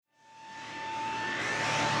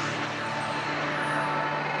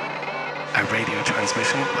A radio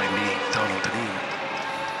transmission by me, Donald Deneen.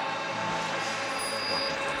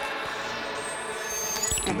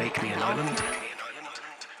 Make Me an Island.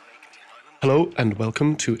 Hello and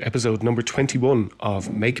welcome to episode number 21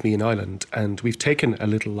 of Make Me an Island. And we've taken a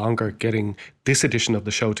little longer getting this edition of the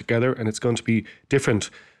show together, and it's going to be different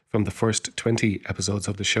from the first 20 episodes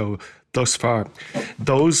of the show thus far.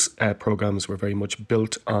 Those programmes were very much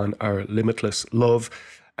built on our limitless love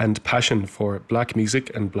and passion for black music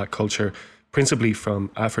and black culture, principally from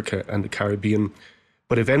Africa and the Caribbean.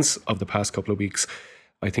 But events of the past couple of weeks,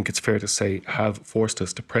 I think it's fair to say, have forced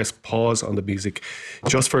us to press pause on the music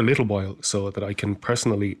just for a little while so that I can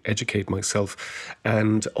personally educate myself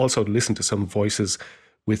and also listen to some voices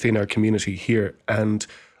within our community here. And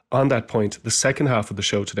on that point, the second half of the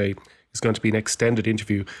show today is going to be an extended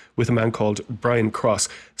interview with a man called Brian Cross.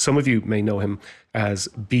 Some of you may know him as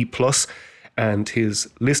B+, and his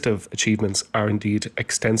list of achievements are indeed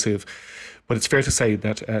extensive. But it's fair to say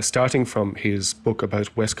that starting from his book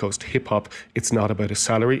about West Coast hip-hop, It's Not About a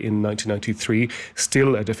Salary in 1993,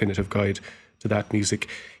 still a definitive guide to that music,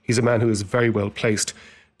 he's a man who is very well placed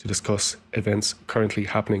to discuss events currently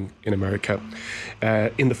happening in America.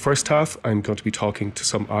 In the first half, I'm going to be talking to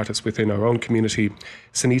some artists within our own community.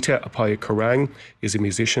 Sanita Apaya Karang is a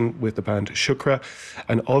musician with the band Shukra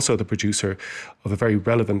and also the producer of a very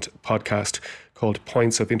relevant podcast called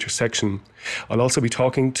Points of Intersection. I'll also be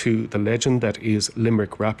talking to the legend that is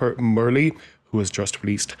Limerick rapper Murley, who has just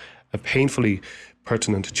released a painfully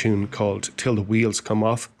pertinent tune called Till the Wheels Come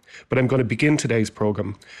Off. But I'm going to begin today's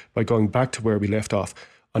programme by going back to where we left off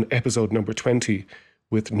on episode number 20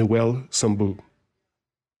 with Noel Sambou.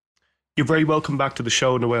 You're very welcome back to the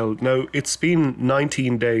show, Noel. Now, it's been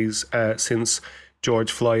 19 days since George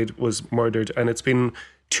Floyd was murdered, and it's been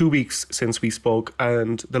 2 weeks since we spoke.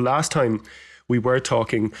 And the last time we were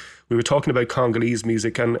talking about Congolese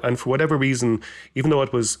music, and for whatever reason, even though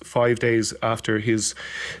it was 5 days after his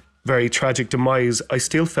very tragic demise, I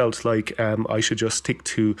still felt like I should just stick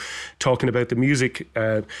to talking about the music,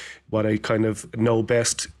 what I kind of know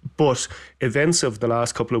best. But events of the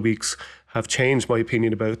last couple of weeks have changed my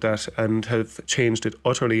opinion about that and have changed it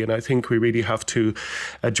utterly. And I think we really have to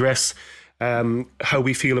address how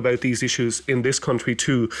we feel about these issues in this country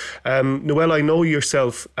too. Noel, I know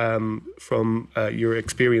yourself from your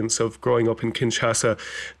experience of growing up in Kinshasa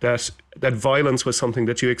that violence was something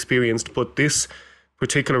that you experienced, but this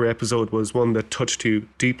particular episode was one that touched you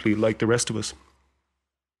deeply, like the rest of us.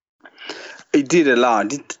 It did a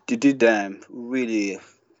lot. It did really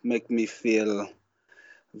make me feel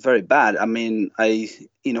very bad. I mean,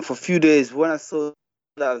 for a few days when I saw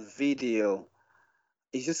that video,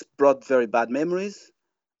 it just brought very bad memories.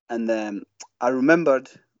 And I remembered,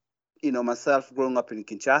 myself growing up in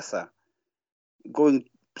Kinshasa,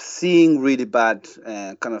 seeing really bad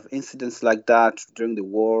kind of incidents like that during the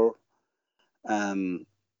war.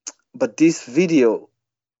 But this video,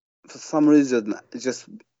 for some reason,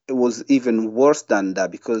 it was even worse than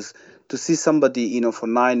that, because to see somebody, for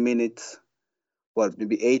 9 minutes,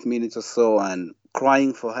 maybe 8 minutes or so, and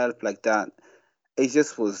crying for help like that, it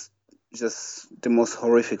just was just the most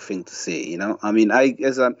horrific thing to see. I mean,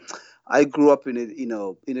 I grew up in it. In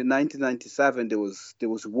the 1997, there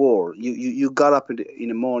was war. You got up in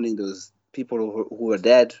the morning. There was people who were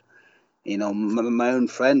dead. My own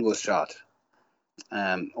friend was shot.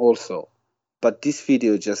 Also, but this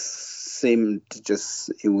video just seemed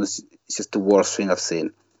it was just the worst thing I've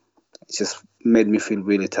seen. It just made me feel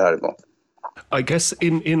really terrible. I guess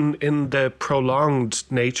in the prolonged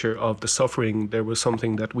nature of the suffering, there was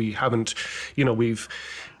something that we haven't,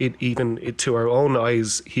 to our own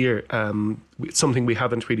eyes here, something we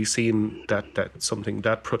haven't really seen, that something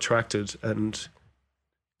that protracted and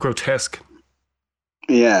grotesque.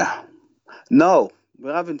 Yeah, no,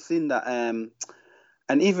 we haven't seen that.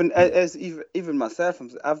 And even myself,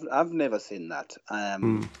 I've never seen that.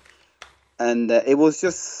 And it was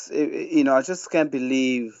just, I just can't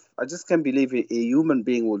believe a human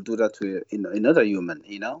being will do that to another human.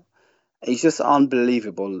 It's just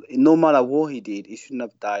unbelievable. No matter what he did, he shouldn't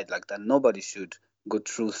have died like that. Nobody should go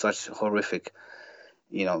through such horrific,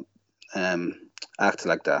 act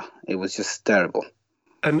like that. It was just terrible.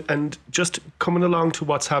 And just coming along to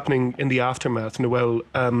what's happening in the aftermath, Noel,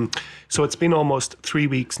 so it's been almost 3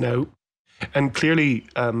 weeks now, and clearly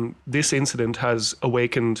this incident has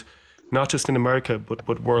awakened, not just in America,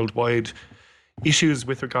 but worldwide, issues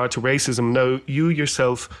with regard to racism. Now, you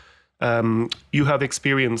yourself, you have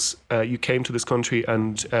experience, you came to this country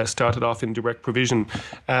and started off in direct provision.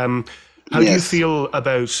 How do you feel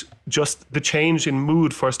about just the change in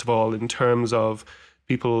mood, first of all, in terms of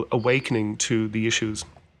people awakening to the issues?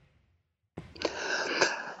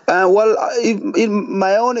 Well, in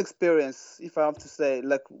my own experience, if I have to say,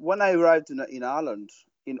 like when I arrived in Ireland,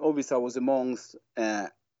 in obviously I was amongst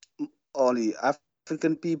only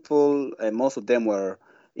African people, and most of them were,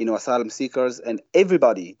 asylum seekers, and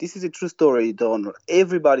everybody. This is a true story, Don.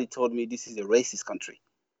 Everybody told me this is a racist country,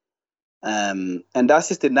 and that's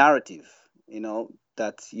just a narrative,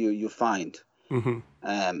 that you find. Hmm.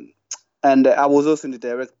 Um, and I was also in the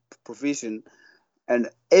direct provision, and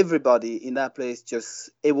everybody in that place it's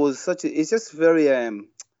just very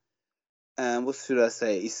what should I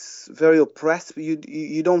say? It's very oppressed.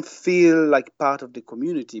 You don't feel like part of the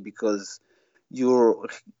community because you're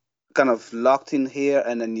kind of locked in here,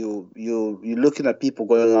 and then you're looking at people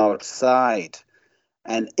going outside,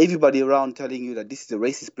 and everybody around telling you that this is a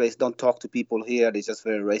racist place. Don't talk to people here. They're just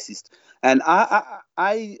very racist. And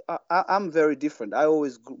I'm very different. I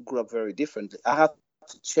always grew up very differently. I have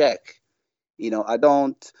to check. I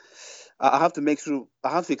don't. I have to make sure.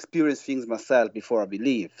 I have to experience things myself before I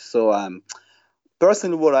believe. So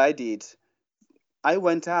personally, what I did, I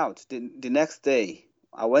went out the next day.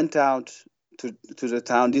 I went out to the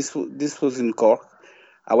town. This was in Cork.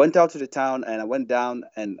 I went out to the town and I went down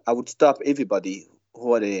and I would stop everybody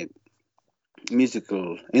who had a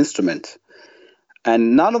musical instrument,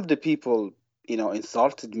 and none of the people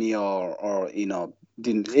insulted me or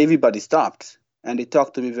didn't. Everybody stopped and they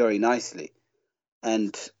talked to me very nicely.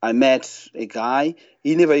 And I met a guy.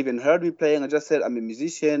 He never even heard me playing. I just said I'm a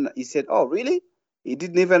musician. He said, "Oh, really?" He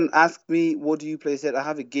didn't even ask me, "What do you play?" He said, "I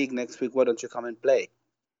have a gig next week. Why don't you come and play?"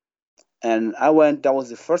 And I went. That was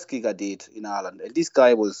the first gig I did in Ireland. And this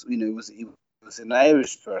guy was, he was an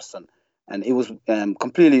Irish person, and it was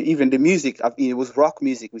completely, even the music. It was rock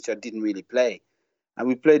music, which I didn't really play. And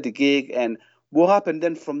we played the gig. And what happened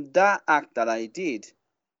then from that act that I did,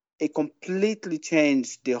 it completely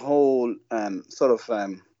changed the whole sort of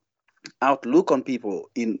outlook on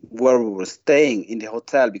people in where we were staying in the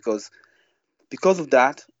hotel, because of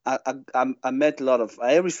that, I met a lot of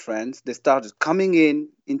Irish friends. They started coming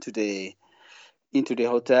into the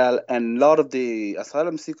hotel, and a lot of the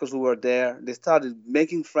asylum seekers who were there, they started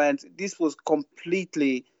making friends. This was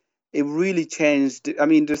completely, it really changed. I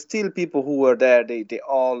mean, there's still people who were there. They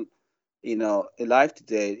all, alive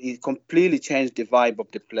today. It completely changed the vibe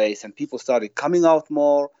of the place, and people started coming out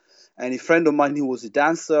more. And a friend of mine who was a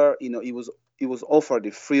dancer, he was offered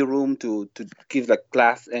a free room to give like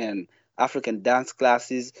class and African dance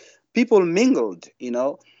classes. People mingled,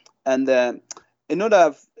 and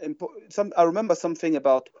another some I remember something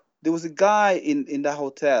about, there was a guy in that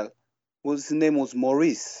hotel whose name was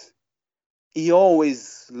Maurice. He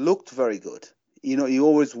always looked very good. He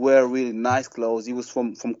always wear really nice clothes. He was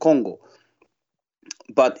from Congo,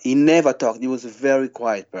 but he never talked. He was a very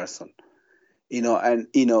quiet person, and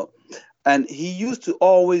he used to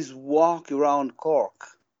always walk around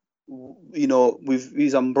Cork, with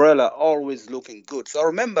his umbrella, always looking good. So I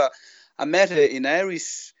remember I met an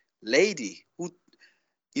Irish lady who,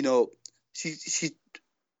 you know, she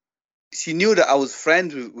knew that I was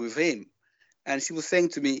friends with him, and she was saying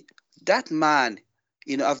to me, "That man,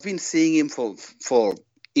 I've been seeing him for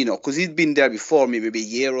because he'd been there before me, maybe a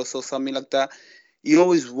year or so, something like that. He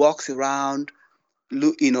always walks around,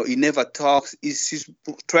 look, he never talks. She's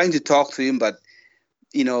trying to talk to him, but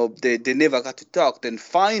they never got to talk. Then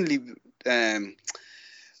finally,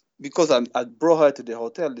 because I brought her to the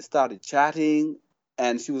hotel, they started chatting,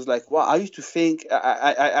 and she was like, "Well, I used to think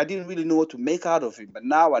I didn't really know what to make out of him, but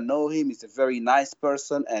now I know him. He's a very nice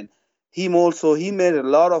person, and him also, he made a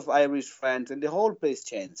lot of Irish friends, and the whole place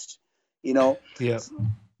changed, you know. Yeah.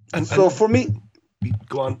 And So for me,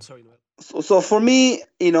 go on. Sorry, Noel. so for me,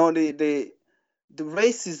 the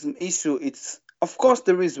racism issue, it's, of course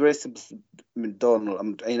there is racism,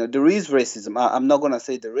 Donald. There is racism. I'm not gonna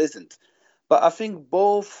say there isn't, but I think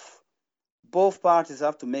both parties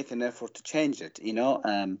have to make an effort to change it.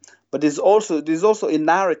 But there's also a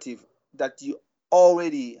narrative that you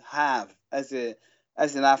already have as an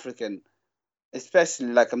African, especially,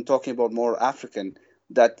 like, I'm talking about more African,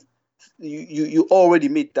 that you already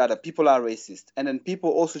meet that people are racist, and then people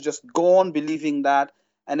also just go on believing that,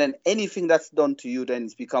 and then anything that's done to you then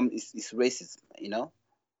it's racism.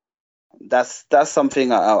 That's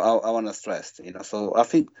something I want to stress. So I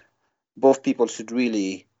think both people should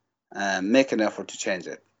really make an effort to change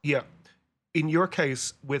it. Yeah. In your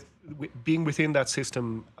case, with being within that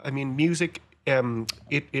system, I mean, music.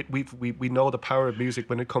 We know the power of music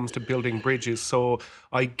when it comes to building bridges. So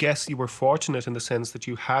I guess you were fortunate in the sense that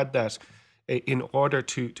you had that in order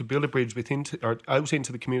to build a bridge within or out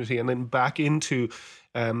into the community and then back into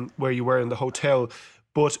where you were in the hotel.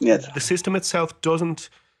 But Yes. the system itself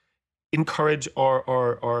doesn't encourage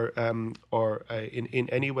or in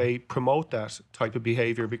any way promote that type of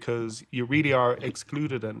behavior because you really are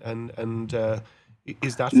excluded and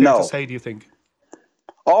is that fair to No. say, do you think?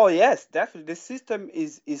 Oh yes, definitely. The system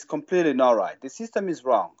is completely not right. The system is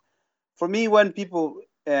wrong. For me, when people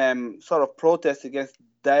sort of protest against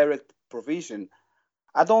direct provision,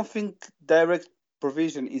 I don't think direct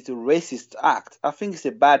provision is a racist act. I think it's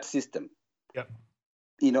a bad system. Yeah.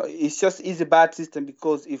 It's a bad system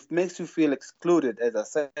because it makes you feel excluded. As I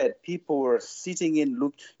said, people were sitting in,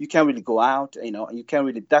 look, you can't really go out, you can't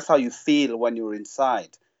really, that's how you feel when you're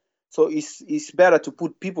inside. So it's better to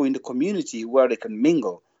put people in the community where they can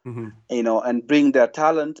mingle, Hmm. and bring their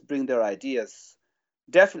talent, bring their ideas.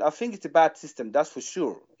 Definitely, I think it's a bad system. That's for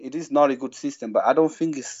sure. It is not a good system, but I don't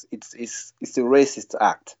think it's a racist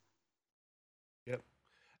act. Yeah.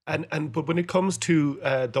 And but when it comes to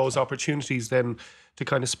those opportunities, then to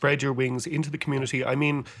kind of spread your wings into the community, I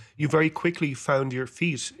mean, you very quickly found your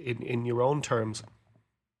feet in your own terms.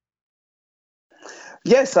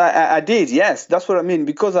 Yes, I did. Yes, that's what I mean.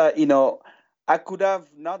 Because I could have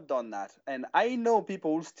not done that, and I know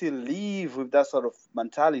people who still live with that sort of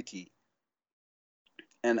mentality,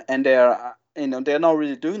 and they're they're not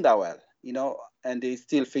really doing that well, and they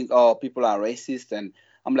still think, oh, people are racist, and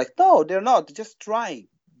I'm like, no, they're not. Just try,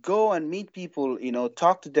 go and meet people,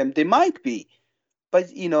 talk to them. They might be, but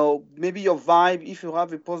maybe your vibe, if you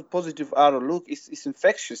have a positive outlook, it's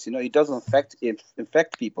infectious. It doesn't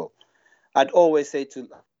infect people. I'd always say to,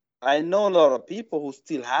 I know a lot of people who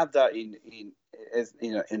still have that in as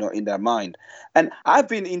in their mind, and I've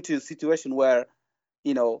been into a situation where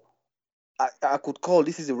you know I could call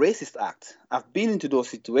this is a racist act. I've been into those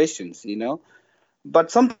situations,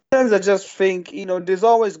 but sometimes I just think, there's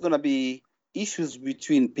always gonna be issues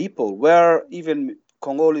between people where even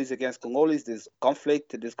Congolese against Congolese, there's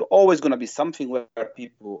conflict. There's always gonna be something where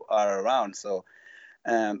people are around. So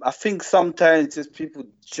I think sometimes just people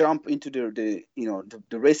jump into the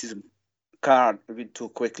racism card a bit too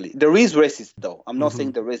quickly. There is racist though. I'm not saying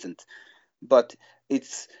Hmm. there isn't, but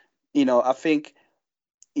it's I think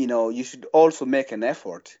you should also make an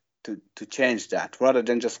effort to change that rather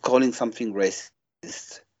than just calling something racist.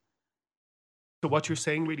 So what you're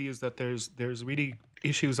saying really is that there's really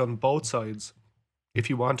issues on both sides. If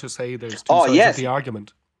you want to say there's two Oh sides of yes, the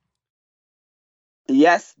argument.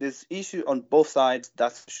 yes, there's issue on both sides.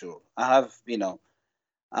 That's for sure. I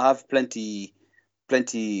have plenty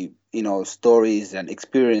stories and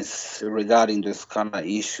experience regarding this kind of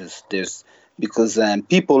issues. There's because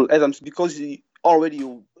people Adams because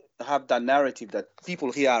you have that narrative that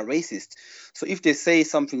people here are racist. So if they say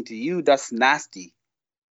something to you that's nasty,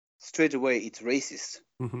 straight away it's racist.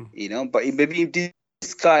 Hmm. But maybe if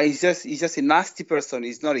this guy is just he's just a nasty person.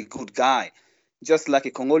 He's not a good guy. Just like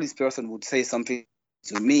a Congolese person would say something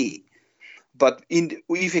to me, but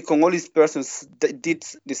if a Congolese person did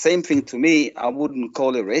the same thing to me, I wouldn't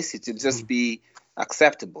call it racist. It'd Hmm. just be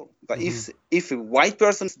acceptable. But Hmm. if a white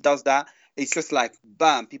person does that, it's just like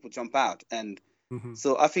bam, people jump out. And Hmm.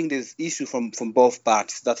 so I think there's issue from both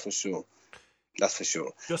parties. That's for sure. That's for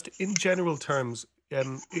sure. Just in general terms,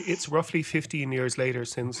 it's roughly 15 years later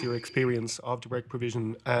since your experience of direct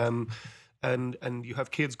provision, and you have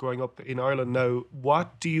kids growing up in Ireland now.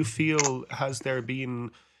 What do you feel has there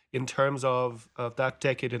been in terms of that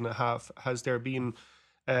decade and a half? Has there been,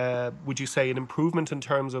 would you say, an improvement in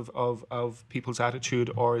terms of people's attitude,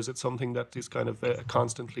 or is it something that is kind of a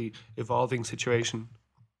constantly evolving situation?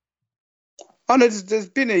 Oh no, there's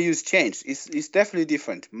been a huge change. It's definitely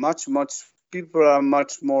different. Much people are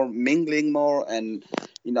much more mingling more, and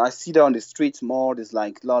I see that on the streets more. There's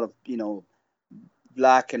like a lot of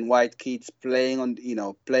black and white kids playing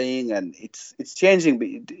playing, and it's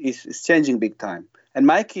changing. It's changing big time. And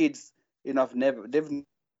my kids, they've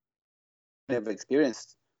never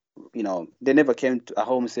experienced. They never came to a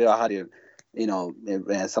home and say I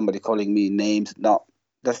had somebody calling me names. No,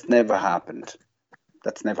 that's never happened.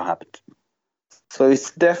 That's never happened. So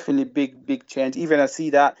it's definitely big change. Even I see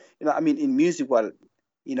that, I mean, in music, well,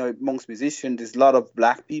 amongst musicians, there's a lot of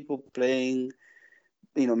black people playing,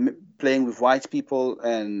 playing with white people,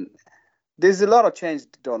 and there's a lot of change,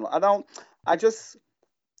 Donald. I just,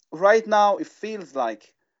 right now, it feels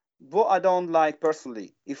like, what I don't like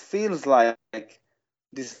personally, it feels like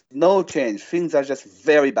there's no change. Things are just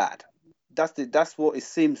very bad. That's what it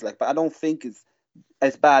seems like, but I don't think it's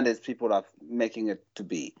as bad as people are making it to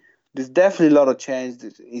be. There's definitely a lot of change.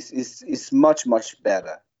 It's much better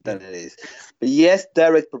Yeah. than it is. But yes,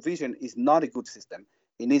 direct provision is not a good system.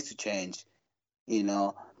 It needs to change,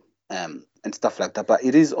 and stuff like that. But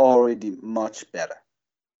it is already much better.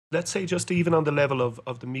 let's say just even on the level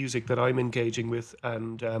of the music that I'm engaging with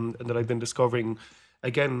and that I've been discovering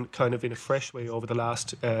again kind of in a fresh way over the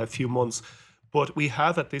last few months. But we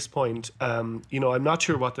have at this point, I'm not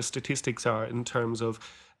sure what the statistics are in terms of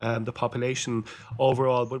the population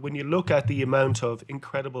overall, but when you look at the amount of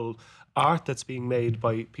incredible art that's being made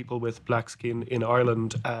by people with black skin in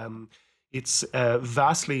Ireland, it's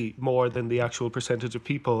vastly more than the actual percentage of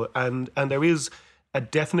people, and there is a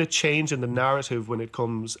definite change in the narrative when it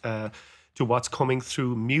comes to what's coming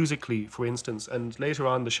through musically, for instance. And later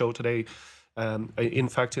on the show today, in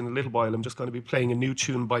fact, in a little while, I'm just going to be playing a new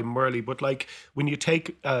tune by Merle. But like when you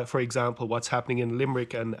take, for example, what's happening in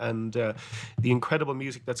Limerick and the incredible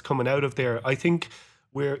music that's coming out of there, I think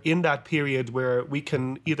we're in that period where we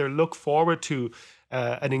can either look forward to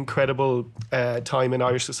an incredible time in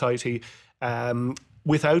Irish society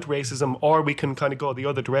without racism, or we can kind of go the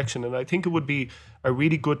other direction. And I think it would be a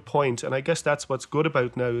really good point. And I guess that's what's good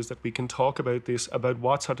about now, is that we can talk about this, about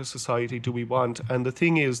what sort of society do we want. And the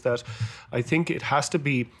thing is that I think it has to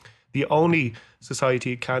be, the only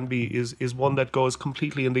society it can be is one that goes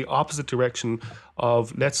completely in the opposite direction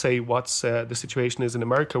of, let's say, what's the situation is in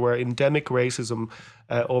America, where endemic racism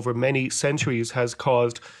over many centuries has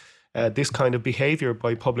caused this kind of behavior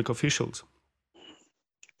by public officials.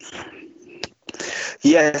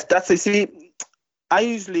 Yes, that's you see. I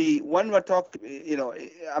usually, when we're talking,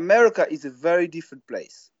 America is a very different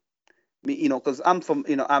place. Because I'm from,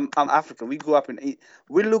 I'm African. We grew up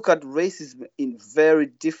we look at racism in very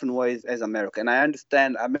different ways as America, and I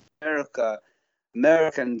understand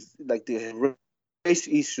Americans, like the race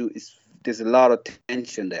issue is, there's a lot of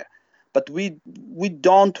tension there, but we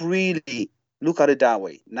don't really look at it that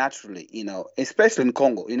way naturally, especially in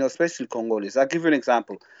Congo, especially Congolese. I'll give you an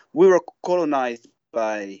example. We were colonized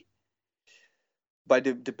by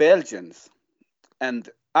the Belgians, and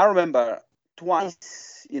I remember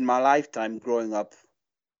twice in my lifetime growing up,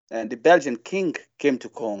 and the Belgian king came to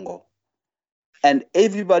Congo, and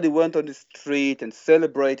everybody went on the street and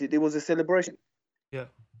celebrated. It was a celebration. Yeah.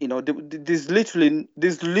 There's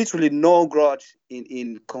literally no grudge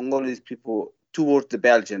in Congolese people towards the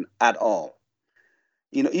Belgian at all.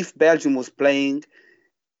 If Belgium was playing,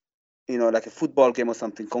 like a football game or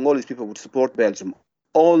something, Congolese people would support Belgium.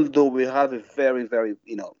 Although we have a very, very,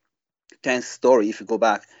 tense story if you go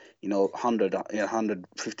back,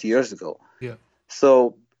 150 years ago. Yeah.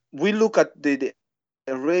 So we look at the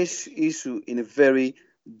race issue in a very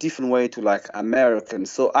different way to like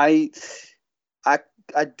Americans. So I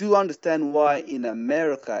do understand why in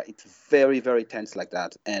America it's very, very tense like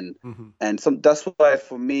that, and that's why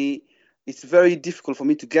for me it's very difficult for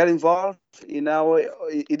me to get involved.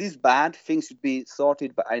 It is bad. Things should be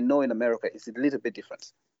sorted, but I know in America it's a little bit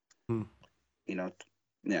different.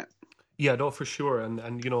 Yeah. Yeah, no, for sure. And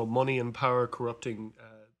money and power corrupting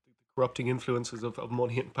influences of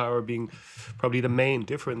money and power being probably the main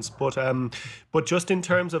difference. But just in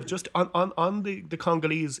terms of just on the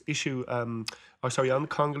Congolese issue, on the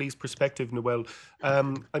Congolese perspective, Noel,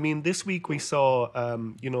 I mean, this week we saw,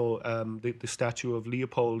 the statue of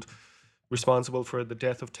Leopold, responsible for the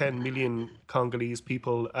death of 10 million Congolese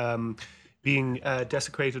people, being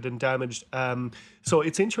desecrated and damaged. So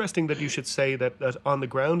it's interesting that you should say that on the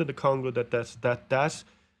ground in the Congo that's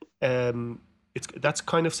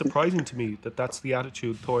kind of surprising to me that's the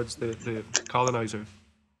attitude towards the colonizer.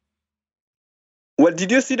 Well,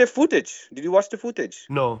 did you see the footage? Did you watch the footage?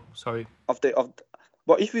 No, sorry.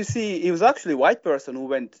 But if you see, it was actually a white person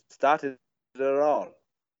who started it all.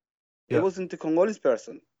 Yeah. It wasn't a Congolese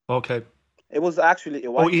person. Okay. It was actually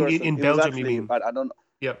a white person. In Belgium, you mean? I don't know.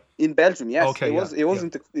 Yeah. In Belgium, yes. Okay.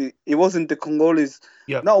 It wasn't the Congolese.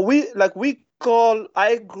 Yeah. No,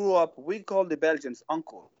 I grew up. We call the Belgians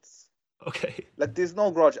uncles. Okay. Like there's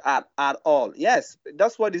no grudge at all. Yes,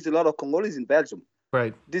 that's why there's a lot of Congolese in Belgium.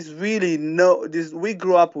 Right. We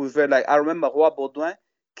grew up with I remember Roi Baudouin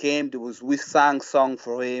came. We sang song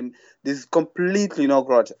for him. There's completely no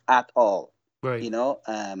grudge at all. Right.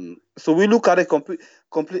 So we look at it complete.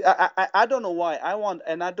 I don't know why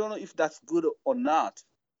and I don't know if that's good or not.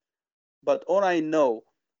 But all I know,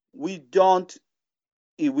 we didn't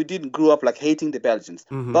grow up like hating the Belgians.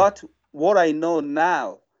 Mm-hmm. But what I know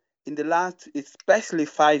now, in the last, especially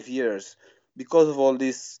 5 years, because of all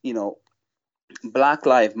this, Black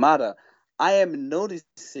Lives Matter, I am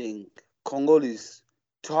noticing Congolese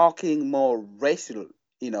talking more racial,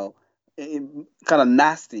 kind of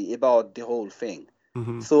nasty about the whole thing.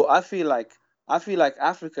 Mm-hmm. So I feel like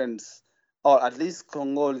Africans, or at least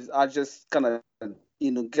Congolese, are just kind of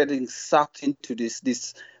getting sucked into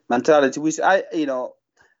this mentality, which I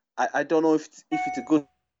don't know if it's a good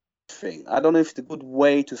thing. I don't know if it's a good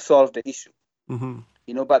way to solve the issue. Mm-hmm.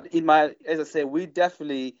 But as I say, we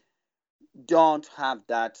definitely don't have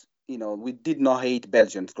that. We did not hate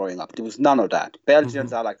Belgians growing up. There was none of that.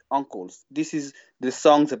 Belgians are like uncles. This is the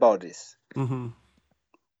songs about this.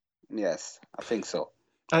 Yes, I think so.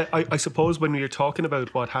 I suppose when you're talking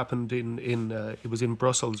about what happened in it was in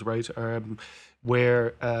Brussels, right?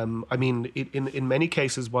 Where I mean, in many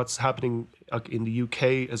cases, what's happening in the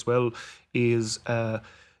UK as well is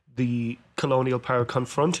the colonial power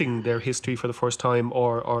confronting their history for the first time,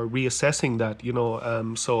 or reassessing that.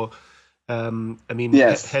 I mean,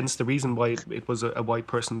 Yes. hence the reason why it was a white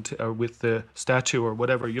person with the statue or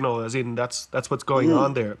whatever. As in that's what's going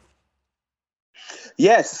on there.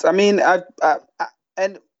 Yes, I mean,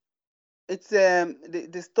 and it's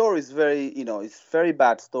the story is very, it's very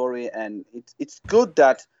bad story, and it's good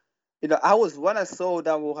that when I saw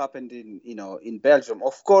that what happened in Belgium.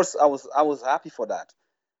 Of course, I was happy for that,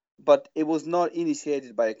 but it was not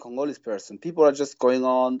initiated by a Congolese person. People are just going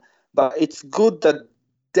on, but it's good that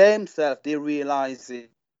themselves they realize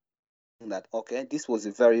that okay, this was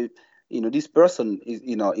a very this person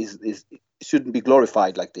is shouldn't be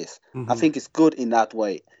glorified like this. I think it's good in that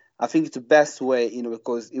way. I think it's the best way,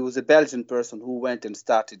 because it was a Belgian person who went and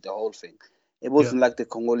started the whole thing. It wasn't like the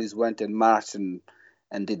Congolese went and marched and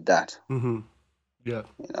did that. Yeah.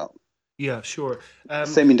 Yeah, sure.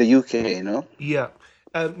 Same in the UK, Yeah.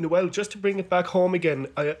 Noel, just to bring it back home again,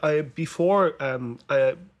 I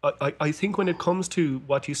think when it comes to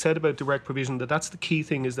what you said about direct provision, that's the key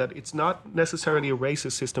thing, is that it's not necessarily a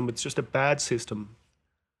racist system, it's just a bad system.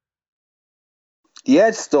 Yeah,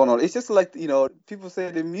 it's Donald. It's just like, people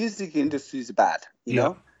say the music industry is bad,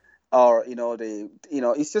 know, or,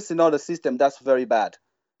 it's just another system that's very bad.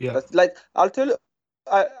 Yeah. But like, I'll tell you,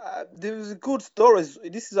 there was a good story.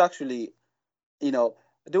 This is actually,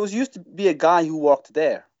 there was used to be a guy who worked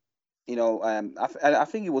there, I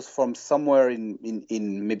think he was from somewhere in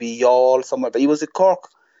maybe Youghal, somewhere, but he was a Cork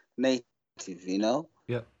native,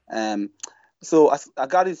 Yeah. So I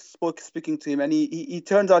got speaking to him, and he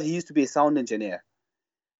turns out he used to be a sound engineer.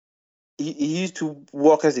 He used to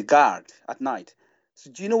work as a guard at night.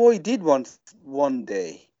 So do you know what he did one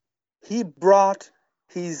day? He brought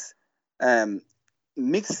his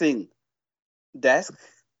mixing desk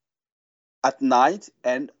at night,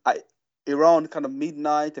 and around kind of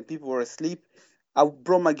midnight, and people were asleep. I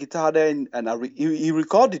brought my guitar there, and he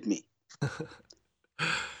recorded me.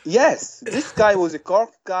 Yes, this guy was a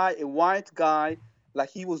Cork guy, a white guy,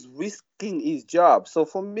 like he was risking his job. So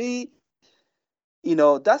for me,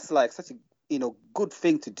 that's like such a good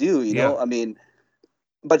thing to do. I mean,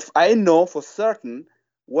 but I know for certain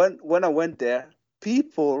when I went there,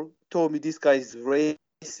 people told me this guy is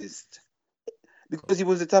racist, because he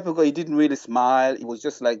was the type of guy, he didn't really smile. He was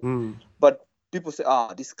just like, but people say,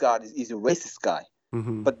 this guy is a racist guy.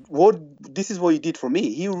 But this is what he did for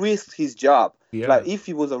me. He risked his job. Yeah. Like if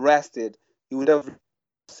he was arrested, he would have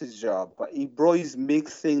lost his job. But he brought his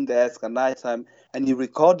mixing desk at nighttime and he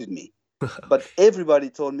recorded me. But everybody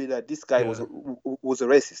told me that this guy was a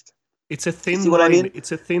racist. It's a thin line. I mean?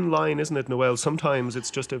 It's a thin line, isn't it, Noel? Sometimes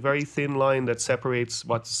it's just a very thin line that separates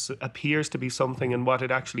what appears to be something and what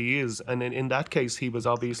it actually is. And in that case, he was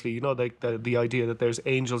obviously, like the idea that there's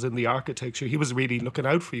angels in the architecture. He was really looking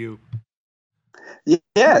out for you.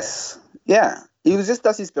 Yes. Yeah. It was just,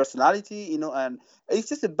 that's his personality, and it's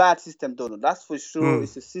just a bad system, Donald. That's for sure.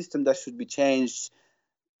 It's a system that should be changed.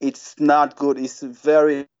 It's not good. It's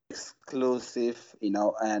very exclusive,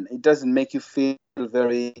 and it doesn't make you feel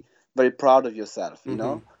very, very proud of yourself,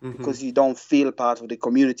 because you don't feel part of the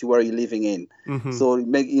community where you're living in. So it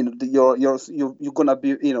make you're gonna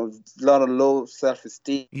be a lot of low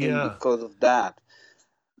self-esteem because of that.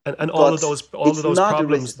 And all of those problems,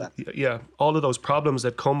 all of those problems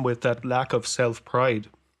that come with that lack of self-pride.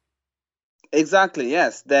 Exactly.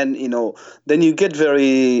 Yes. Then then you get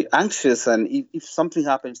very anxious, and if something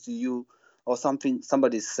happens to you, or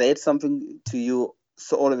somebody said something to you,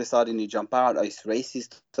 so all of a sudden you jump out, or it's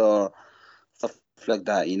racist or stuff like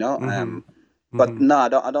that, But no,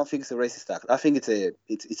 I don't think it's a racist act. I think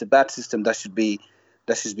it's a bad system that should be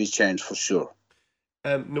changed for sure.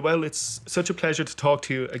 Noel, it's such a pleasure to talk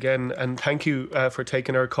to you again, and thank you for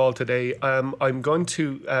taking our call today. I'm going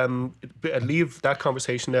to leave that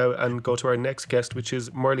conversation now and go to our next guest, which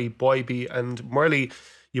is Murley Boyby. And Murley,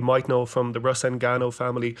 you might know from the Rusangano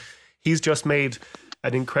family. He's just made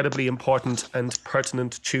an incredibly important and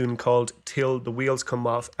pertinent tune called Till the Wheels Come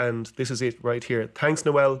Off, and this is it right here. Thanks,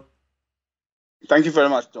 Noel. Thank you very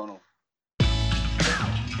much, Donald.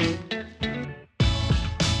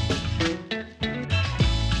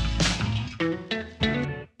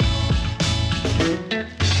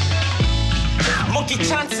 Monkey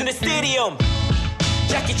Chance in the stadium.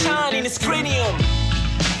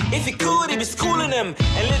 if he could, he'd be schooling them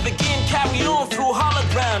and live again, carry on through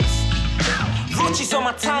holograms. Roaches on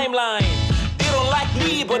my timeline. They don't like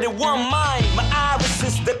me, but they want mine. My iris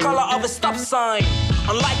is the color of a stop sign.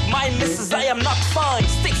 Unlike my missus, I am not fine.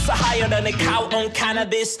 Sticks are higher than a cow on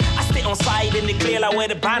cannabis. I stay on side in the clear like where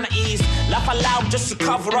the banner is. Laugh aloud just to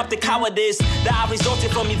cover up the cowardice that I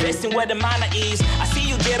resulted from investing where the manner is. I see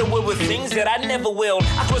you get away with things that I never will.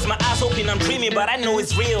 I close my eyes hoping I'm dreaming, but I know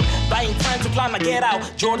it's real. Buying time to plan my get out.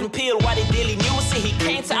 Jordan Peele, why the Daily News say he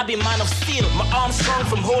can't, I be man of steel. My arms strong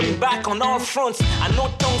from holding back on all fronts. I know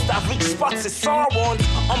tongues that reach spots it's all once.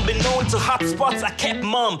 Unbeknown to hot spots, I kept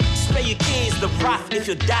mum. Spare your kids the wrath if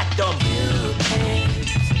you're that dumb. You can't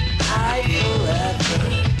hide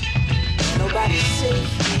forever. Nobody's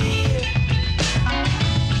safe here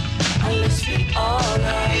unless we all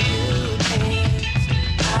are. You can't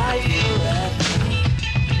hide forever.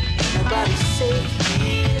 Nobody's safe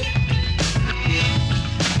here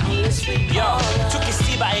unless we all are. Took his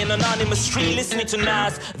seat by an anonymous street, listening to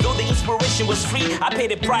Nas. Though the inspiration was free, I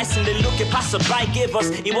paid the price and the look a passerby gave us.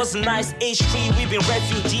 It was a nice H3, we've been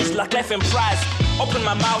refugees like left and prize. Open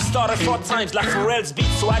my mouth, started 4 times like Pharrell's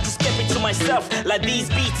beat, so I just kept it to myself like these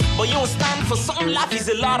beats. But you don't stand for something, life is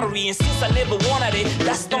a lottery, and since I never wanted it,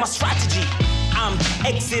 that's not my strategy. I'm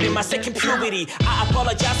exiting my second puberty. I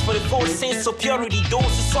apologize for the false sense of purity. Those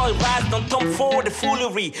who saw it rise don't come forward the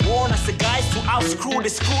foolery. Warn us the guys to outscrew the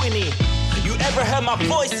scrutiny. You ever heard my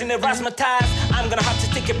voice in the razzmatazz? I'm gonna have to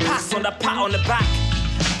take a pass on that pat on the back.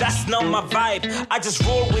 That's not my vibe. I just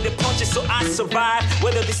roll with the punches so I survive.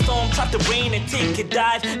 Whether the storm trap the rain and take a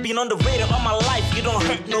dive. Being on the radar all my life, you don't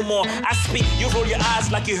hurt no more. I speak, you roll your eyes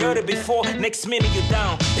like you heard it before. Next minute you're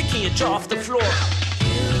down, picking your jaw off the floor.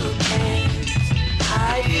 You can't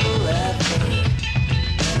hide forever.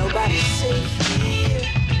 Nobody's safe here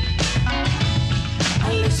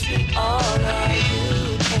unless we all are.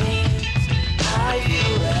 You can't hide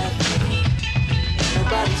forever.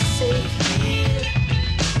 Nobody's safe here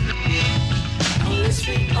unless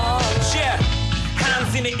we all are. Yeah,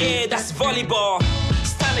 hands in the air, that's volleyball.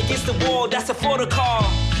 Stand against the wall, that's a protocol.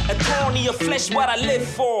 A thorn in your flesh, what I live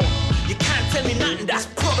for. You can't tell me nothing, that's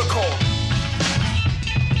protocol.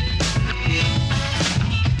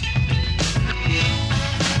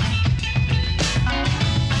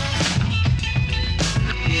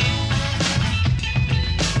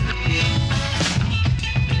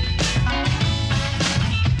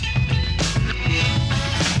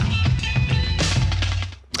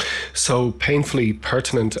 So painfully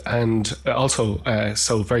pertinent and also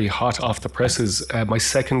so very hot off the presses. My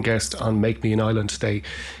second guest on Make Me an Island today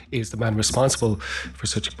is the man responsible for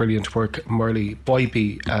such brilliant work, Murley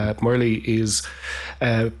Boyby. Murley is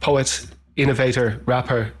a poet, innovator,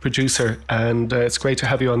 rapper, producer, and it's great to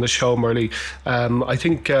have you on the show, Murley. I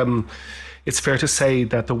think it's fair to say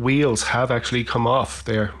that the wheels have actually come off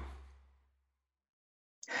there.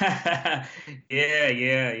 Yeah.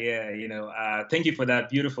 Thank you for that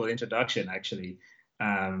beautiful introduction, actually.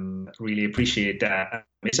 Really appreciate that.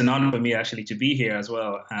 It's an honor for me, actually, to be here as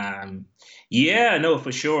well.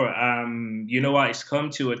 For sure. You know what? It's come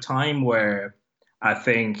to a time where I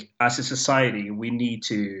think as a society, we need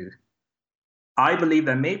to, I believe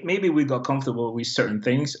that maybe we got comfortable with certain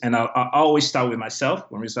things. And I always start with myself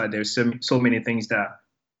when we start. There's so many things that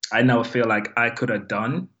I now feel like I could have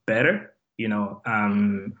done better.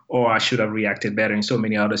 Or I should have reacted better in so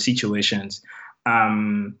many other situations.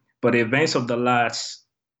 But the events of the last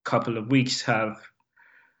couple of weeks have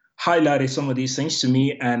highlighted some of these things to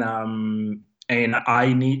me, and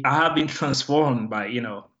I have been transformed by,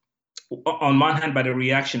 on one hand, by the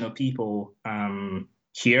reaction of people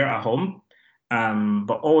here at home,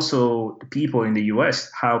 but also the people in the US,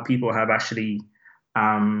 how people have actually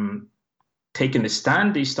taken a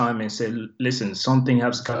stand this time and said, listen, something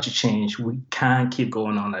has got to change. We can't keep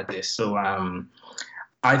going on like this. So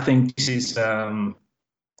I think this is, I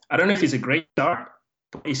don't know if it's a great start,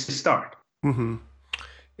 but it's a start. Mm-hmm.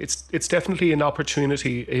 It's definitely an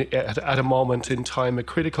opportunity at a moment in time, a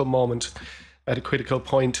critical moment, at a critical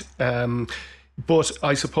point. But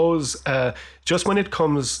I suppose just when it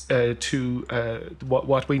comes to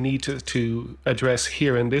what we need to address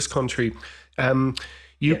here in this country,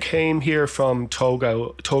 you came here from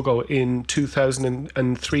Togo in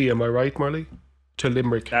 2003, am I right, Murley? To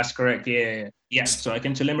Limerick. That's correct, yeah. Yes, so I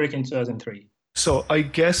came to Limerick in 2003. So I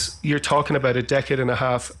guess you're talking about a decade and a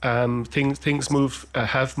half. Things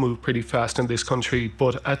have moved pretty fast in this country.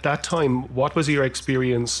 But at that time, what was your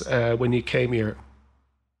experience when you came here?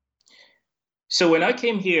 So when I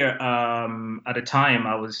came here, at the time,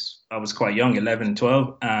 I was quite young, 11,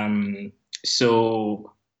 12.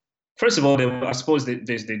 So first of all, I suppose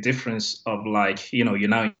there's the difference of like, you're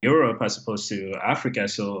now in Europe as opposed to Africa.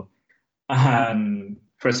 So,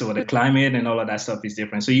 first of all, the climate and all of that stuff is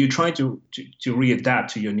different. So you're trying to readapt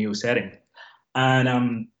to your new setting.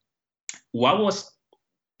 And what was,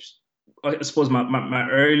 I suppose, my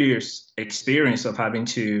earliest experience of having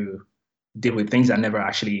to deal with things I never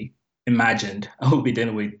actually imagined I would be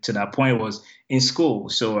dealing with to that point was in school.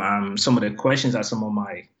 So some of the questions that some of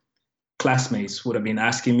my classmates would have been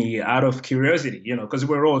asking me out of curiosity, because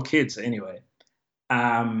we're all kids anyway.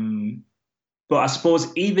 But I suppose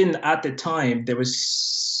even at the time, there was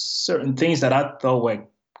certain things that I thought were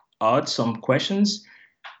odd, some questions.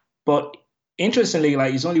 But interestingly,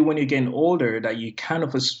 like it's only when you're getting older that you kind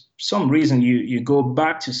of, for some reason, you go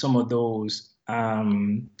back to some of those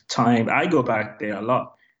time. I go back there a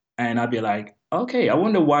lot, and I'd be like, okay, I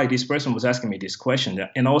wonder why this person was asking me this question.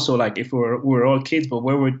 And also, like, if we're all kids, but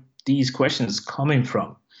where were these questions coming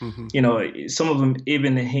from? Mm-hmm. Some of them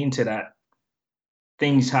even hinted at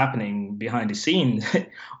things happening behind the scenes,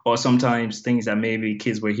 or sometimes things that maybe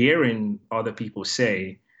kids were hearing other people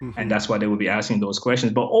say, mm-hmm. and that's why they would be asking those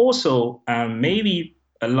questions. But also, maybe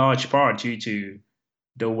a large part due to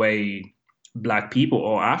the way Black people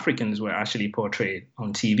or Africans were actually portrayed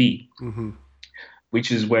on TV, mm-hmm.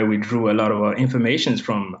 which is where we drew a lot of our information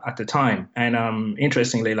from at the time. And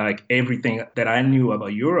interestingly, like everything that I knew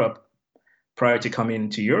about Europe prior to coming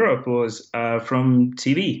to Europe was from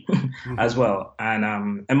TV mm-hmm. as well.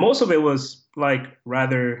 And most of it was like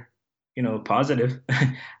rather, positive.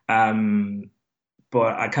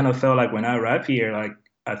 But I kind of felt like when I arrived here, like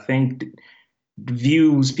I think the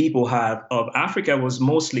views people have of Africa was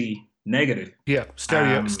mostly negative. Yeah,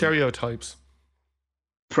 stereotypes.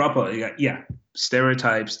 Proper, yeah,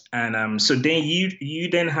 stereotypes. And so then you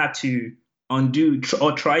then had to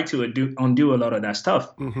try to undo a lot of that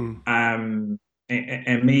stuff. Mm-hmm.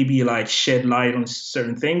 And maybe like shed light on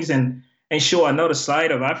certain things and show another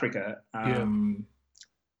side of Africa.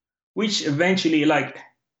 Which eventually, like,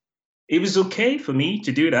 it was okay for me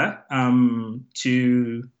to do that,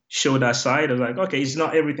 to show that side of like, okay, it's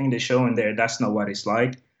not everything they show in there. That's not what it's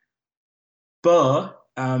like. But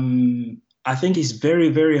I think it's very,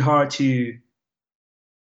 very hard to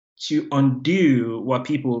undo what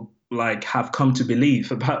people like have come to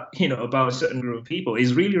believe about a certain group of people.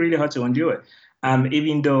 It's really, really hard to undo it.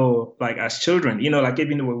 Even though, like, as children, like,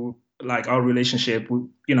 even though like our relationship,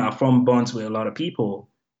 I formed bonds with a lot of people,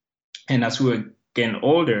 and as we were getting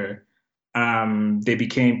older, they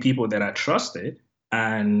became people that I trusted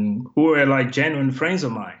and who were like genuine friends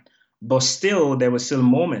of mine. But still, there were still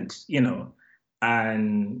moments,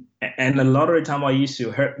 and a lot of the time what used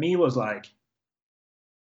to hurt me was like,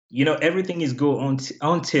 everything is good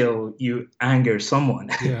until you anger someone.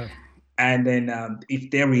 Yeah. And then if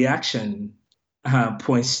their reaction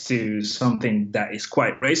points to something that is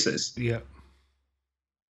quite racist, yeah,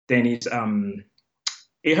 then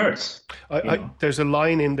it hurts. There's a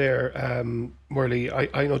line in there, Murli.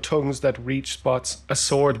 I know tongues that reach spots a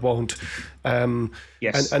sword won't.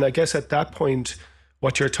 Yes. And I guess at that point,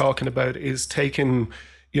 what you're talking about is taking,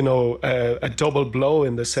 a double blow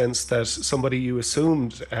in the sense that somebody you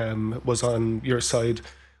assumed was on your side,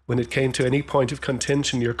 when it came to any point of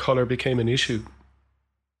contention, your color became an issue.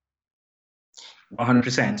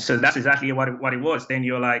 100%. So that's exactly what it was. Then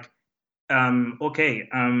you're like, okay,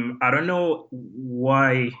 I don't know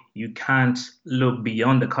why you can't look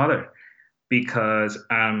beyond the color, because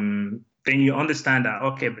then you understand that,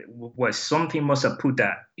 okay, well, something must have put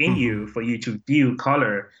that in mm-hmm. you for you to view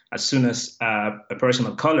color as soon as a person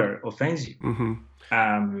of color offends you.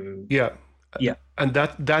 Mm-hmm. Yeah. And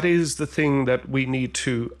that is the thing that we need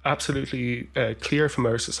to absolutely clear from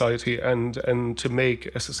our society, and to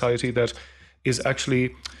make a society that is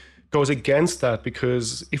actually goes against that,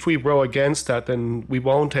 because if we row against that, then we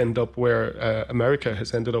won't end up where America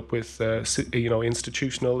has ended up with,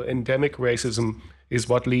 institutional endemic racism is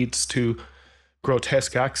what leads to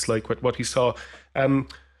grotesque acts like what he saw.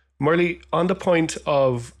 Murli, on the point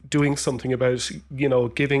of doing something about,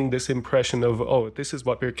 giving this impression of, oh, this is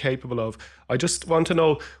what we're capable of, I just want to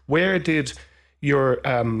know, where did your,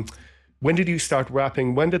 when did you start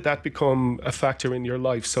rapping? When did that become a factor in your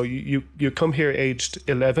life? So you come here aged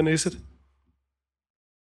 11, is it?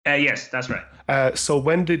 Yes, that's right. So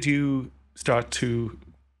when did you start to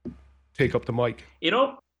take up the mic?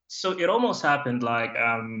 So it almost happened like,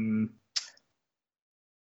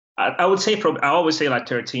 I would say, I always say like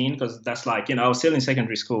 13, because that's like, I was still in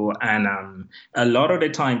secondary school. And a lot of the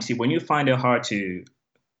time, see, when you find it hard to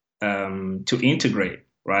integrate,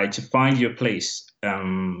 right, to find your place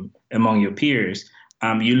among your peers,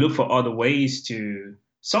 you look for other ways to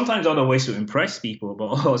sometimes other ways to impress people,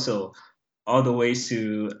 but also other ways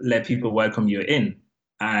to let people welcome you in.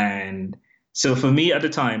 And so for me at the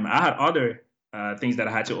time, I had other things that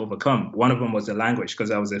I had to overcome. One of them was the language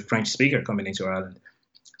because I was a French speaker coming into Ireland.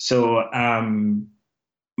 So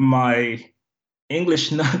my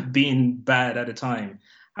English not being bad at the time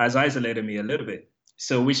has isolated me a little bit.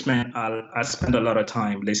 So which meant I spent a lot of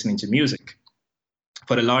time listening to music,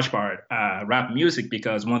 for the large part, rap music,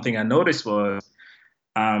 because one thing I noticed was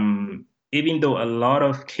even though a lot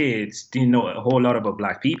of kids didn't know a whole lot about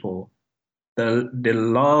Black people, they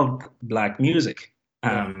loved Black music.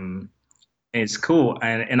 It's cool,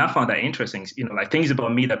 and I found that interesting. You know, like things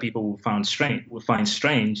about me that people would find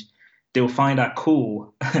strange, they'll find that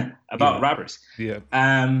cool about rappers. Yeah.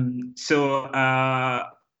 So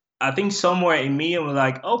I think somewhere in me, I'm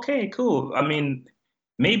like, okay, cool. I mean,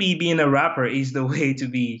 maybe being a rapper is the way to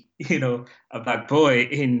be, you know, a Black boy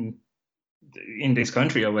in this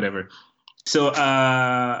country or whatever. So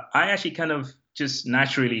I actually kind of just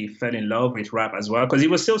naturally fell in love with rap as well, because it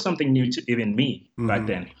was still something new to even me back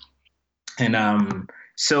then. And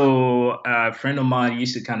so a friend of mine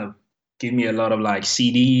used to kind of give me a lot of like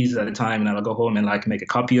CDs at the time, and I'll go home and like make a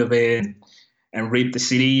copy of it and rip the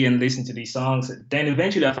CD and listen to these songs. Then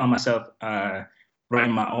eventually I found myself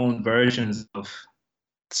writing my own versions of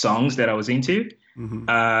songs that I was into.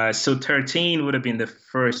 So 13 would have been the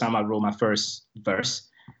first time I wrote my first verse.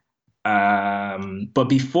 But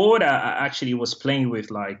before that, I actually was playing with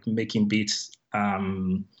like making beats.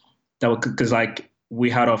 That was because like we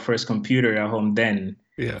had our first computer at home then.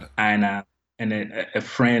 Yeah. And a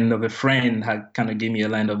friend of a friend had kind of gave me a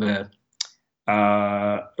line of a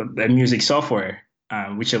music software,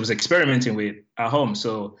 which I was experimenting with at home.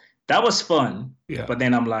 So that was fun. Yeah. But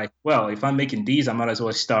then I'm like, well, if I'm making these, I might as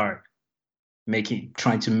well start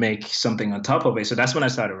trying to make something on top of it. So that's when I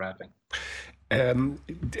started rapping.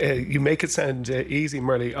 You make it sound easy,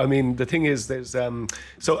 Murley. I mean, the thing is, there's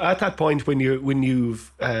so at that point when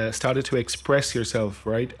you've started to express yourself,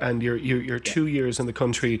 right, and you're 2 years in the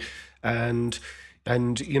country, and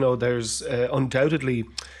you know, there's undoubtedly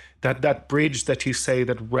that bridge that you say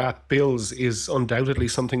that rap builds is undoubtedly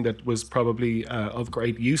something that was probably of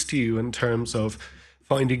great use to you in terms of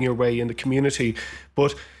finding your way in the community.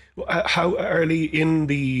 But how early in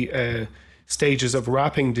the stages of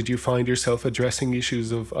rapping did you find yourself addressing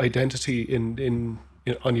issues of identity in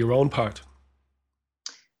on your own part?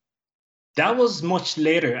 That was much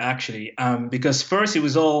later, actually, because first it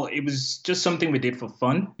was just something we did for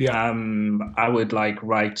fun. Yeah. I would like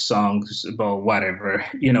write songs about whatever,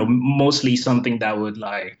 you know, mostly something that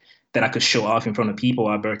I could show off in front of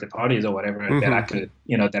people at birthday parties or whatever, that I could,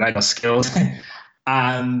 you know, that I got skilled.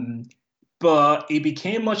 But it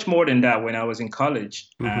became much more than that when I was in college.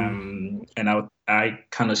 And I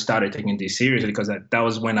kind of started taking this seriously, because that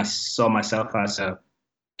was when I saw myself as an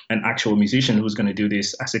actual musician who was going to do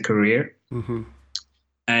this as a career.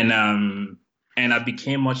 And I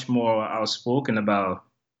became much more outspoken about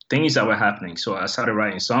things that were happening. So I started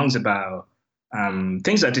writing songs about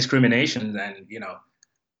things like discrimination and, you know,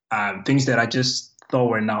 things that I just thought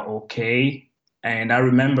were not okay. And I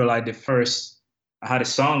remember like I had a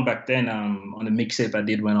song back then on a mixtape I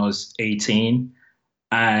did when I was 18.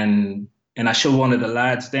 And I showed one of the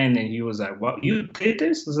lads then, and he was like, "What, you did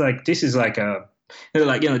this?" I was like, "This is like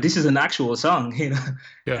this is an actual song, you know."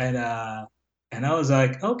 Yeah. And I was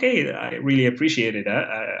like, "Okay, I really appreciated that."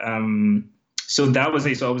 So that was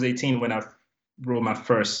it. So I was 18 when I wrote my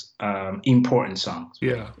first important song.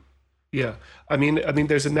 Yeah. I mean,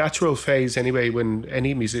 there's a natural phase anyway when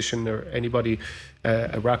any musician or anybody,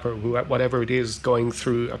 a rapper, whatever it is, going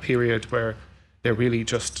through a period where they're really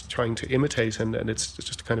just trying to imitate, and it's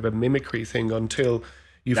just kind of a mimicry thing until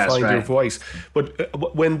you find your voice. But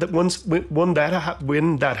once that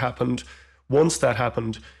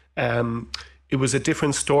happened, it was a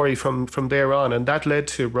different story from there on, and that led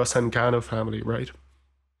to Rusangano Family, right?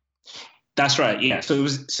 That's right. Yeah.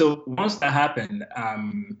 So once that happened,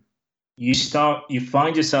 you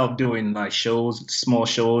find yourself doing like small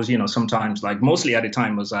shows, you know, sometimes like mostly at the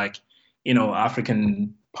time was like, you know,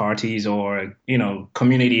 African parties or, you know,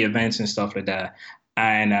 community events and stuff like that.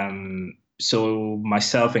 And so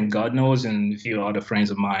myself and God Knows and a few other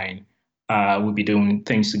friends of mine would be doing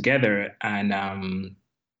things together. And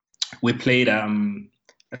we played a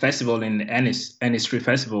festival in Ennis Street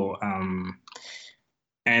Festival.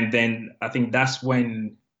 And then I think that's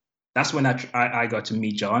when I got to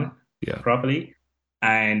meet John properly.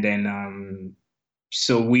 And then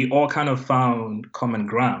so we all kind of found common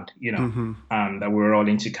ground, you know, that we were all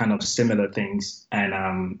into kind of similar things.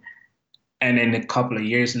 And then a couple of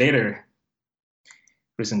years later,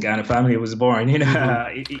 Ghana family was born.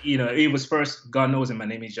 It was first, God knows, and my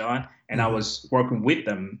name is John, and I was working with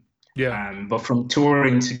them. Yeah. But from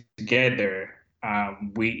touring together,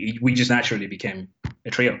 we just naturally became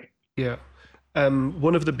a trio. Yeah.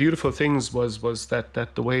 One of the beautiful things was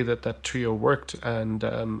that the way that trio worked, and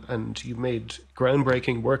you made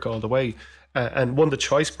groundbreaking work all the way, and won the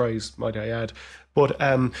Choice Prize, might I add. But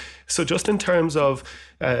so just in terms of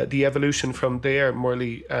the evolution from there,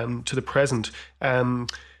 Morley, to the present,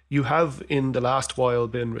 you have in the last while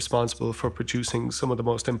been responsible for producing some of the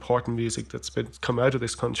most important music that's been come out of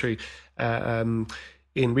this country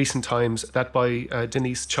in recent times, that by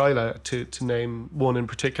Denise Chaila, to name one in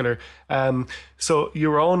particular. So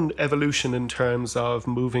your own evolution in terms of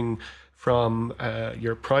moving from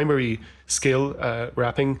your primary skill,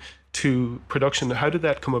 rapping, to production, how did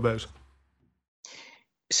that come about?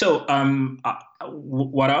 So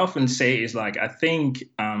what I often say is, like, I think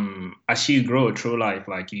as you grow through life,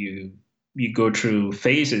 like you go through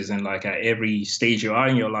phases, and like at every stage you are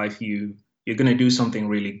in your life, you're gonna do something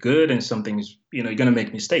really good, and something's, you're gonna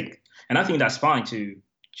make mistake. And I think that's fine to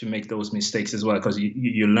make those mistakes as well, because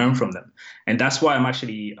you learn from them. And that's why I'm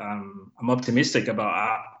actually I'm optimistic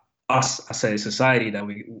about us as a society that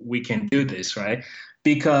we can do this, right?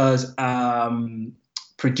 Because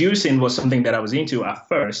producing was something that I was into at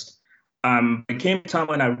first. It came a time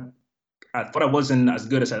when I thought I wasn't as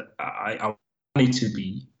good as I wanted to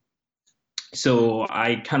be. So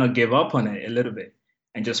I kind of gave up on it a little bit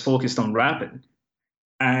and just focused on rapping.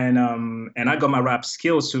 And I got my rap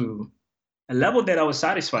skills to a level that I was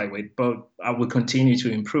satisfied with, but I would continue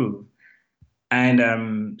to improve.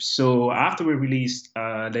 And so after we released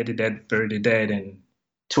Let the Dead Bury the Dead and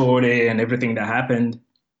toured it and everything that happened,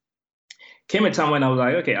 came a time when I was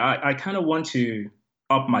like, okay, I kind of want to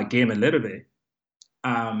up my game a little bit.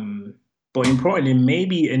 But importantly,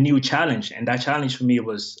 maybe a new challenge. And that challenge for me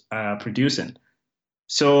was producing.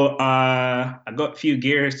 So I got a few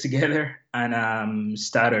gears together and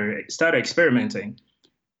started experimenting.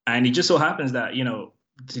 And it just so happens that,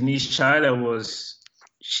 Denise Chaila was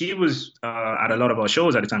at a lot of our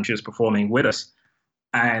shows at the time. She was performing with us.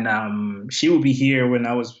 And she would be here when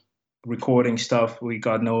I was recording stuff with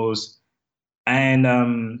God Knows.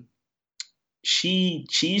 And she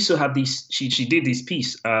used to have these, she did this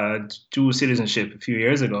piece, Dual Citizenship, a few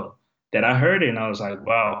years ago, that I heard it, and I was like,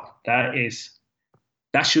 wow, that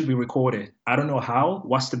should be recorded. I don't know how.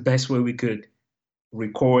 What's the best way we could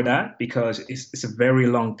record that? Because it's a very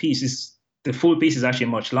long piece. The full piece is actually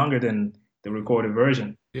much longer than the recorded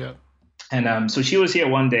version. Yeah. And so she was here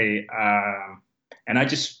one day, and I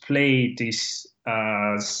just played this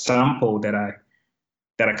sample that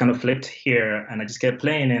I kind of flipped here, and I just kept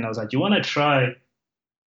playing it, and I was like, you want to try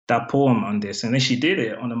that poem on this? And then she did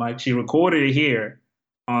it on the mic. She recorded it here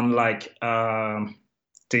on like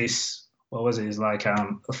this, what was it? It's like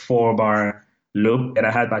a 4-bar loop that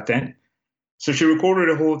I had back then. So she recorded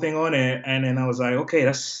the whole thing on it, and then I was like, okay,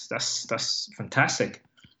 that's fantastic.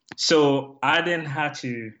 So I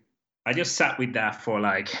just sat with that for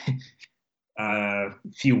like a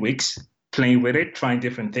few weeks, playing with it, trying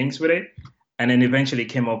different things with it. And then eventually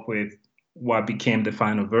came up with what became the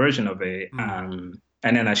final version of it. And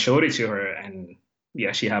then I showed it to her, and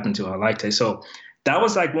yeah, she happened to have liked it. So that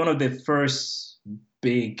was like one of the first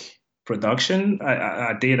big production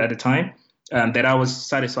I did at the time, that I was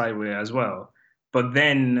satisfied with as well. But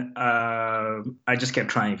then I just kept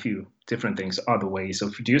trying a few different things, other ways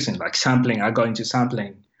of producing, like sampling. I got into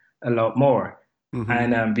sampling a lot more. Mm-hmm.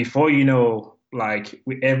 And before you know, like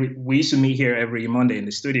we used to meet here every Monday in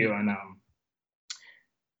the studio and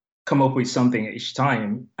come up with something each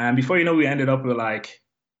time. And before you know, we ended up with like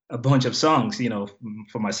a bunch of songs,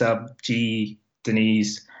 for myself, G,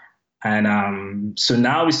 Denise. And so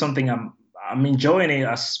now it's something I'm enjoying it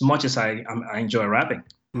as much as I enjoy rapping.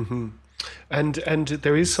 Mm-hmm. And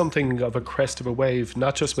there is something of a crest of a wave,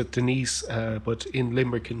 not just with Denise, but in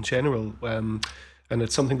Limerick in general. And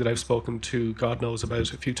it's something that I've spoken to God Knows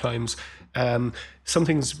about a few times.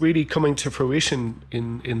 Something's really coming to fruition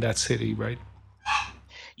in that city, right?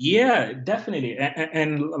 Yeah, definitely.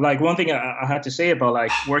 And like one thing I had to say about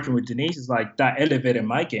like working with Denise is like that elevated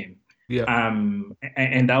my game. Yeah.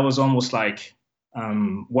 And that was almost like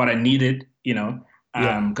what I needed,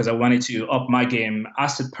 because I wanted to up my game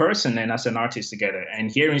as a person and as an artist together. And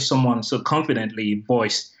hearing someone so confidently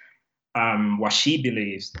voice what she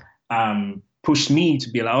believes pushed me to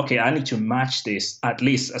be like, okay, I need to match this, at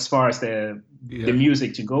least as far as the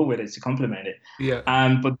music to go with it, to complement it.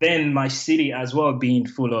 Yeah. But then my city as well being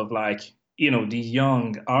full of like, these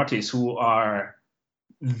young artists who are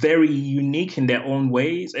very unique in their own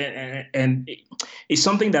ways, and it's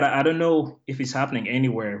something that I don't know if it's happening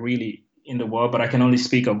anywhere really in the world, but I can only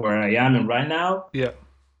speak of where I am and right now. Yeah.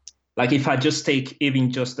 Like if I just take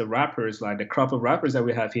even just the rappers, like the crop of rappers that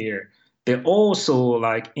we have here, they're also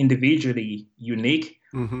like individually unique,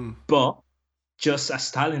 but just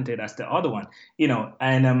as talented as the other one,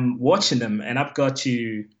 and I'm watching them, and I got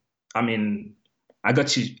to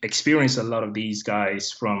experience a lot of these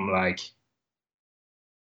guys from like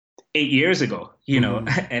 8 years ago,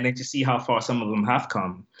 and then to see how far some of them have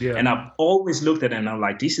come. Yeah. And I've always looked at it and I'm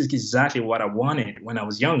like, this is exactly what I wanted when I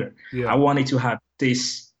was younger. Yeah. I wanted to have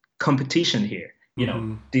this competition here,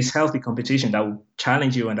 this healthy competition that will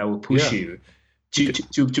challenge you and that will push you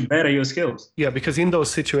to better your skills. Yeah, because in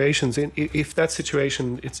those situations, if that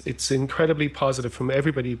situation, it's incredibly positive from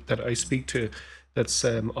everybody that I speak to that's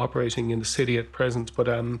operating in the city at present. But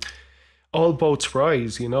all boats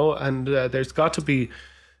rise, and there's got to be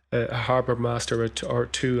a harbour master or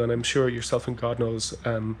two, and I'm sure yourself and God knows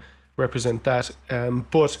represent that.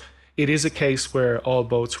 But it is a case where all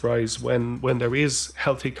boats rise when there is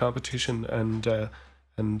healthy competition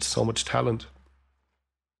and so much talent.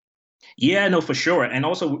 Yeah, no, for sure. And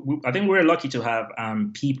also, I think we're lucky to have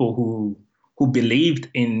people who believed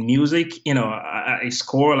in music, a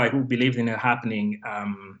score like who believed in it happening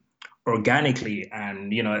organically.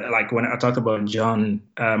 And, like when I talked about John,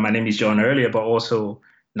 my name is John earlier, but also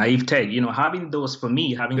Naive Ted, having those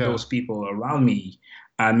people around me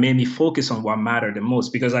made me focus on what mattered the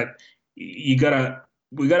most, because we gotta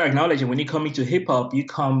acknowledge it. When you come into hip hop,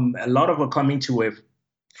 a lot of it come into it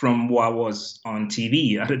from what was on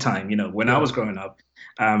TV at the time, when I was growing up,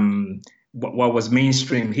 what was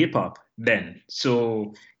mainstream hip hop then.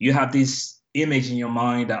 So you have this image in your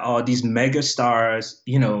mind that, these mega stars,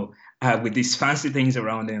 with these fancy things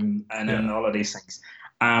around them and all of these things.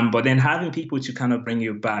 But then having people to kind of bring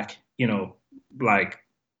you back, like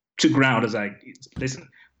to ground, is like, listen,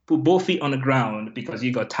 put both feet on the ground because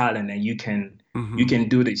you got talent and you can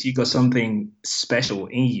do this. You got something special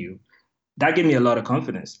in you. That gave me a lot of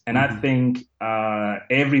confidence. And I think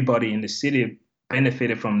everybody in the city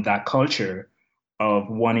benefited from that culture of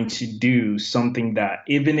wanting to do something that,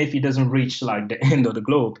 even if it doesn't reach like the end of the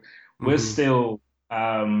globe, we're still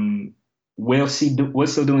doing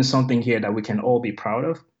something here that we can all be proud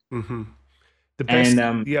of. The best,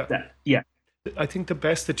 and I think the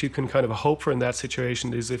best that you can kind of hope for in that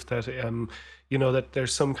situation is if that that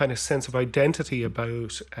there's some kind of sense of identity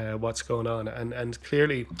about what's going on, and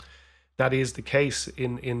clearly that is the case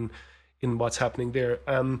in what's happening there.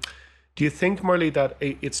 Do you think, Murley, that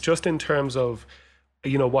it's just in terms of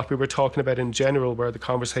what we were talking about in general, where the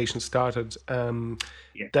conversation started,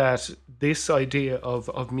 that this idea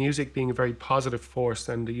of music being a very positive force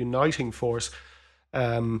and a uniting force,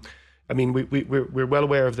 we're well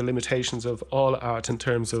aware of the limitations of all art in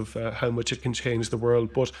terms of how much it can change the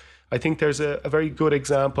world, but I think there's a very good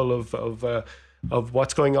example of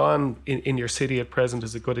what's going on in your city at present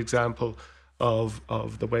is a good example of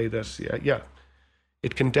the way that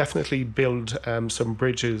it can definitely build some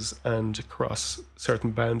bridges and cross certain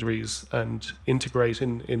boundaries and integrate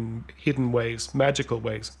in hidden ways, magical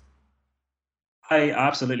ways. I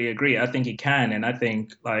absolutely agree. I think it can. And I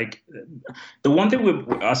think like the one thing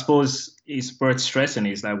I suppose is worth stressing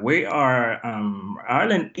is that we are,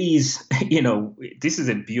 Ireland is, this is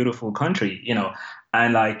a beautiful country,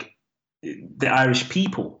 and like the Irish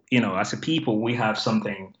people, as a people, we have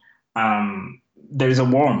something, there's a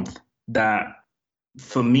warmth that,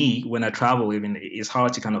 for me, when I travel, even it's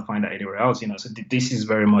hard to kind of find that anywhere else, so this is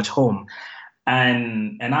very much home.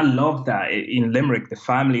 And I love that in Limerick, the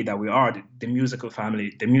family that we are, the music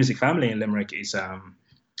family in Limerick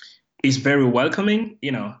is very welcoming,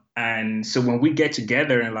 and so when we get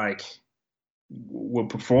together and like we're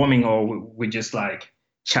performing or we're just like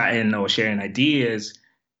chatting or sharing ideas,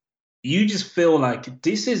 you just feel like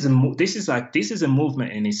this is a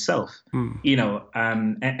movement in itself,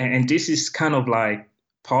 and this is kind of like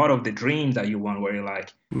part of the dream that you want, where you're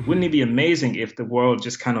like, wouldn't it be amazing if the world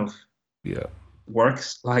just kind of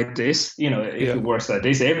works like this, if it works like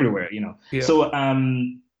this everywhere, So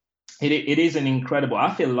it is an incredible,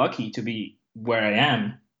 I feel lucky to be where I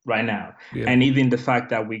am right now. And even the fact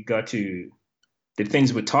that we got to the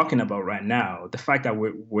things we're talking about right now, the fact that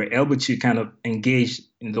we're able to kind of engage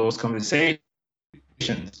in those conversations,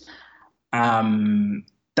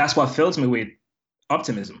 that's what fills me with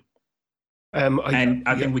optimism.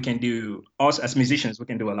 I think we can do, us as musicians, we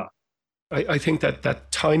can do a lot. I think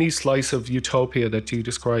that tiny slice of utopia that you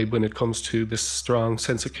describe when it comes to this strong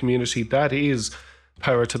sense of community, that is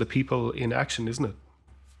power to the people in action, isn't it?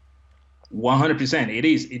 100%. It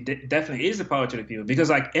is. It definitely is the power to the people, because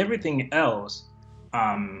like everything else,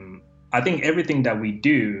 I think everything that we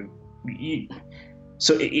do,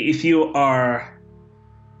 so if you are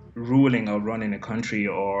ruling or running a country,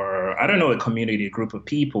 or I don't know, a community, a group of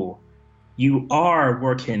people, you are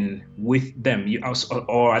working with them,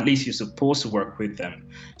 or at least you're supposed to work with them.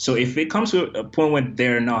 So if it comes to a point where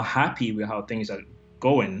they're not happy with how things are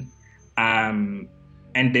going, and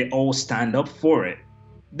they all stand up for it,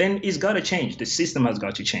 then it's got to change. The system has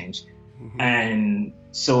got to change. Mm-hmm. And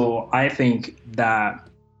so I think that,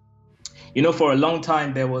 you know, for a long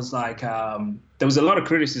time, there was like, there was a lot of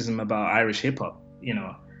criticism about Irish hip hop, you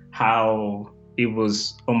know, how it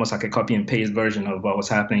was almost like a copy and paste version of what was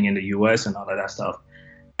happening in the US and all of that stuff.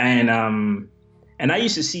 And I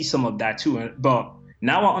used to see some of that too. But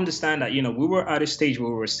now I understand that, you know, we were at a stage where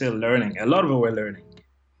we were still learning. A lot of it were learning.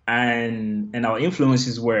 And our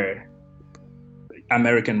influences were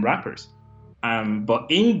American rappers. But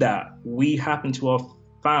in that, we happen to have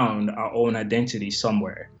found our own identity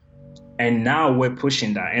somewhere. And now we're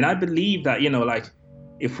pushing that. And I believe that, you know, like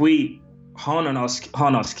if we hone our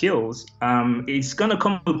skills, it's going to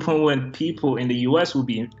come to a point when people in the US will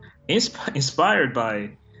be inspired by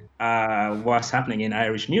what's happening in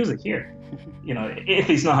Irish music here. You know, if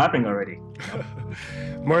it's not happening already.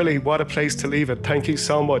 Murley, what a place to leave it. Thank you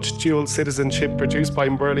so much. Dual Citizenship, produced by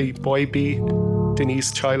Murley, Boy B,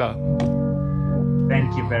 Denise Chyla.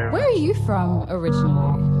 Thank you very much. Where are you from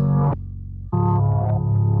originally?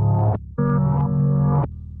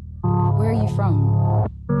 Where are you from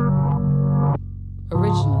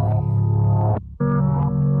originally?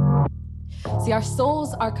 See, our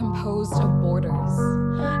souls are composed of borders,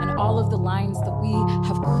 and all of the lines that we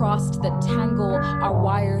have crossed that tangle our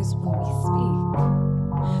wires when we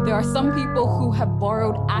speak. There are some people who have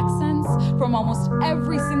borrowed accents from almost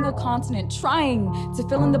every single continent, trying to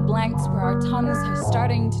fill in the blanks where our tongues are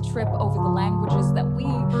starting to trip over the languages that we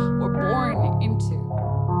were born into.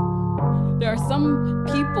 There are some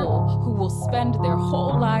people who will spend their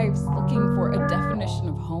whole lives looking for a definition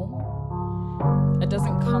of home that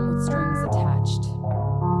doesn't come with strings attached.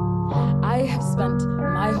 I have spent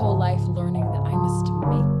my whole life learning that I must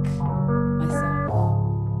make myself,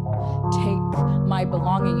 take my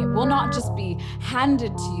belonging. It will not just be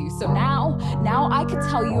handed to you. So now I could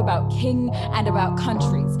tell you about king and about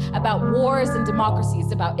countries, about wars and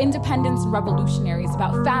democracies, about independence and revolutionaries,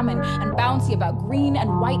 about famine and bounty, about green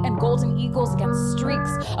and white and golden eagles against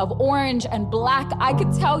streaks of orange and black. I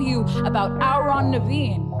could tell you about Aaron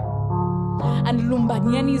Naveen and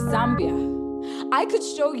Lumbanyeni, Zambia. I could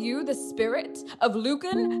show you the spirit of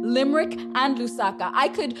Lucan, Limerick, and Lusaka. I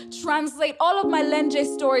could translate all of my Lenje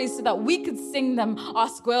stories so that we could sing them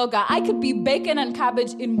Osquelga. I could be bacon and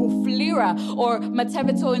cabbage in Muflira or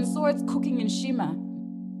Matevito in swords cooking in Shima.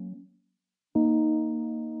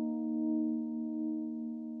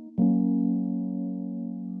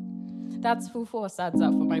 That's Fufu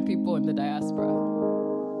Osadza for my people in the diaspora.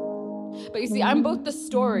 But you see, I'm both the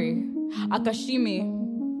story, Akashimi,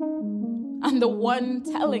 and the one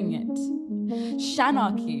telling it,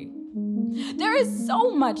 Shanaki. There is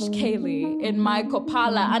so much Kaylee in my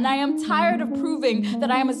Kopala, and I am tired of proving that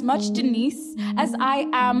I am as much Denise as I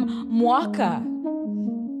am Mwaka.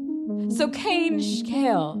 So Kane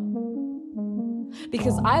Shkale.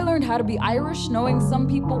 Because I learned how to be Irish knowing some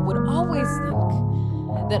people would always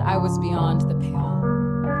think that I was beyond the pale.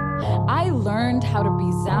 I learned how to be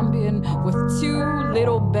Zambian with two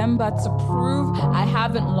little Bemba to prove I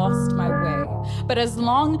haven't lost my way. But as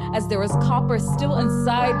long as there is copper still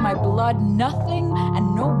inside my blood, nothing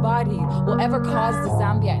and nobody will ever cause the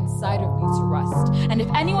Zambia inside of me to rust. And if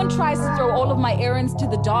anyone tries to throw all of my errands to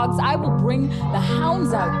the dogs, I will bring the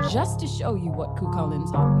hounds out just to show you what Kukalin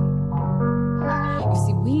taught me. You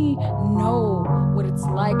see, we know what it's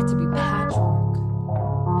like to be patchwork,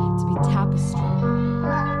 to be tapestry,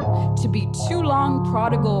 to be too long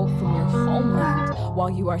prodigal from your homeland while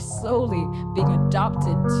you are slowly being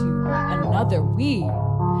adopted to another. We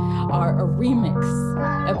are a remix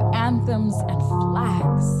of anthems and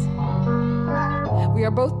flags. We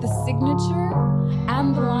are both the signature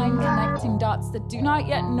and the line connecting dots that do not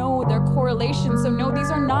yet know their correlation. So no, these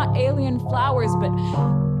are not alien flowers, but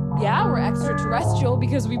yeah, we're extraterrestrial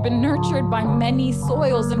because we've been nurtured by many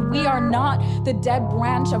soils, and we are not the dead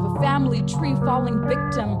branch of a family tree falling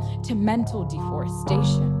victim to mental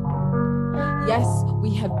deforestation. Yes,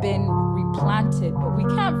 we have been replanted, but we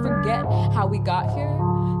can't forget how we got here,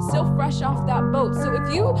 still fresh off that boat. So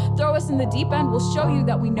if you throw us in the deep end, we'll show you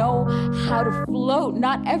that we know how to float.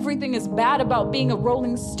 Not everything is bad about being a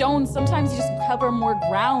rolling stone. Sometimes you just cover more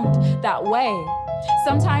ground that way.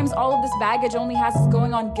 Sometimes all of this baggage only has us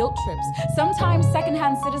going on guilt trips. Sometimes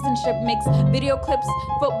secondhand citizenship makes video clips,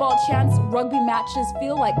 football chants, rugby matches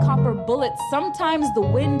feel like copper bullets. Sometimes the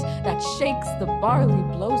wind that shakes the barley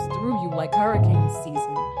blows through you like hurricane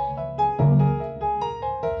season.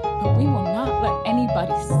 But we will not let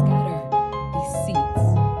anybody scatter these seeds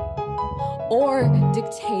or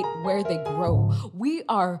dictate where they grow. We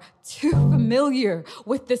are too familiar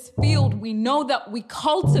with this field. We know that we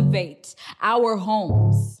cultivate our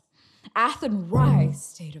homes. Athen rise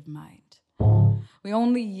state of mind. We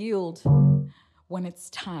only yield when it's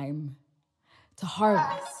time to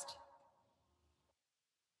harvest.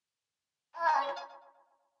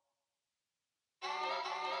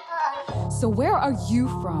 So where are you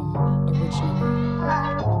from originally?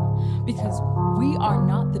 Because we are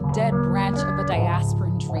not the dead branch of a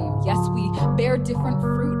diasporan dream. Yes, we bear different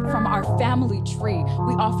fruit from our family tree.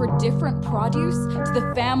 We offer different produce to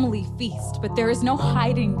the family feast, but there is no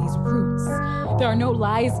hiding these roots. There are no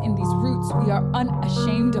lies in these roots. We are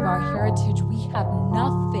unashamed of our heritage. We have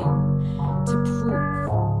nothing to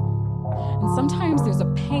prove. And sometimes there's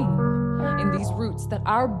a pain in these roots that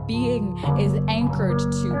our being is anchored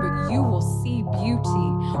to, but you will see beauty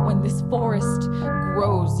when this forest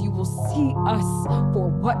grows. You will see us for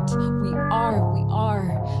what we are. We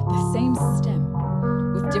are the same stem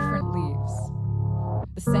with different leaves,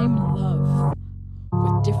 the same love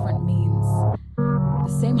with different means,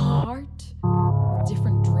 the same heart with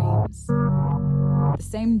different dreams, the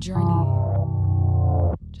same journey,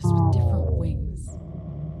 just with different wings.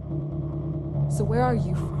 So where are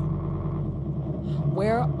you from?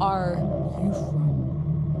 Where are you from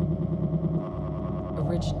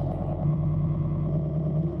originally?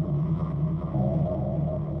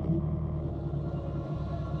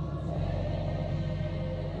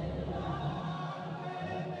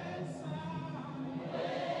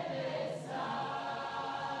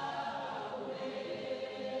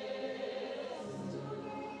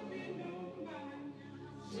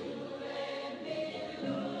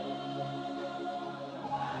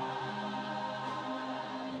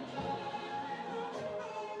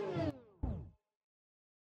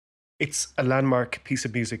 It's a landmark piece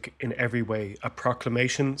of music in every way, a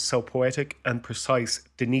proclamation so poetic and precise.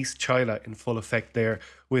 Denise Chaila in full effect there,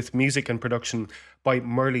 with music and production by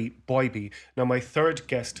Murley Boybe. Now, my third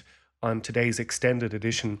guest on today's extended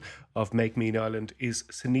edition of Make Me an Island is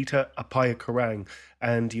Sunita Apaya Karang.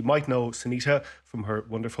 And you might know Sunita from her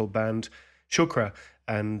wonderful band Shukra.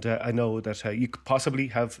 And I know that you could possibly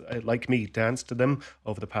have, like me, danced to them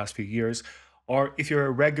over the past few years. Or if you're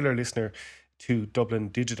a regular listener to Dublin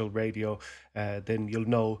Digital Radio, then you'll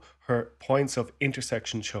know her Points of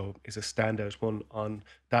Intersection show is a standout one on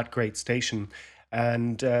that great station.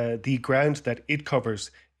 And the ground that it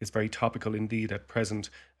covers is very topical indeed at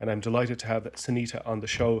present. And I'm delighted to have Sunita on the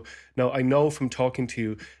show. Now, I know from talking to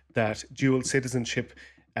you that dual citizenship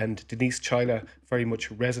and Denise Chaila very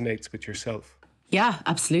much resonates with yourself. Yeah,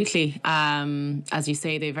 absolutely. As you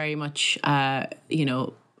say, they very much,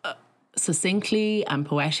 succinctly and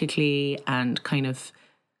poetically and kind of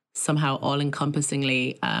somehow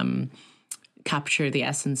all-encompassingly capture the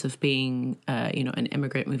essence of being, an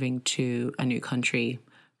immigrant moving to a new country,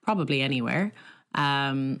 probably anywhere.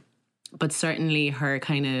 But certainly her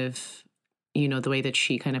kind of, the way that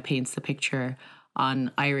she kind of paints the picture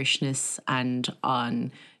on Irishness and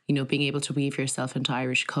on, being able to weave yourself into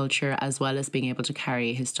Irish culture, as well as being able to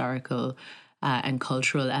carry historical and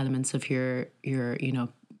cultural elements of your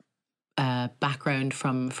background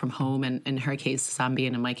from home, and in her case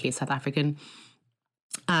Zambian, in my case South African.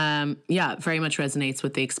 Very much resonates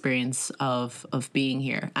with the experience of being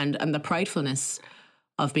here and the pridefulness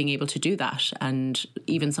of being able to do that, and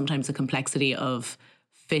even sometimes the complexity of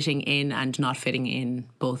fitting in and not fitting in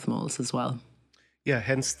both molds as well. Yeah,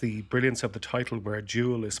 hence the brilliance of the title, where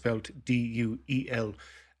dual is spelled D-U-E-L.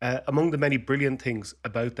 Among the many brilliant things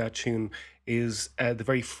about that tune is the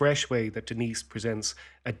very fresh way that Denise presents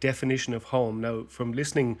a definition of home. Now, from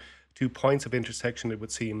listening to Points of Intersection, it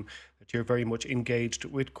would seem that you're very much engaged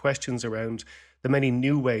with questions around the many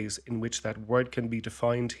new ways in which that word can be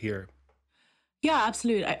defined here. Yeah,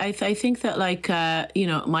 absolutely. I think that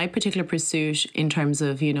my particular pursuit in terms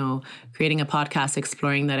of, creating a podcast,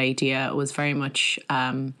 exploring that idea was very much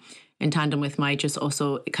in tandem with my just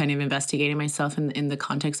also kind of investigating myself in the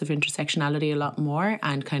context of intersectionality a lot more,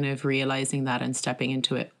 and kind of realizing that and stepping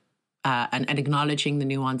into it and acknowledging the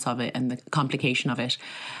nuance of it and the complication of it.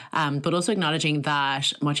 But also acknowledging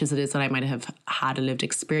that much as it is that I might have had a lived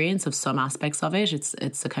experience of some aspects of it,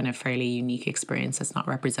 it's a kind of fairly unique experience. It's not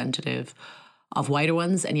representative of wider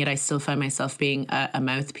ones, and yet I still found myself being a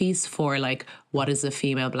mouthpiece for like what is a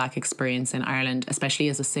female Black experience in Ireland, especially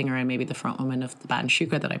as a singer and maybe the front woman of the band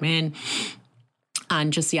Shukra that I'm in.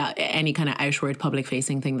 And just, yeah, any kind of outward public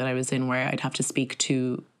facing thing that I was in where I'd have to speak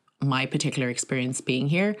to my particular experience being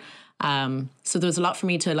here. So there was a lot for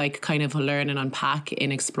me to like kind of learn and unpack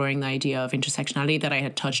in exploring the idea of intersectionality that I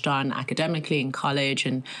had touched on academically in college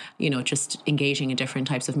and, you know, just engaging in different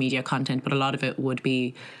types of media content. But a lot of it would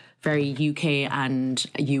be very UK and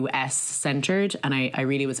US centered. And I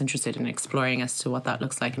really was interested in exploring as to what that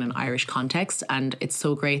looks like in an Irish context. And it's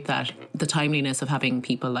so great that the timeliness of having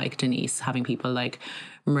people like Denise, having people like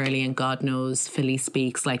Merle and God knows, Philly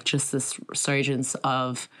Speaks, like just this resurgence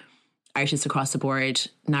of artists across the board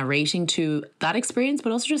narrating to that experience,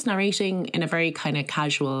 but also just narrating in a very kind of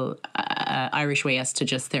casual Irish way as to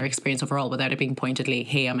just their experience overall without it being pointedly,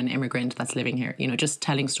 hey, I'm an immigrant that's living here. You know, just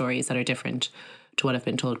telling stories that are different to what I've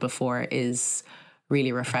been told before is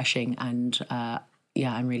really refreshing. And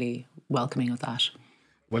yeah, I'm really welcoming of that.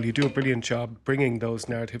 Well, you do a brilliant job bringing those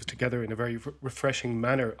narratives together in a very refreshing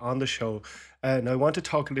manner on the show. And I want to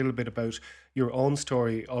talk a little bit about your own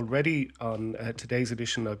story. Already on today's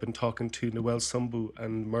edition, I've been talking to Noel Sumbu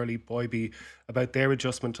and Merle Boybe about their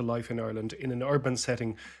adjustment to life in Ireland in an urban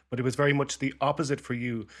setting, but it was very much the opposite for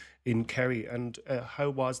you in Kerry. And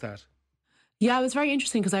how was that? Yeah, it was very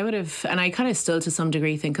interesting because I would have, and I kind of still to some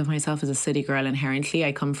degree think of myself as a city girl inherently.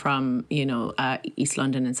 I come from, you know, East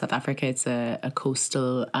London in South Africa. It's a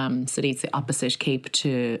coastal city. It's the opposite Cape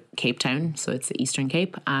to Cape Town. So it's the Eastern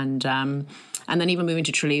Cape. And then even moving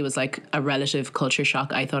to Tralee was like a relative culture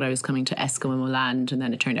shock. I thought I was coming to Eskimo land, and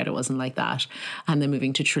then it turned out it wasn't like that. And then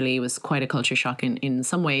moving to Tralee was quite a culture shock in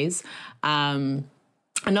some ways. And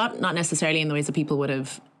not necessarily in the ways that people would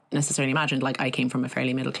have necessarily imagined. Like I came from a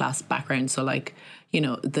fairly middle class background, so like, you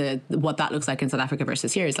know, the what that looks like in South Africa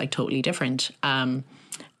versus here is like totally different. And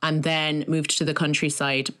then moved to the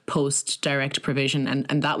countryside post direct provision,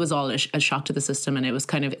 and that was all a shock to the system. And it was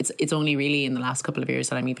kind of it's only really in the last couple of years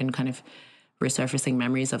that I'm even kind of resurfacing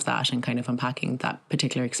memories of that and kind of unpacking that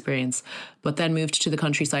particular experience. But then moved to the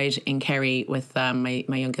countryside in Kerry with my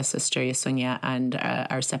youngest sister Yasunya and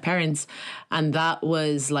our step parents, and that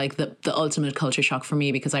was like the ultimate culture shock for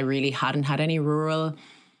me because I really hadn't had any rural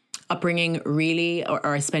upbringing really, or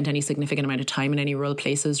I spent any significant amount of time in any rural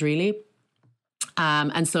places really.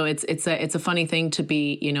 And so it's a funny thing to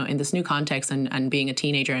be, you know, in this new context and being a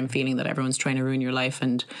teenager and feeling that everyone's trying to ruin your life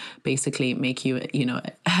and basically make you, you know,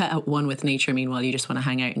 one with nature. Meanwhile, you just want to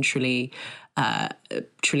hang out in Tralee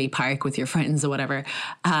Park with your friends or whatever.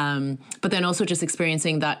 But then also just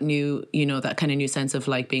experiencing that new, you know, that kind of new sense of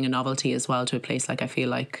like being a novelty as well to a place like I feel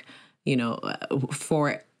like, you know,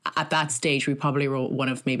 for at that stage, we probably were one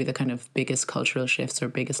of maybe the kind of biggest cultural shifts or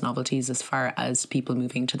biggest novelties as far as people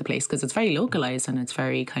moving to the place, because it's very localized and it's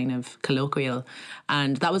very kind of colloquial.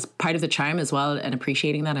 And that was part of the charm as well, and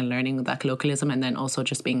appreciating that and learning that colloquialism, and then also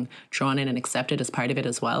just being drawn in and accepted as part of it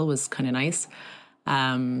as well was kind of nice.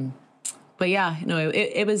 But yeah, no,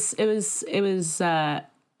 it was a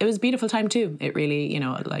beautiful time too. It really, you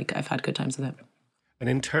know, like I've had good times with it. And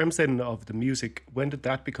in terms then of the music, when did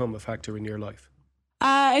that become a factor in your life?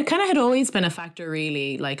 It kind of had always been a factor,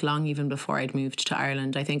 really, like long even before I'd moved to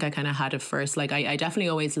Ireland. I think I kind of had it first. Like I definitely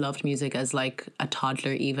always loved music as like a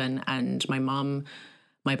toddler even. And my mom,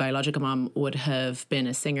 my biological mom, would have been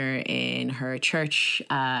a singer in her church,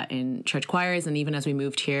 in church choirs. And even as we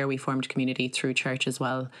moved here, we formed community through church as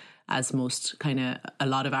well, as most kind of a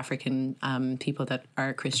lot of African people that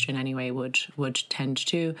are Christian anyway would tend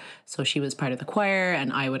to. So she was part of the choir,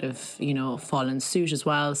 and I would have, you know, fallen suit as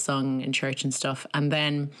well, sung in church and stuff. And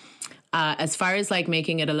then as far as like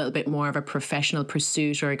making it a little bit more of a professional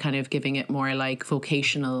pursuit or kind of giving it more like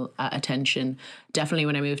vocational attention, definitely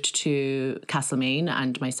when I moved to Castlemaine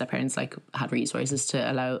and my step-parents like had resources to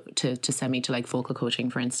allow to send me to like vocal coaching,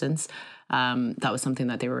 for instance. That was something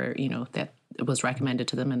that they were, you know, that was recommended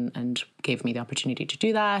to them and gave me the opportunity to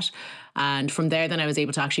do that. And from there, then I was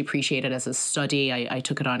able to actually appreciate it as a study. I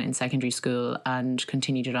took it on in secondary school and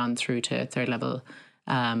continued it on through to third level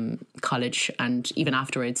college, and even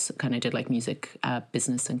afterwards kind of did like music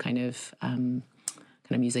business and kind of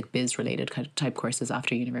music biz related kind of type courses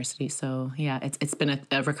after university. So yeah, it's been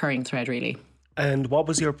a recurring thread really. And what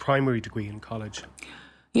was your primary degree in college?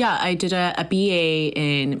 Yeah, I did a BA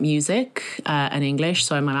in music and English.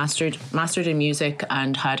 So I'm a mastered in music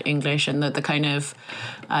and had English. And the kind of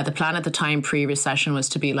the plan at the time pre-recession was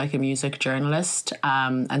to be like a music journalist,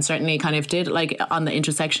 and certainly kind of did like on the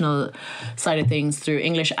intersectional side of things through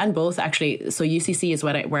English and both actually. So UCC is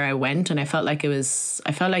where I went, and I felt like it was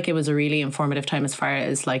a really informative time as far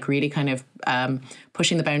as like really kind of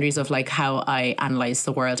pushing the boundaries of like how I analyze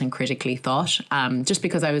the world and critically thought. Just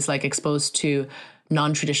because I was like exposed to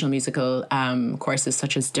non-traditional musical courses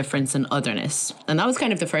such as difference and otherness. And that was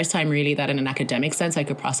kind of the first time really that in an academic sense I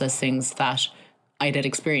could process things that I had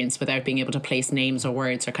experienced without being able to place names or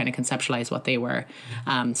words or kind of conceptualize what they were.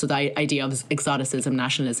 So the idea of exoticism,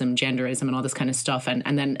 nationalism, genderism and all this kind of stuff,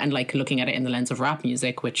 and then like looking at it in the lens of rap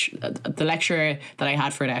music, which the lecturer that I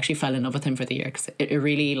had for it, I actually fell in love with him for the year because it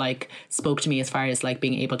really like spoke to me as far as like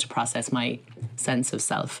being able to process my sense of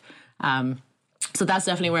self. So that's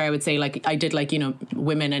definitely where I would say like I did like, you know,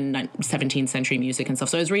 women in 17th century music and stuff.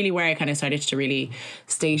 So it was really where I kind of started to really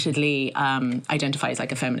statedly identify as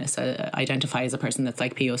like a feminist, identify as a person that's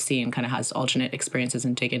like POC and kind of has alternate experiences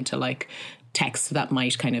and dig into like texts that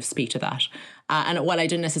might kind of speak to that. And while I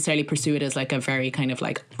didn't necessarily pursue it as like a very kind of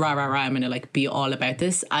like rah, I'm going to like be all about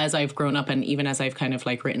this, as I've grown up and even as I've kind of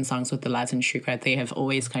like written songs with the lads in Shrew Crowd, they have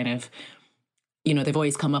always kind of, you know, they've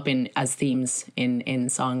always come up in as themes in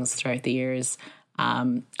songs throughout the years.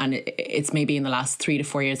 And it's maybe in the last 3 to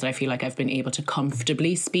 4 years that I feel like I've been able to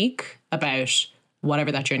comfortably speak about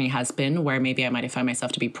whatever that journey has been, where maybe I might have found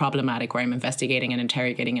myself to be problematic, where I'm investigating and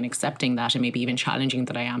interrogating and accepting that, and maybe even challenging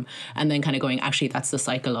that I am, and then kind of going, actually, that's the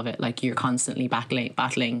cycle of it. Like you're constantly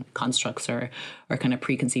battling constructs or kind of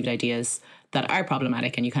preconceived ideas that are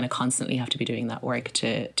problematic, and you kind of constantly have to be doing that work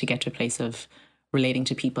to get to a place of relating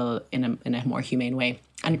to people in a more humane way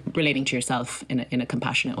and relating to yourself in a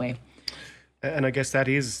compassionate way. And I guess that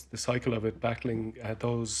is the cycle of it, battling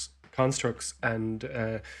those constructs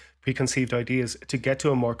and preconceived ideas to get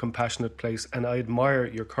to a more compassionate place. And I admire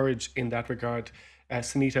your courage in that regard,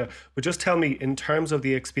 Sunita. But just tell me, in terms of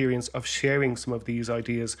the experience of sharing some of these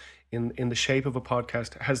ideas in the shape of a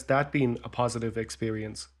podcast, has that been a positive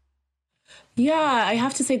experience? Yeah, I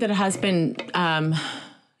have to say that it has been...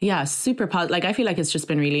 super positive. Like, I feel like it's just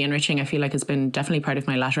been really enriching. I feel like it's been definitely part of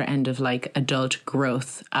my latter end of like adult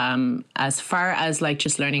growth. As far as like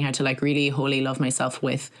just learning how to like really wholly love myself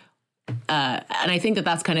with, and I think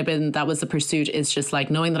that was the pursuit, is just like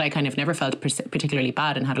knowing that I kind of never felt particularly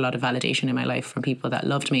bad and had a lot of validation in my life from people that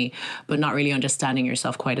loved me, but not really understanding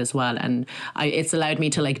yourself quite as well. And it's allowed me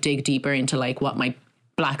to like dig deeper into like what my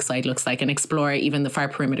black side looks like and explore even the far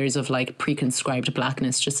perimeters of like pre-conscribed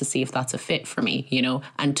blackness, just to see if that's a fit for me, you know,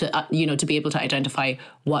 and to to be able to identify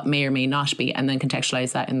what may or may not be, and then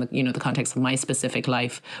contextualize that in the, you know, the context of my specific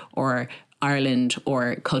life or Ireland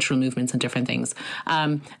or cultural movements and different things,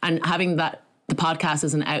 and having the podcast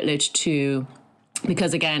as an outlet to,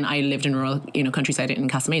 because again, I lived in rural, you know, countryside in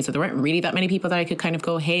Castlemaine, so there weren't really that many people that I could kind of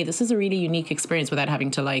go, hey, this is a really unique experience, without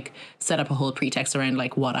having to like set up a whole pretext around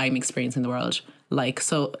like what I'm experiencing in the world. Like,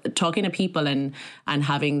 so talking to people and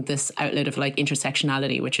having this outlet of like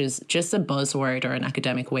intersectionality, which is just a buzzword or an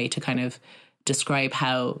academic way to kind of describe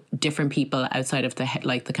how different people outside of the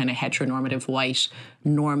kind of heteronormative white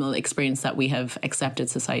normal experience that we have accepted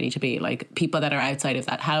society to be, like people that are outside of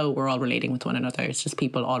that, how we're all relating with one another. It's just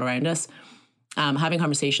people all around us. Having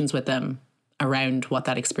conversations with them around what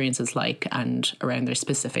that experience is like and around their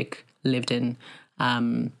specific lived in,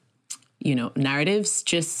 narratives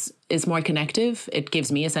just is more connective. It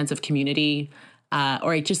gives me a sense of community,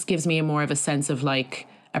 or it just gives me more of a sense of like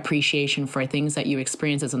appreciation for things that you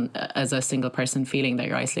experience as a single person, feeling that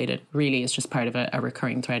you're isolated. Really is just part of a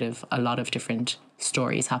recurring thread of a lot of different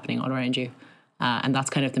stories happening all around you. And that's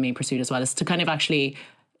kind of the main pursuit as well, is to kind of actually,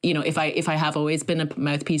 you know, if I have always been a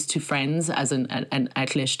mouthpiece to friends as an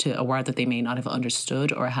outlet to a word that they may not have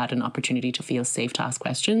understood or had an opportunity to feel safe to ask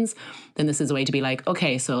questions, then this is a way to be like,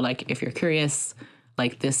 okay, so like if you're curious,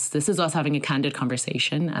 like this is us having a candid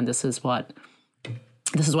conversation, and this is what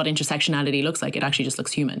intersectionality looks like. It actually just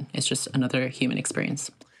looks human. It's just another human experience,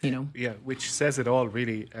 you know? Yeah, which says it all,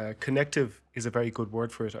 really. Connective is a very good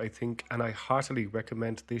word for it, I think, and I heartily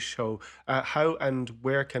recommend this show. How and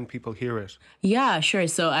where can people hear it? Yeah, sure.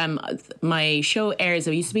 So my show airs,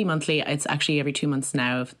 it used to be monthly. It's actually every 2 months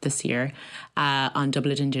now this year, on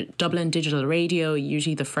Dublin Digital Radio,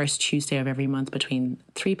 usually the first Tuesday of every month between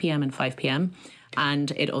 3 p.m. and 5 p.m.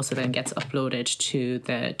 And it also then gets uploaded to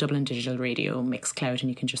the Dublin Digital Radio Mixcloud, and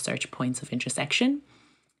you can just search Points of Intersection.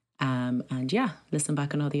 And yeah, listen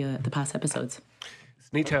back on all the past episodes.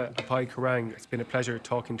 Sunita Apai-Karang, it's been a pleasure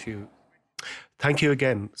talking to you. Thank you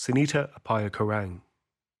again, Sunita Apai-Karang.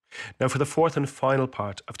 Now, for the fourth and final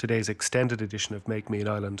part of today's extended edition of Make Me an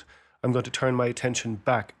Island, I'm going to turn my attention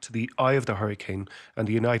back to the eye of the hurricane and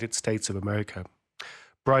the United States of America.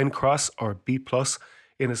 Brian Cross, or B+,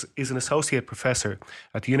 is an associate professor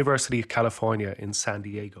at the University of California in San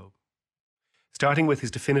Diego. Starting with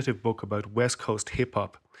his definitive book about West Coast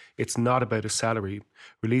hip-hop, It's Not About a Salary,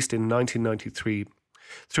 released in 1993,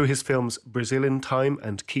 through his films Brazil in Time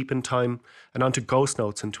and Keep in Time, and onto Ghost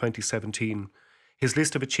Notes in 2017, his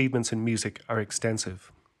list of achievements in music are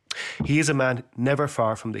extensive. He is a man never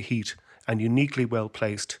far from the heat and uniquely well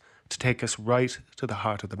placed to take us right to the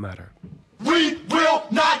heart of the matter. We will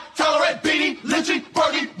not tolerate beating, lynching,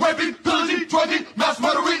 burning, raping, pillaging, drugging, mass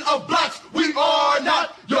murdering of blacks. We are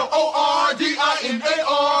not your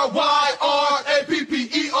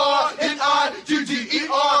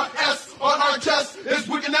ORDINARYRAPPERNIGGERS. On our chest is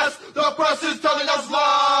wickedness. The press is telling us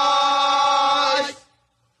lies.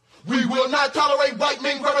 We will not tolerate white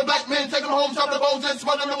men, grabbing black men, taking them home, chopping the bones and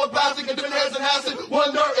smothering them with plastic and dipping heads in acid.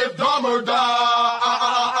 Wonder if Dahmer dies.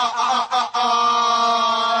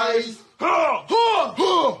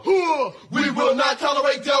 We will not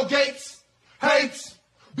tolerate tailgates, hates,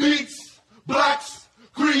 beats, blacks,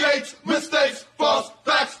 creates, mistakes, false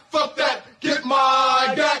facts. Fuck that. Get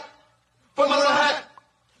my gat from under the hat.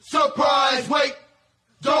 Surprise, wait,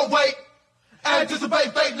 don't wait.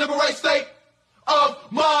 Anticipate fate, liberate state of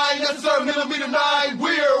mind. Necessary millimeter 9.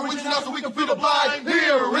 We're reaching out so we can feel the blind.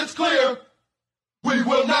 Here, it's clear. We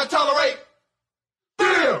will not tolerate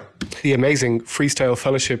fear. The amazing Freestyle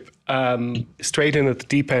Fellowship, straight in at the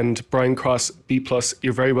deep end. Brian Cross, B+,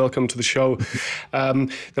 you're very welcome to the show. The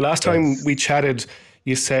last time we chatted,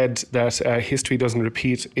 you said that history doesn't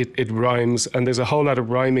repeat, it rhymes, and there's a whole lot of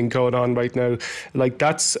rhyming going on right now. Like,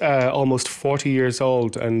 that's almost 40 years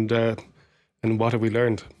old, and what have we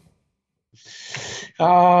learned?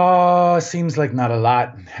 Seems like not a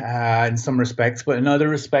lot in some respects, but in other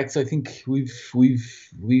respects, I think we've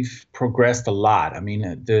progressed a lot. I mean,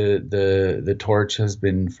 the torch has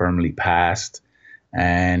been firmly passed,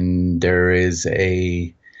 and there is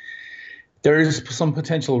some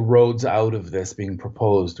potential roads out of this being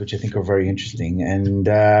proposed, which I think are very interesting, and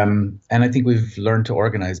I think we've learned to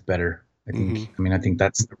organize better. I think, I think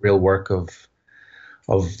that's the real work of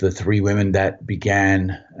the three women that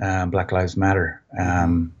began Black Lives Matter.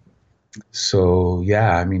 So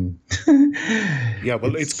yeah, I mean, yeah.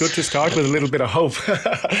 Well, it's good to start with a little bit of hope.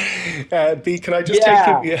 B, can I just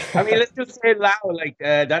take you? Yeah. I mean, let's just say it loud. Like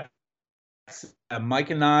that's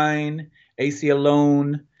Micah 9, AC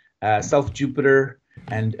Alone, South Jupiter,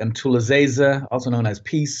 and Mtula Zeza, also known as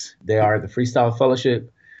Peace. They are the Freestyle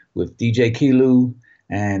Fellowship with DJ Kilu.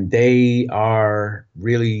 And they are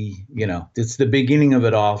really, it's the beginning of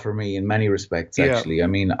it all for me in many respects, actually. Yeah. I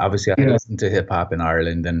mean, obviously, I listened to hip hop in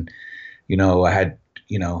Ireland and, I had,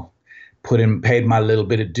 paid my little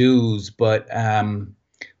bit of dues. But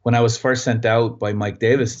when I was first sent out by Mike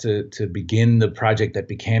Davis to begin the project that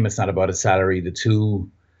became It's Not About a Salary, the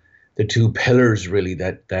two pillars really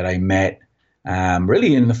that I met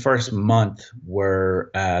really in the first month were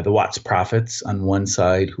the Watts Prophets on one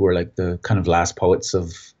side, who are like the kind of last poets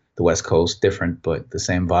of the West Coast, different but the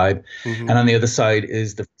same vibe. And on the other side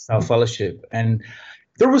is the Freestyle Fellowship. And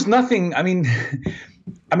there was nothing, I mean,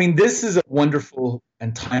 this is a wonderful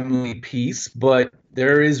and timely piece, but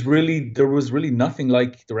there was really nothing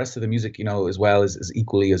like the rest of the music, as well as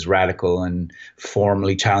equally as radical and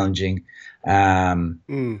formally challenging. And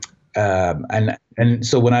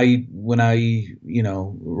so when I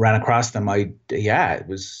ran across them, it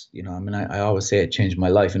was, I always say it changed my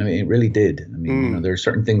life, and it really did. I mean, there are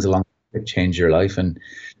certain things along that change your life, and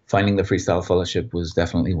finding the Freestyle Fellowship was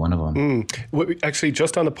definitely one of them. Well, actually,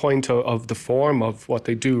 just on the point of the form of what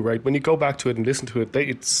they do, right? When you go back to it and listen to it,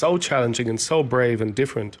 it's so challenging and so brave and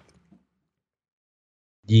different.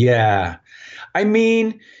 Yeah. I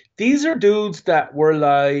mean, these are dudes that were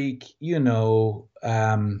like, in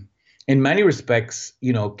many respects,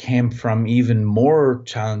 came from even more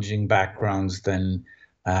challenging backgrounds than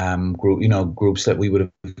groups that we would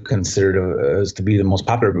have considered as to be the most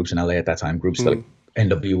popular groups in LA at that time. Groups like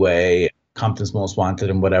NWA, Compton's Most Wanted,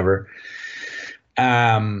 and whatever.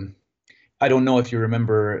 I don't know if you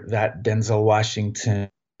remember that Denzel Washington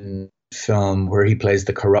film where he plays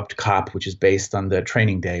the corrupt cop, which is based on the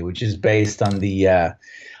Training Day, which is based on the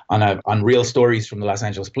on real stories from the Los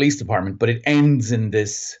Angeles Police Department, but it ends in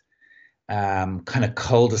this kind of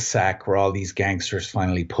cul-de-sac where all these gangsters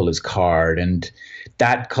finally pull his card. And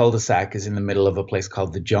that cul-de-sac is in the middle of a place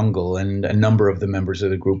called the Jungle, and a number of the members of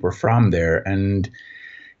the group are from there. And,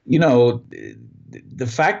 the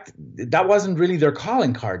fact that wasn't really their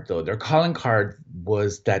calling card, though. Their calling card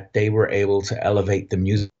was that they were able to elevate the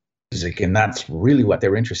music and that's really what they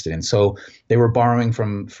were interested in. So they were borrowing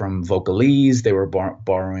from vocalese, they were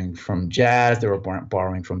borrowing from jazz, they were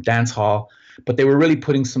borrowing from dance hall, but they were really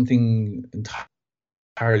putting something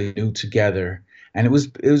entirely new together. And it was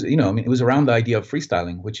it was around the idea of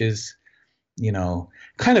freestyling, which is,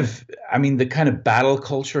 kind of, the kind of battle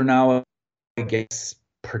culture now, I guess,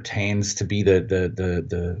 pertains to be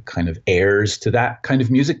the kind of heirs to that kind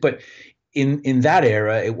of music. But in that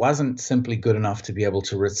era, it wasn't simply good enough to be able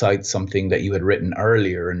to recite something that you had written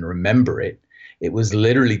earlier and remember it. It was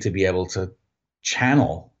literally to be able to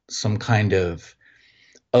channel some kind of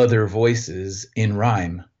other voices in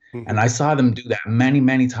rhyme. Mm-hmm. And I saw them do that many,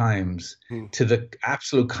 many times, to the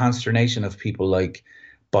absolute consternation of people like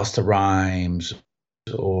Busta Rhymes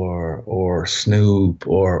or Snoop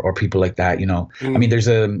or people like that. There's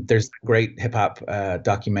a great hip hop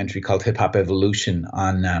documentary called Hip Hop Evolution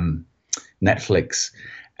on Netflix,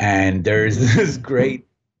 and there's this great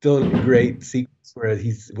sequence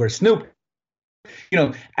where Snoop,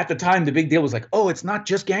 at the time the big deal was like, oh, it's not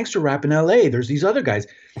just gangster rap in LA, there's these other guys.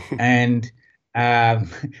 And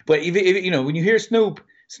but even when you hear Snoop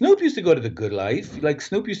used to go to the Good Life. Like,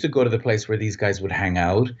 Snoop used to go to the place where these guys would hang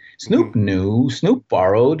out. Snoop knew, Snoop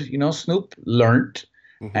borrowed, Snoop learnt.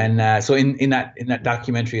 And so in that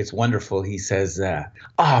documentary, it's wonderful. He says,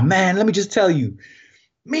 oh man, let me just tell you,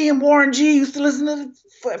 me and Warren G used to listen to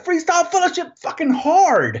Freestyle Fellowship fucking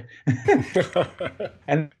hard.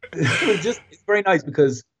 And it's very nice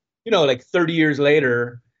because, like 30 years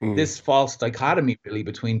later, this false dichotomy really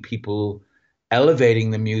between people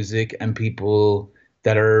elevating the music and people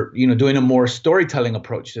that are, doing a more storytelling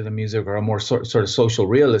approach to the music, or a more sort of social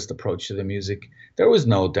realist approach to the music. There was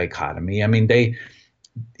no dichotomy. I mean, they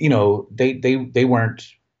weren't,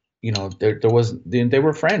 they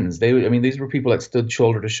were friends. These were people that stood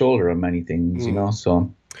shoulder to shoulder on many things,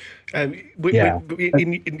 so.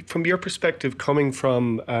 From your perspective, coming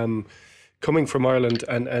from Ireland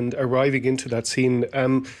and arriving into that scene,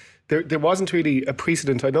 there wasn't really a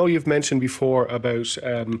precedent. I know you've mentioned before about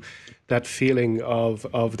that feeling of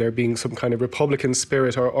there being some kind of Republican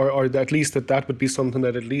spirit, or at least that would be something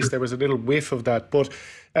that at least there was a little whiff of that. But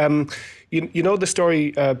the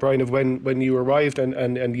story, Brian, of when you arrived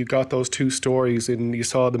and you got those two stories and you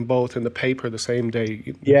saw them both in the paper the same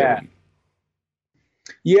day. Yeah.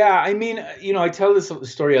 Yeah, I tell this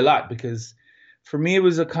story a lot because for me it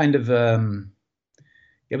was a kind of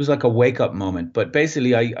it was like a wake up moment. But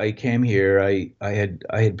basically, I came here. I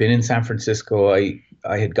had been in San Francisco.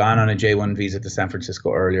 I had gone on a J1 visa to San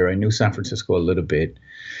Francisco earlier. I knew San Francisco a little bit.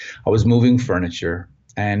 I was moving furniture,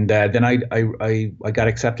 and then I got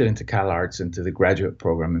accepted into CalArts, into the graduate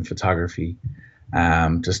program in photography,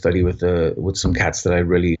 to study with some cats that I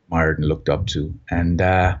really admired and looked up to. And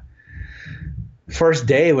first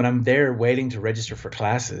day when I'm there waiting to register for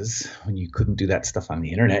classes, when you couldn't do that stuff on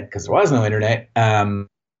the internet because there was no internet,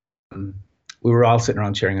 we were all sitting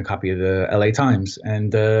around sharing a copy of the LA Times.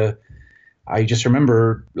 And I just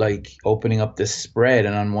remember like opening up this spread,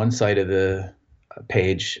 and on one side of the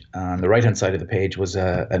page, on the right-hand side of the page, was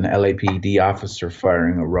an LAPD officer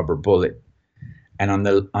firing a rubber bullet. And on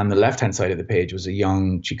the left-hand side of the page was a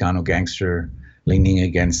young Chicano gangster leaning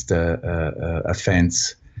against a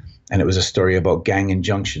fence. And it was a story about gang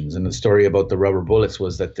injunctions. And the story about the rubber bullets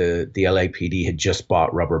was that the LAPD had just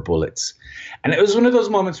bought rubber bullets. And it was one of those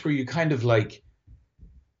moments where you kind of like,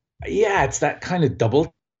 yeah, it's that kind of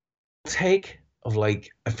double take of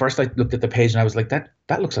like, at first I looked at the page and I was like, that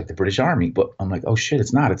looks like the British Army. But I'm like, oh shit,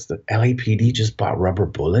 it's not. It's the LAPD just bought rubber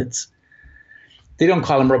bullets. They don't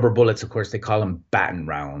call them rubber bullets, of course. They call them baton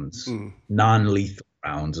rounds. Non-lethal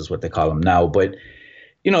rounds is what they call them now. But,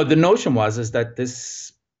 the notion is that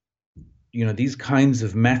this, these kinds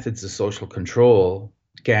of methods of social control,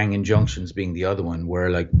 gang injunctions being the other one, where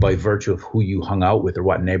like by virtue of who you hung out with or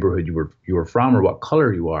what neighborhood you were from or what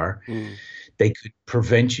color you are, they could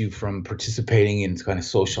prevent you from participating in kind of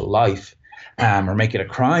social life, or make it a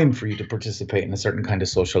crime for you to participate in a certain kind of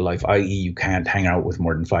social life, i.e. you can't hang out with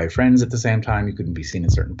more than 5 friends at the same time. You couldn't be seen in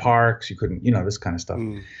certain parks. You couldn't, this kind of stuff.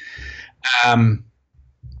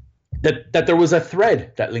 That there was a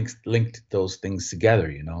thread that linked those things together,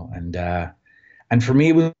 and for me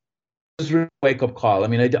it was really a wake-up call.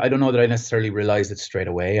 I don't know that I necessarily realized it straight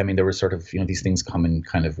away. There were sort of, these things come in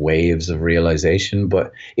kind of waves of realization,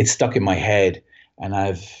 but it stuck in my head, and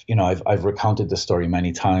I've recounted the story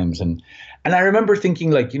many times, and I remember thinking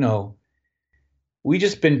like, we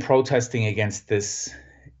just been protesting against this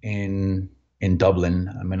in Dublin.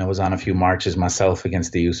 I was on a few marches myself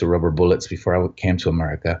against the use of rubber bullets before I came to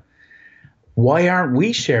America. why aren't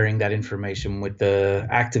we sharing that information with the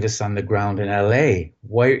activists on the ground in LA?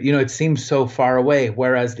 Why, it seems so far away,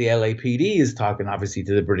 whereas the LAPD is talking obviously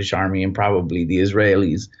to the British Army and probably the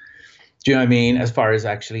Israelis. Do you know what I mean? As far as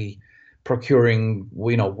actually procuring,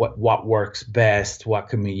 what works best, what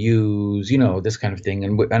can we use, this kind of thing.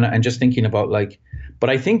 And just thinking about but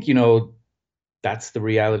I think, that's the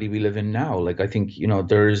reality we live in now. I think,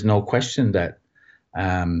 there is no question that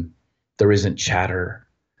there isn't chatter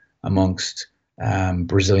amongst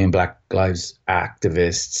Brazilian Black Lives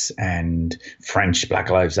activists and French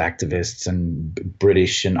Black Lives activists and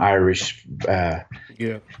British and Irish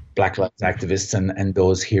Black Lives activists and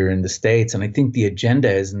those here in the States. And I think the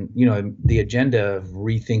agenda is, the agenda of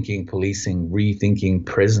rethinking policing, rethinking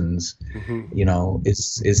prisons,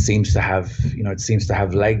 seems to have, it seems to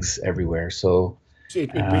have legs everywhere. So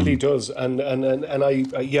it really does, and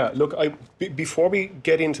before we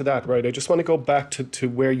get into that, right, I just want to go back to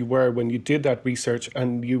where you were when you did that research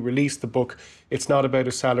and you released the book. It's Not About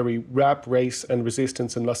a Salary: Rap, Race and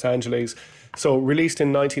Resistance in Los Angeles. So released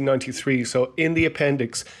in 1993. So in the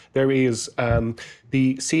appendix there is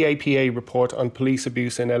the CAPA report on police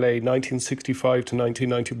abuse in LA 1965 to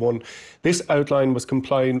 1991. This outline was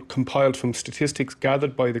compiled from statistics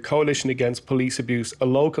gathered by the Coalition Against Police Abuse, a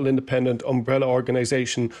local independent umbrella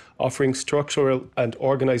organisation offering structural and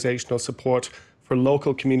organisational support for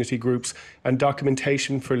local community groups and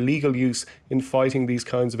documentation for legal use in fighting these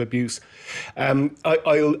kinds of abuse. I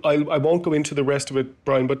won't go into the rest of it,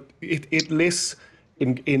 Brian, but it lists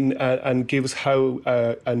and gives how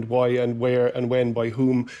and why and where and when, by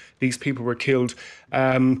whom these people were killed.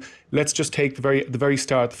 Let's just take the very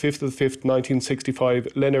start. The 5th of the 5th, 1965,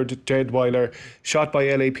 Leonard Deadweiler, shot by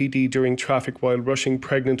LAPD during traffic while rushing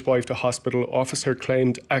pregnant wife to hospital. Officer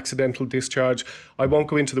claimed accidental discharge. I won't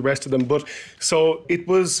go into the rest of them, but so it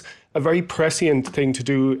was a very prescient thing to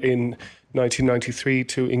do in 1993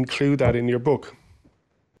 to include that in your book.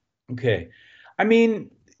 Okay. I mean,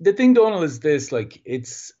 the thing, Donald, is this,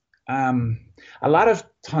 it's a lot of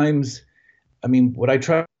times, I mean, what I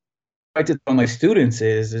try to tell my students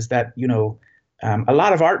is that, a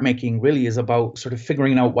lot of art making really is about sort of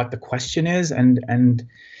figuring out what the question is. And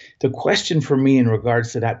the question for me in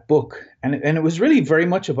regards to that book, and it was really very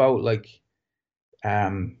much about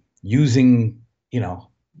using,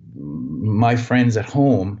 my friends at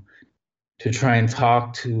home to try and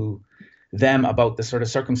talk to them about the sort of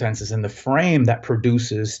circumstances and the frame that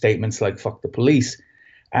produces statements like "fuck the police."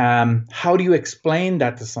 How do you explain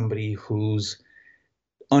that to somebody who's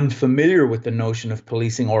unfamiliar with the notion of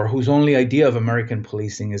policing, or whose only idea of American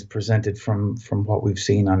policing is presented from what we've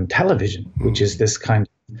seen on television, which is this kind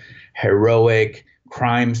of heroic,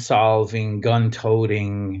 crime-solving,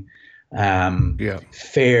 gun-toting,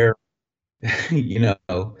 fair,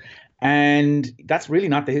 and that's really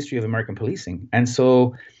not the history of American policing. And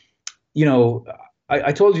so,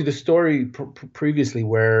 I told you the story previously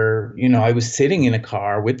where, I was sitting in a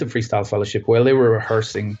car with the Freestyle Fellowship while they were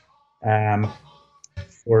rehearsing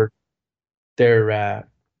for their,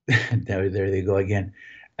 there they go again,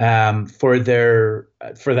 for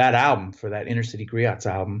that album, for that Inner City Griots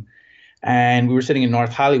album. And we were sitting in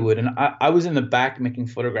North Hollywood, and I was in the back making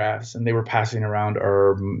photographs, and they were passing around,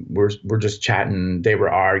 or we're just chatting. They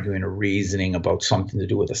were arguing or reasoning about something to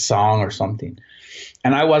do with a song or something.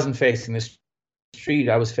 And I wasn't facing the street.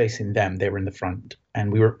 I was facing them. They were in the front,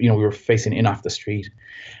 and we were facing in off the street.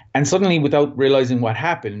 And suddenly, without realizing what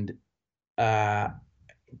happened, the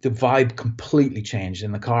vibe completely changed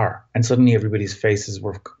in the car, and suddenly everybody's faces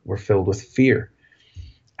were filled with fear.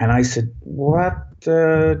 And I said, what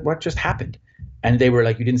just happened? And they were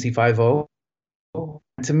like, "You didn't see 5-0?"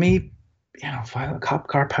 And to me, a cop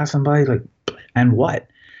car passing by, and what?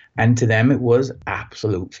 And to them, it was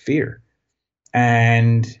absolute fear.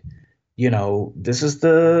 And, this is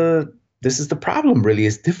the problem, really.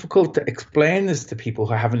 It's difficult to explain this to people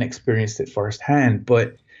who haven't experienced it firsthand.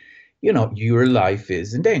 But, your life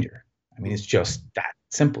is in danger. I mean, it's just that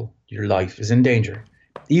simple. Your life is in danger.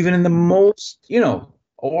 Even in the most,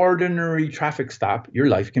 ordinary traffic stop, your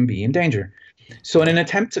life can be in danger. So in an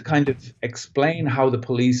attempt to kind of explain how the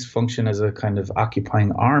police function as a kind of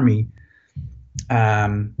occupying army,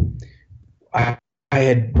 I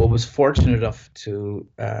was fortunate enough to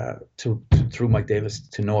through Mike Davis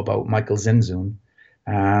to know about Michael Zinzun,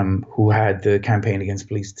 who had the campaign against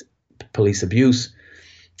police abuse.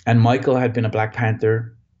 And Michael had been a Black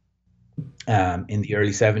Panther in the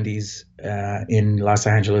early 70s in Los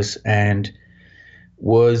Angeles, and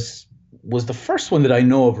was the first one that I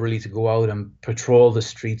know of really to go out and patrol the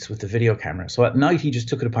streets with the video camera. So at night, he just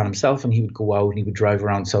took it upon himself, and he would go out and he would drive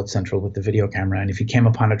around South Central with the video camera. And if he came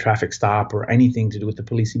upon a traffic stop or anything to do with the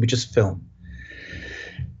police, he would just film.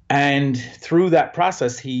 And through that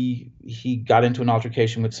process, he got into an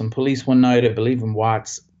altercation with some police one night, I believe in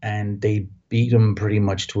Watts, and they beat him pretty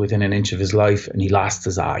much to within an inch of his life, and he lost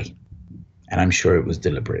his eye. And I'm sure it was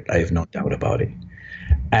deliberate. I have no doubt about it.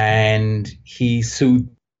 And he sued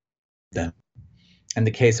them. And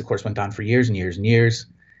the case, of course, went on for years and years and years.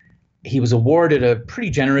 He was awarded a pretty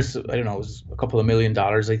generous, I don't know, it was a couple of $1 million,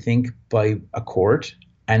 I think, by a court.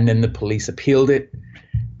 And then the police appealed it,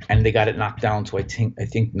 and they got it knocked down to, I think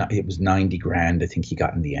it was 90 grand, I think he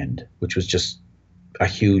got in the end, which was just a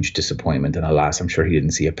huge disappointment. And alas, I'm sure he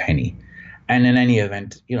didn't see a penny. And in any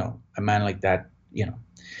event, you know, a man like that, you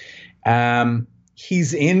know,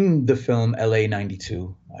 he's in the film LA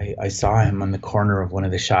 92. I saw him on the corner of one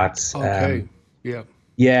of the shots. Okay.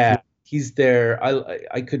 Yeah, he's there.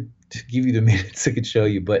 I could give you the minutes, I could show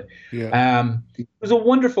you, but he was a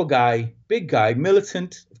wonderful guy, big guy,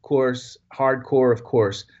 militant, of course, hardcore, of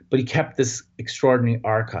course, but he kept this extraordinary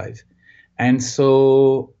archive. And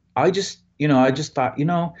so I just thought, you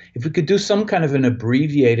know, if we could do some kind of an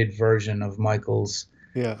abbreviated version of Michael's,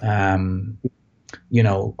 you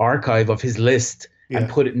know, archive of his list and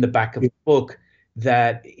put it in the back of the book,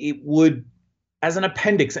 that it would, as an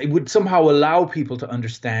appendix, it would somehow allow people to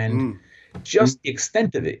understand just the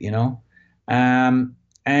extent of it, you know.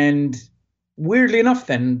 And weirdly enough,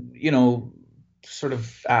 then, you know, sort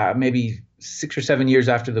of maybe 6 or 7 years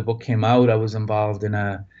after the book came out, I was involved in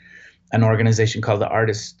an organization called the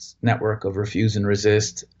Artists Network of Refuse and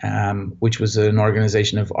Resist, which was an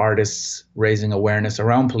organization of artists raising awareness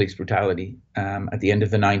around police brutality at the end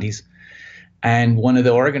of the 90s. And one of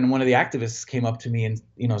the activists came up to me and,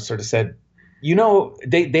 you know, sort of said, you know,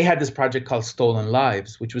 they had this project called Stolen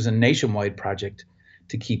Lives, which was a nationwide project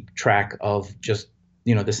to keep track of just,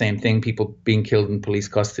 you know, the same thing, people being killed in police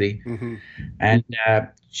custody. Mm-hmm. And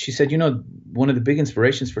she said, you know, one of the big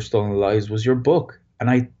inspirations for Stolen Lives was your book.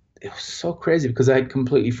 And it was so crazy because I had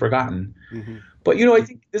completely forgotten. Mm-hmm. But, you know, I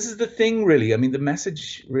think this is the thing, really. I mean, the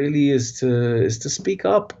message really is to speak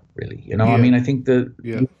up, really. You know, I mean, I think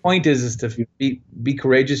the point is to be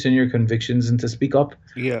courageous in your convictions and to speak up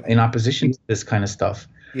in opposition to this kind of stuff.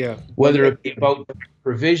 Yeah. Whether it be about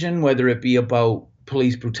provision, whether it be about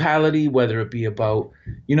police brutality, whether it be about,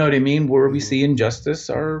 you know what I mean, where we see injustice,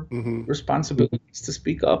 our responsibility is to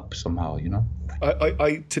speak up somehow, you know.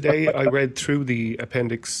 Today I read through the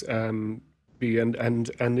appendix B, and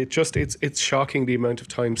it's shocking the amount of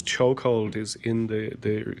times chokehold is in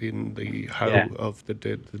the how of the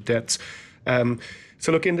deaths.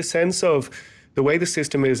 So look, in the sense of the way the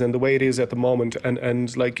system is and the way it is at the moment,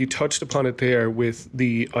 and like you touched upon it there with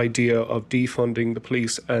the idea of defunding the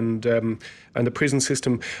police and the prison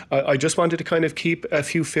system, I just wanted to kind of keep a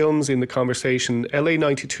few films in the conversation. LA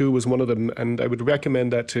 92 was one of them, and I would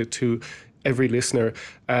recommend that to every listener.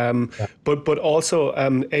 But also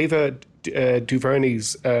Ava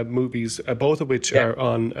DuVernay's movies, both of which are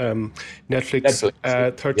on Netflix.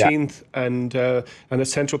 13th and the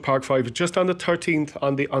Central Park 5. Just on the 13th,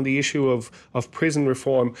 on the issue of prison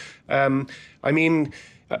reform. I mean,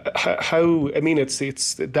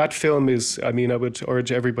 it's that film is. I mean, I would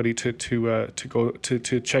urge everybody to go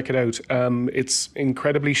to check it out. It's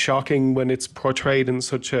incredibly shocking when it's portrayed in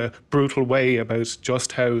such a brutal way about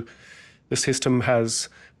just how the system has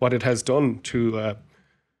what it has done to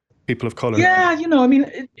people of color. Yeah, you know, I mean,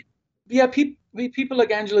 people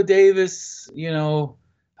like Angela Davis, you know,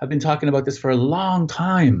 have been talking about this for a long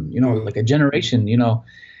time, you know, like a generation, you know.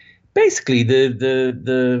 Basically,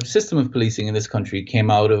 the system of policing in this country came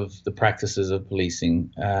out of the practices of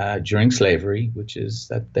policing during slavery, which is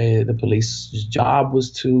that the police's job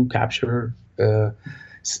was to capture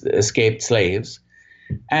escaped slaves.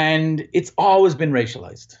 And it's always been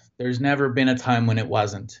racialized. There's never been a time when it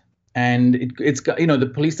wasn't. And it's got, you know, the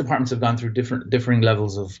police departments have gone through differing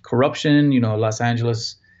levels of corruption. You know, Los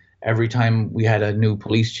Angeles, every time we had a new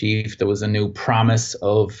police chief, there was a new promise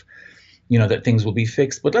of, you know, that things will be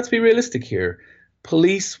fixed. But let's be realistic here.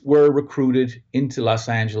 Police were recruited into Los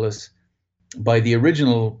Angeles by the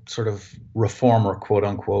original sort of reformer, quote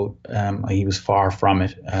unquote. He was far from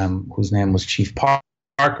it, whose name was Chief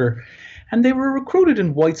Parker. And they were recruited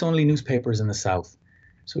in whites-only newspapers in the South.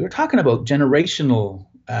 So we were talking about generational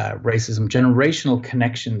racism, generational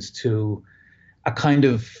connections to a kind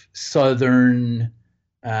of Southern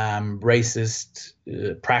racist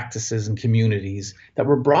practices and communities that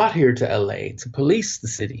were brought here to LA to police the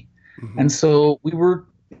city. Mm-hmm. And so we were,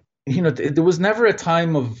 you know, there was never a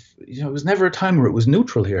time of, you know, it was never a time where it was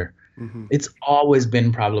neutral here. Mm-hmm. It's always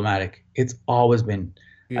been problematic. It's always been,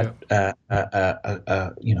 you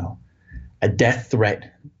know, a death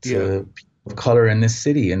threat to people of color in this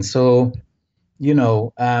city. And so,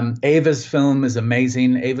 Ava's film is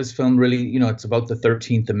amazing. Ava's film really, it's about the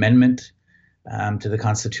 13th Amendment to the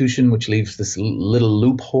Constitution, which leaves this little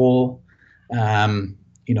loophole,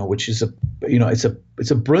 which is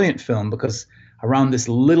it's a brilliant film because around this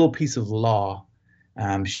little piece of law,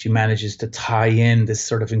 she manages to tie in this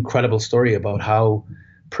sort of incredible story about how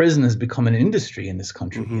prison has become an industry in this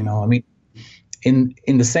country. In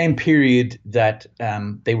the same period that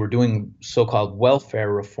they were doing so-called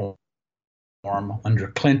welfare reform under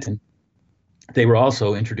Clinton, they were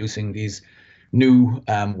also introducing these new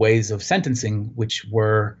ways of sentencing, which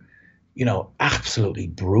were, absolutely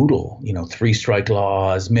brutal. 3-strike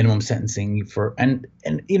laws, minimum sentencing and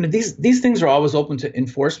these things are always open to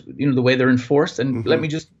enforce. The way they're enforced. And let me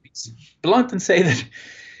just be blunt and say that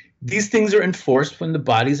these things are enforced when the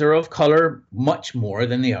bodies are of color much more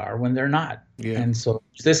than they are when they're not. Yeah. And so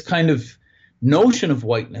this kind of notion of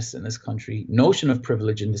whiteness in this country, notion of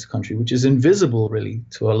privilege in this country, which is invisible really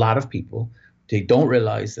to a lot of people. They don't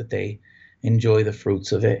realize that they enjoy the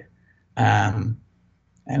fruits of it. And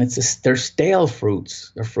they're stale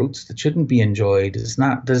fruits. They're fruits that shouldn't be enjoyed. There's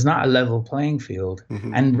not a level playing field.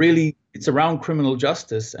 And really, it's around criminal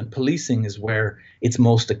justice, and policing is where it's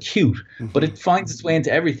most acute. But it finds its way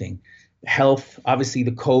into everything. Health, obviously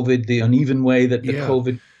the COVID, the uneven way that the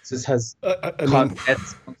COVID has caused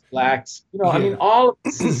deaths amongst blacks. All of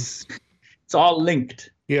this it's all linked.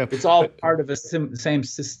 Yeah, it's all part of a same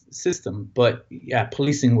system, but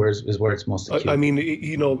policing is where it's most acute. I'm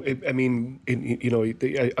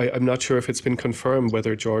not sure if it's been confirmed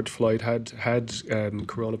whether George Floyd had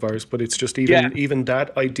coronavirus, but it's just even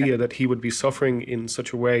that idea that he would be suffering in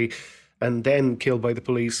such a way and then killed by the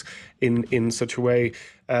police in such a way.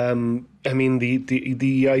 The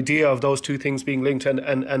idea of those two things being linked,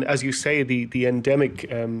 and as you say, the endemic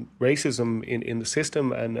racism in the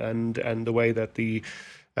system, and the way that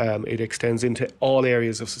it extends into all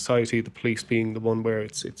areas of society, the police being the one where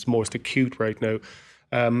it's most acute right now.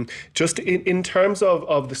 Just in terms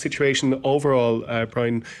of the situation overall,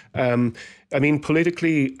 Brian,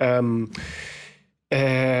 politically,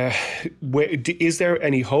 is there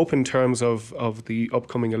any hope in terms of the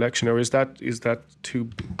upcoming election, or is that too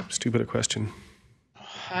stupid a question?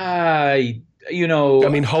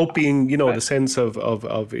 Hope being, the sense of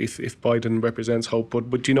if Biden represents hope,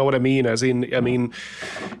 but do you know what I mean? As in, I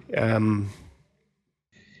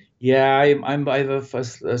have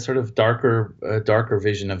a sort of darker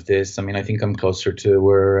vision of this. I think I'm closer to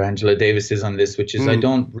where Angela Davis is on this, which is I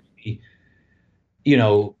don't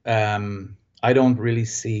really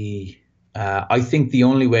see. I think the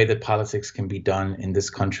only way that politics can be done in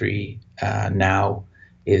this country now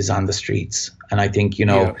is on the streets, and I think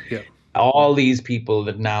all these people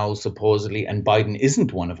that now supposedly, and Biden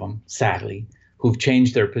isn't one of them, sadly, who've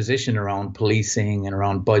changed their position around policing and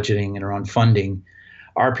around budgeting and around funding,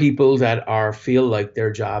 are people that feel like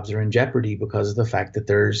their jobs are in jeopardy because of the fact that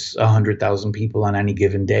there's 100,000 people on any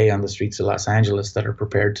given day on the streets of Los Angeles that are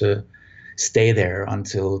prepared to stay there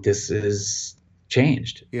until this is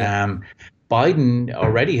changed. Yeah. Biden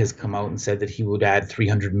already has come out and said that he would add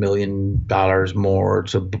 $300 million more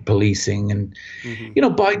to policing. And,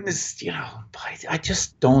 Biden is, I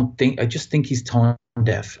just think he's tone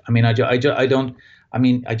deaf.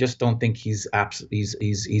 I just don't think he's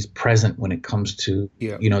he's present when it comes to,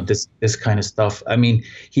 this kind of stuff.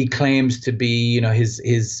 He claims to be,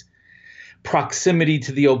 his proximity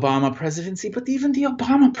to the Obama presidency, but even the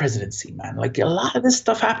Obama presidency, man, like a lot of this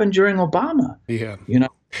stuff happened during Obama. Yeah.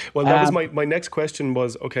 Well, that was my next question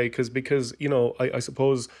was, okay, because I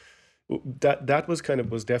suppose that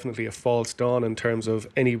was definitely a false dawn in terms of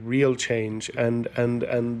any real change, and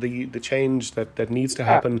the change that needs to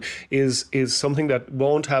happen is something that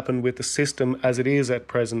won't happen with the system as it is at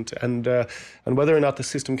present, and whether or not the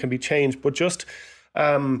system can be changed, but just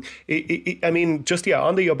on the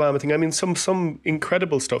Obama thing, some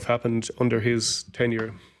incredible stuff happened under his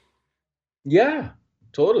tenure. Yeah.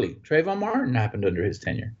 Totally. Trayvon Martin happened under his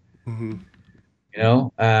tenure.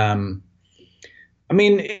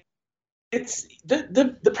 It's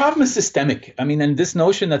the problem is systemic. And this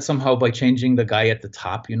notion that somehow by changing the guy at the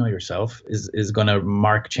top, yourself, is going to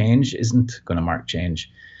mark change isn't going to mark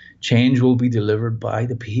change. Change will be delivered by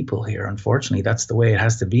the people here. Unfortunately, that's the way it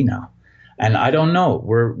has to be now. And I don't know.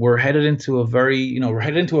 We're headed into a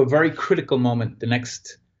very critical moment. The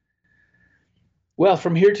next. Well,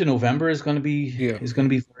 from here to November is going to be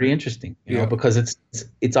very interesting, because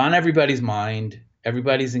it's on everybody's mind.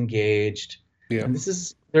 Everybody's engaged, and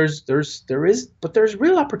there's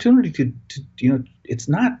real opportunity to it's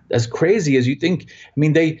not as crazy as you think.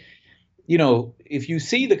 If you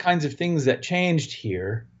see the kinds of things that changed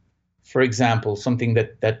here, for example, something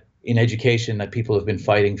that in education that people have been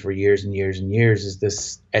fighting for years and years and years is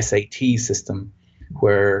this SAT system,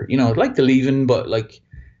 where, you know, like the Leaving, but like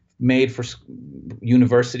made for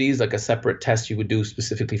universities, like a separate test you would do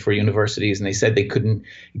specifically for universities. And they said it couldn't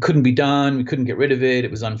be done. We couldn't get rid of it.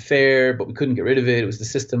 It was unfair, but we couldn't get rid of it. It was the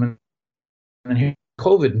system. And then here,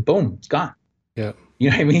 COVID, and boom, it's gone. Yeah.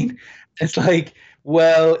 You know what I mean? It's like,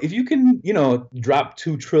 well, if you can, you know, drop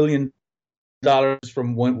 $2 trillion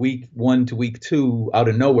from week one to week two out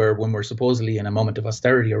of nowhere when we're supposedly in a moment of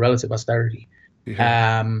austerity or relative austerity,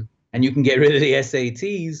 and you can get rid of the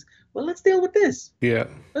SATs, well, let's deal with this. Yeah.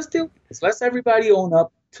 Let's deal with this. Let's everybody own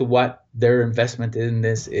up to what their investment in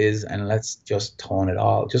this is, and let's just tone it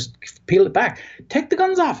all. Just peel it back. Take the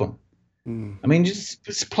guns off them. I mean,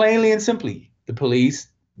 just plainly and simply, the police,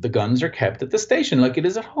 the guns are kept at the station like it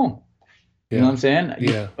is at home. You know what I'm saying?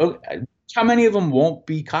 Yeah. How many of them won't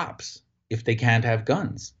be cops if they can't have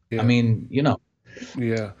guns? Yeah. I mean, you know.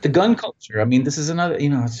 Yeah. The gun culture. I mean, this is another, you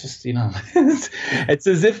know, it's just, you know, it's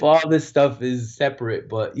as if all this stuff is separate.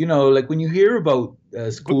 But, you know, like when you hear about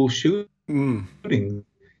school shooting,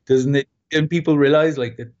 doesn't it, and people realize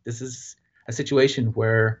like that this is a situation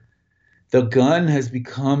where the gun has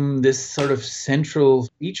become this sort of central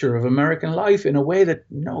feature of American life in a way that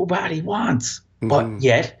nobody wants. But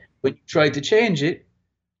yet, when you try to change it,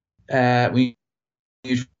 when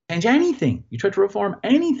you change anything, you try to reform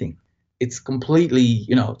anything, it's completely,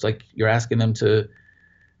 you know, it's like you're asking them to,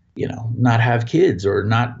 you know, not have kids or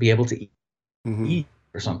not be able to eat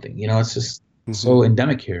or something. You know, it's just so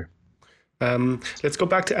endemic here. Let's go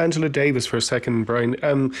back to Angela Davis for a second,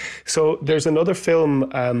 Brian. So there's another film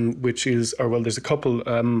which is, or well, there's a couple.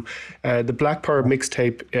 The Black Power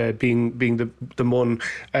mixtape being the one.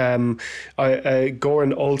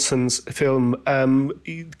 Goran Olsen's film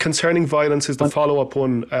concerning violence is the follow-up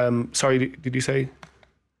one. Sorry, did you say?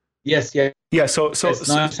 Yes, yeah. Yeah, so yes,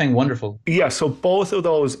 no, I'm saying wonderful. Yeah, so both of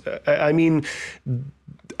those, I mean,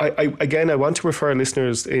 I want to refer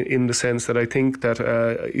listeners in the sense that I think that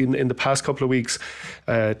in the past couple of weeks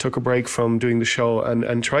took a break from doing the show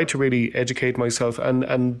and tried to really educate myself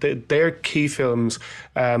and their key films,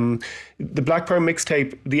 the Black Power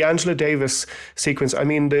mixtape, the Angela Davis sequence, I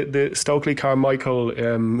mean the Stokely Carmichael,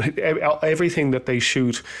 everything that they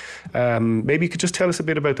shoot. Maybe you could just tell us a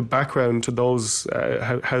bit about the background to those,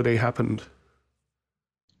 how they happened.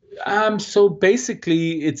 So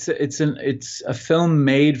basically, it's a film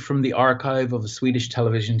made from the archive of a Swedish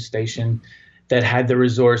television station that had the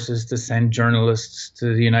resources to send journalists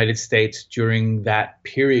to the United States during that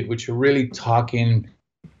period, which are really talking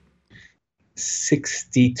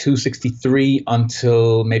 62, 63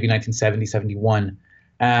 until maybe 1970, 71.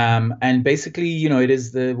 And basically, you know, it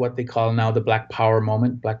is what they call now the Black Power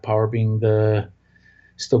moment. Black Power being the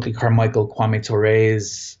Stokely Carmichael, Kwame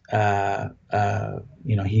Ture's,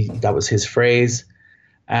 you know, that was his phrase.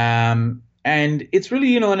 And it's really,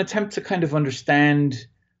 you know, an attempt to kind of understand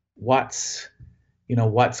what's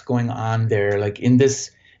going on there. Like in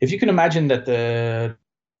this, if you can imagine that the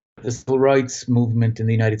civil rights movement in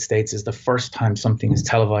the United States is the first time something is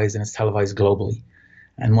televised, and it's televised globally.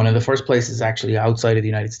 And one of the first places actually outside of the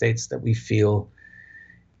United States that we feel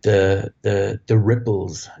the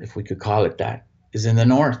ripples, if we could call it that, is in the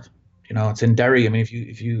north. You know, it's in Derry. I mean, if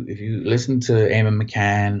you listen to Eamon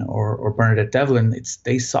McCann or Bernadette Devlin,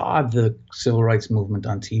 they saw the civil rights movement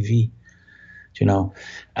on TV. You know,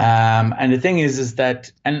 and the thing is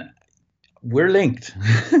that, and we're linked.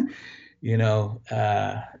 You know,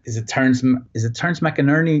 is it Terence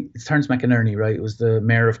McInerney? It's Terence McInerney, right? It was the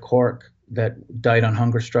mayor of Cork that died on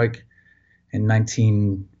hunger strike in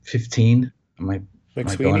 1915.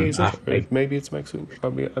 McSweeney, is it? Maybe it's McSweeney.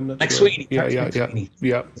 Probably, I'm not sure. McSweeney.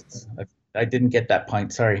 Yeah. I didn't get that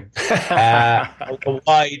point. Sorry.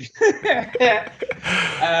 Wide.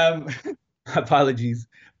 Apologies,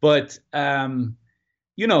 but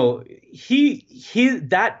you know,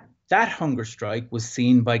 that hunger strike was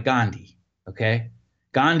seen by Gandhi. Okay,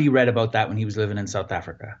 Gandhi read about that when he was living in South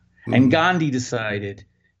Africa, and Gandhi decided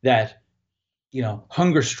that, you know,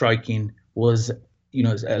 hunger striking was, you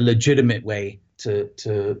know, a legitimate way to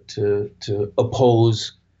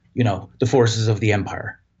oppose, you know, the forces of the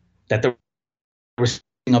empire. That there was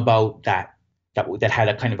something about that had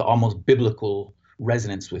a kind of almost biblical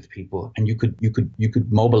resonance with people, and you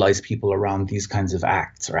could mobilize people around these kinds of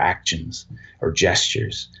acts or actions or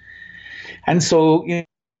gestures. And so, you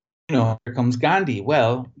know, here comes Gandhi.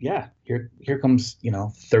 Well, yeah, here comes, you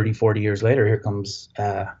know, 30, 40 years later, here comes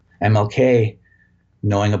MLK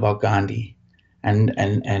knowing about Gandhi. And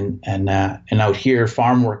out here,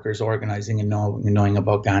 farm workers organizing and knowing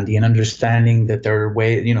about Gandhi and understanding that there are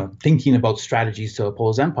ways, you know, thinking about strategies to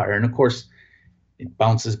oppose empire. And of course, it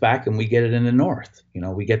bounces back and we get it in the North. You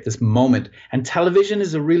know, we get this moment, and television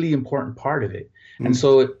is a really important part of it. And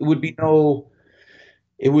so it would be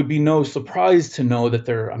no surprise to know that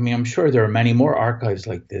I'm sure there are many more archives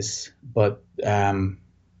like this, but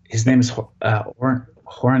his name is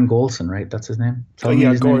Göran Olsen, right? That's his name?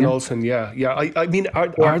 Göran Olsen, yeah. I mean,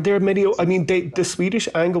 are there many? I mean, the Swedish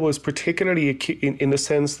angle was particularly in the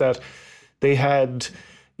sense that they had,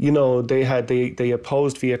 they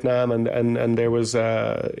opposed Vietnam, and there was,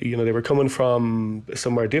 they were coming from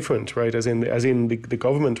somewhere different, right? As in the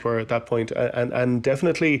government were at that point, and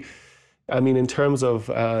definitely, I mean, in terms of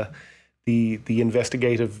the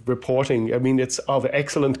investigative reporting, I mean, it's of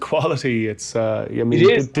excellent quality. It's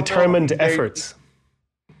determined efforts.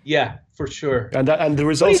 Yeah, for sure. And the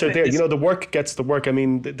results are there. The work gets the work. I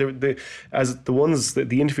mean, the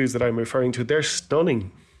interviews that I'm referring to, they're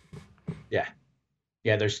stunning.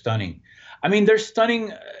 Yeah, they're stunning. I mean, they're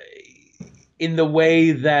stunning in the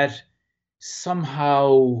way that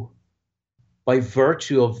somehow, by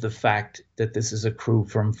virtue of the fact that this is a crew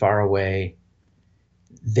from far away,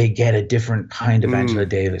 they get a different kind of Angela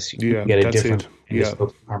Davis. You get a different kind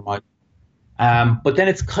of Carmichael. But then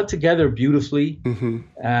it's cut together beautifully.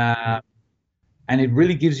 And it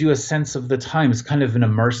really gives you a sense of the time. It's kind of an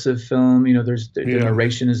immersive film. The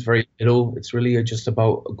narration is very little. It's really just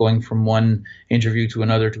about going from one interview to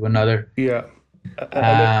another. Yeah.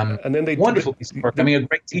 And then wonderful piece of work. I mean, a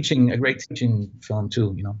great teaching film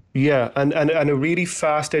too. Yeah, and a really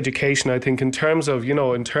fast education. I think in terms of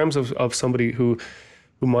somebody who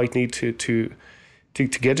might need to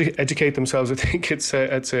educate themselves. I think it's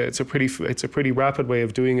a pretty rapid way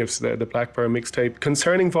of doing it. The Black Bear mixtape.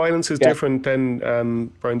 Concerning Violence is different than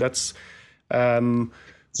Brian. That's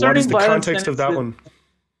what is the context of that one?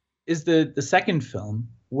 Is the second film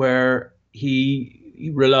where he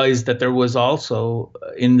realized that there was also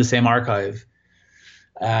in the same archive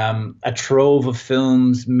a trove of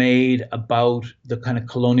films made about the kind of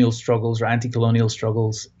colonial struggles or anti-colonial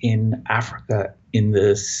struggles in Africa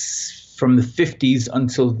from the 50s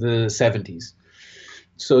until the 70s.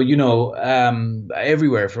 So,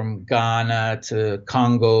 everywhere from Ghana to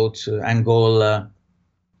Congo to Angola.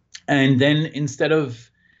 And then instead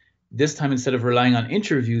of relying on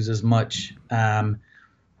interviews as much,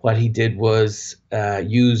 what he did was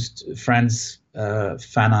used Frantz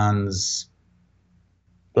Fanon's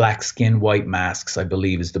Black Skin, White Masks, I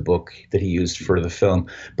believe is the book that he used for the film.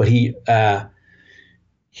 But he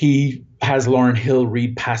has Lauryn Hill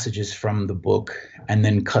read passages from the book and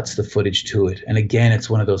then cuts the footage to it. And again,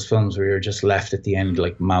 it's one of those films where you're just left at the end,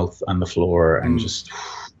 like mouth on the floor and just,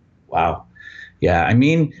 wow. Yeah, I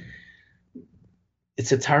mean,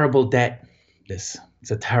 it's a terrible debt, this.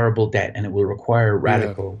 It's a terrible debt, and it will require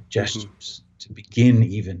radical gestures to begin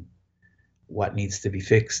even what needs to be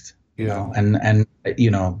fixed. Radical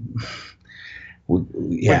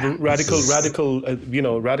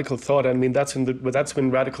thought. I mean, that's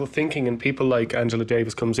when radical thinking and people like Angela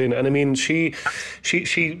Davis comes in. And I mean, she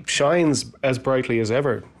shines as brightly as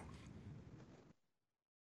ever.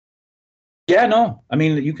 Yeah, no. I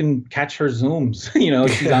mean, you can catch her Zooms.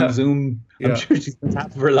 She's on Zoom. I'm sure she's on top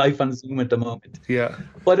of her life on Zoom at the moment. Yeah.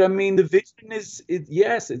 But I mean, the vision it's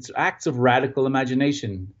acts of radical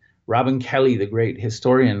imagination. Robin Kelly, the great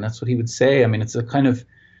historian, that's what he would say. I mean, it's a kind of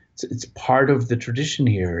it's part of the tradition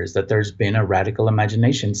here is that there's been a radical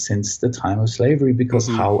imagination since the time of slavery, because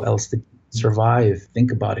how else did they survive?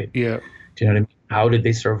 Think about it. Yeah. Do you know what I mean? How did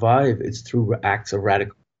they survive? It's through acts of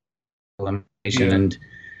radical imagination. And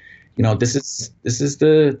this is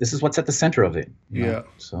what's at the center of it.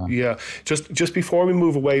 So just before we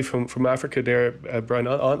move away from Africa there, Brian,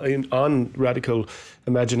 on radical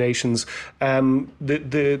imaginations,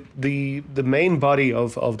 the main body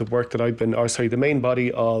of the work that the main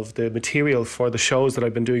body of the material for the shows that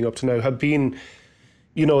I've been doing up to now have been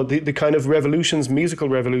the kind of musical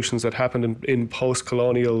revolutions that happened in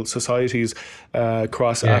post-colonial societies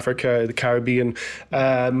across Africa, the Caribbean.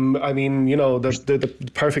 I mean,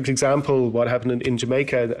 the perfect example, what happened in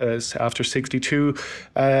Jamaica after 62,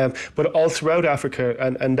 but all throughout Africa,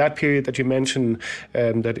 and that period that you mentioned,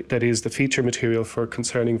 that is the feature material for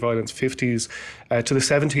Concerning Violence, 50s to the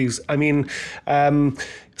 70s. I mean,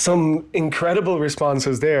 some incredible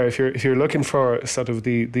responses there. If you're looking for sort of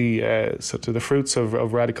the fruits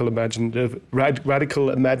of radical imaginative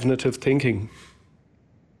thinking.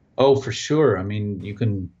 Oh, for sure. I mean, you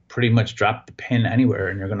can pretty much drop the pin anywhere,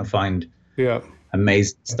 and you're going to find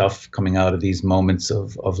amazing stuff coming out of these moments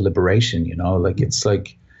of liberation. It's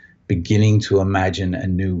like beginning to imagine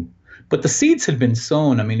anew. But the seeds had been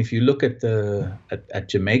sown. I mean, if you look at at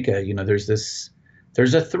Jamaica,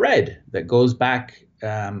 there's a thread that goes back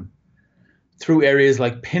through areas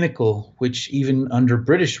like Pinnacle, which even under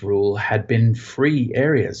British rule had been free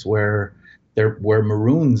areas where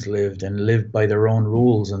Maroons lived by their own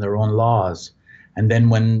rules and their own laws. And then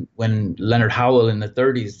when Leonard Howell in the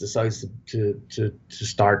 30s decides to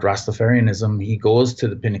start Rastafarianism, he goes to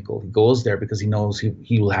the Pinnacle. He goes there because he knows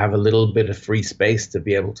he will have a little bit of free space to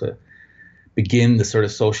be able to begin the sort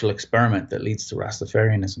of social experiment that leads to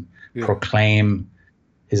Rastafarianism, proclaim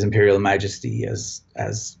His Imperial Majesty as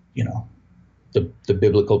you know, the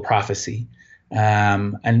biblical prophecy.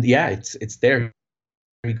 And yeah, it's there.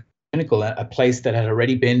 Pinnacle, a place that had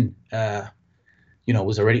already been you know,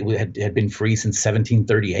 had been free since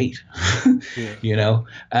 1738. You know,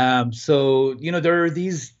 so you know, there are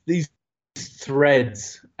these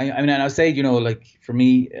threads. I mean, and I'll say, you know, like for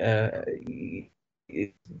me,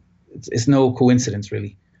 it's no coincidence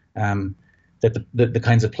really that the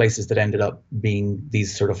kinds of places that ended up being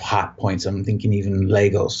these sort of hot points. I'm thinking even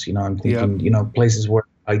Lagos. You know, I'm thinking you know, places where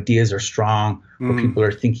ideas are strong, where people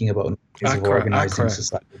are thinking about ways of organizing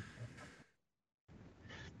society.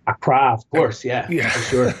 Accra, of course, yeah, for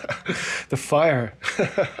sure. The fire.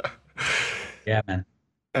 Yeah, man.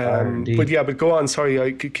 But go on. Sorry,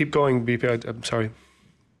 I keep going, BP. I'm sorry.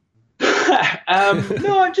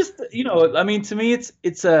 No, I'm just, you know, I mean, to me, it's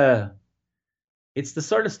the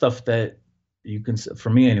sort of stuff that you can, for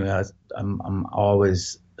me anyway, I'm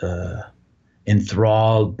always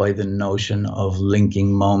enthralled by the notion of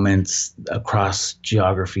linking moments across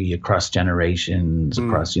geography, across generations,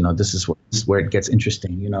 across, you know, this is where it gets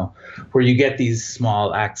interesting, you know, where you get these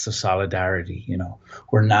small acts of solidarity, you know,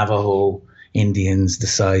 where Navajo Indians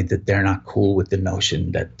decide that they're not cool with the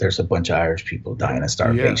notion that there's a bunch of Irish people dying of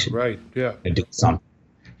starvation. Yeah, right, yeah. And do something,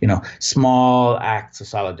 you know, small acts of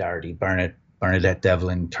solidarity. Bernadette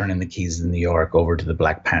Devlin turning the keys in New York over to the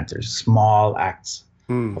Black Panthers. Small acts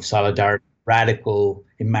of solidarity. Radical,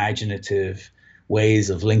 imaginative ways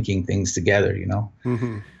of linking things together, you know.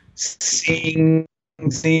 Seeing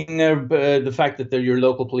the fact that your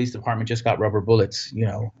local police department just got rubber bullets, you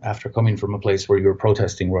know, after coming from a place where you were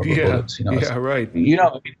protesting rubber bullets, you know. Yeah, right. You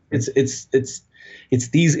know, it's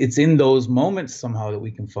in those moments somehow that we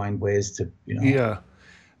can find ways to, you know. Yeah,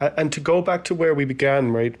 and to go back to where we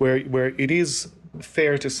began, right, where it is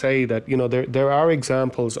fair to say that, you know, there are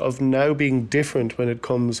examples of now being different when it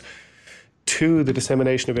comes to the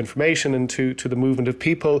dissemination of information and to the movement of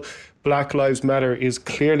people. Black Lives Matter is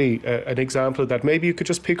clearly an example of that. Maybe you could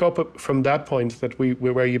just pick up from that point that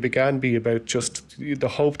where you began, be about just the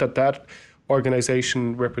hope that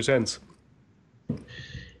organization represents.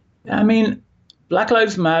 I mean, Black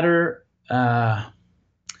Lives Matter, let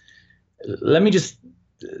me just,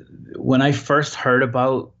 when I first heard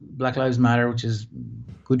about Black Lives Matter, which is a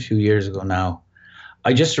good few years ago now,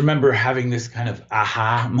 I just remember having this kind of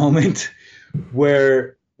aha moment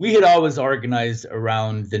where we had always organized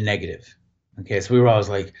around the negative. Okay, so we were always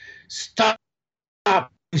like, stop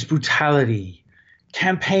police brutality,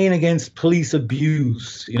 campaign against police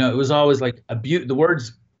abuse. You know, it was always like abuse. The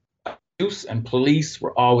words abuse and police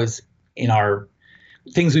were always in our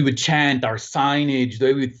things we would chant, our signage, the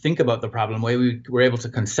way we would think about the problem, the way we were able to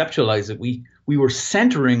conceptualize it. We were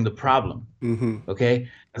centering the problem, okay,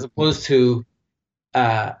 as opposed to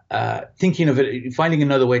thinking of it, finding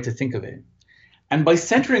another way to think of it. And by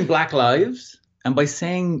centering Black lives and by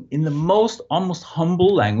saying in the most almost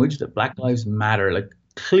humble language that Black lives matter, like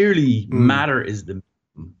clearly matter is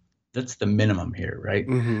that's the minimum here, right?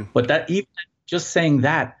 But that even just saying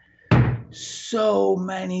that, so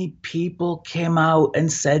many people came out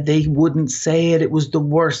and said they wouldn't say it. It was the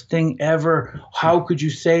worst thing ever. How could you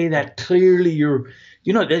say that? Clearly you're,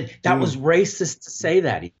 you know, that was racist to say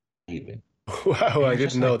that even. Wow, I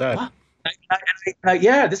didn't know that. What?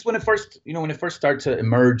 Yeah, this is when it first, you know, when it first started to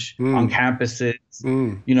emerge on campuses,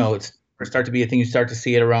 you know, it's start to be a thing. You start to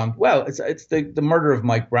see it around. Well, it's the murder of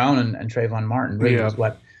Mike Brown and Trayvon Martin really is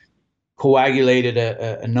what coagulated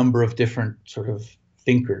a number of different sort of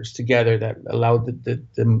thinkers together that allowed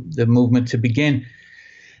the movement to begin.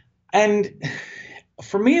 And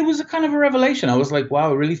for me, it was a kind of a revelation. I was like,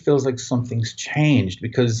 wow, it really feels like something's changed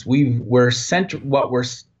because what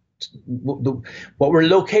we're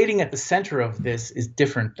locating at the center of this is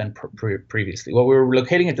different than previously. What we were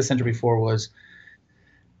locating at the center before was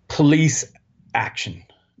police action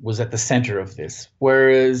was at the center of this,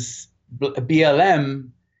 whereas BLM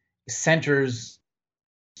centers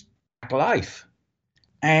life.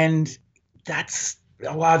 And that's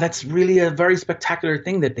really a very spectacular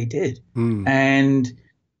thing that they did. And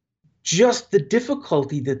just the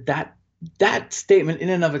difficulty that that statement in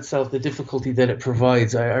and of itself, the difficulty that it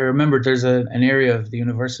provides, I remember there's an area of the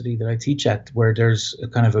university that I teach at where there's a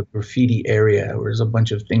kind of a graffiti area where there's a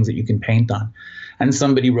bunch of things that you can paint on. And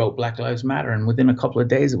somebody wrote Black Lives Matter, and within a couple of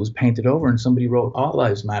days it was painted over, and somebody wrote All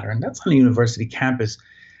Lives Matter. And that's on a university campus.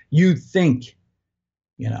 You'd think,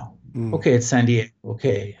 okay, it's San Diego.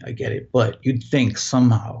 Okay, I get it. But you'd think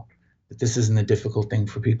somehow that this isn't a difficult thing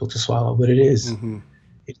for people to swallow, but it is. Mm-hmm.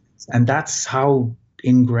 And that's how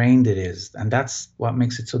ingrained it is, and that's what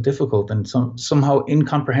makes it so difficult and somehow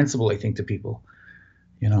incomprehensible, I think, to people.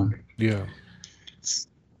 Yeah.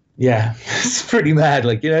 It's pretty mad.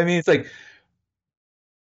 Like, you know what I mean? It's like,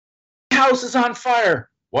 house is on fire.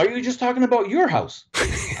 Why are you just talking about your house?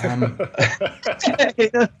 It's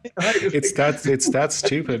that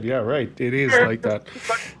stupid. Yeah, right. It is like that.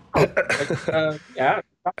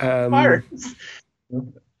 Fire.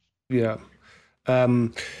 Yeah.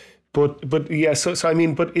 But yeah, so I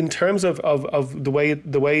mean, but in terms of the way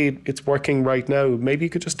it's working right now, maybe you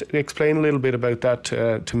could just explain a little bit about that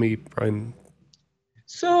to me, Brian.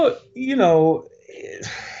 So,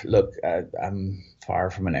 look, I'm far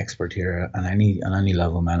from an expert here on any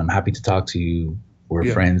level, man. I'm happy to talk to you. We're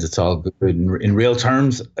friends. It's all good. In real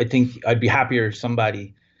terms, I think I'd be happier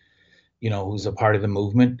somebody, who's a part of the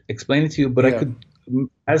movement, explain it to you. But I could,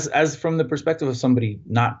 as from the perspective of somebody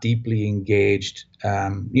not deeply engaged,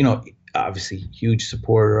 obviously huge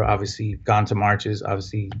supporter, obviously gone to marches,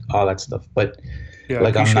 obviously all that stuff. But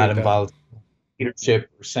I'm not involved in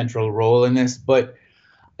leadership or central role in this. But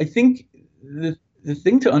I think the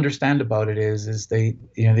thing to understand about it is they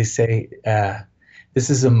say this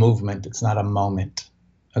is a movement, it's not a moment.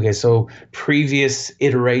 Okay, so previous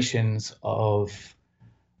iterations of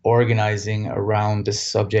organizing around this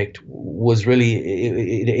subject was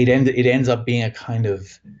really it ends up being a kind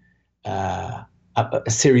of a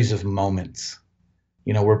series of moments,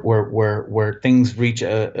 where things reach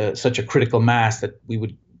such a critical mass that we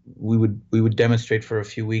would demonstrate for a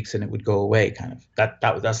few weeks and it would go away. Kind of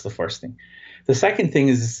that's the first thing. The second thing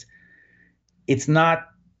is it's not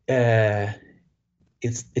it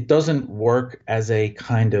doesn't work as a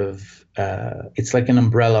kind of it's like an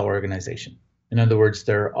umbrella organization. In other words,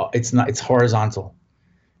 it's horizontal.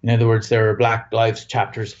 In other words, there are Black Lives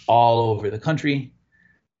chapters all over the country.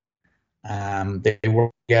 They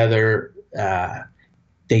work together.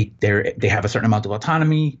 They have a certain amount of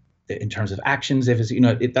autonomy in terms of actions.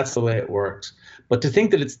 That's the way it works. But to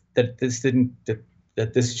think that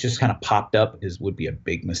this just kind of popped up would be a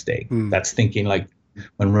big mistake. That's thinking like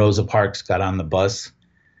when Rosa Parks got on the bus,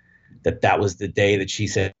 that was the day that she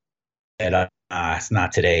said, it's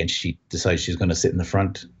not today, and she decided she's going to sit in the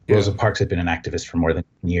front. Yeah. Rosa Parks had been an activist for more than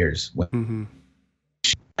 10 years when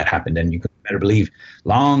that happened, and you could better believe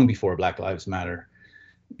long before Black Lives Matter,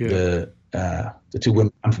 the two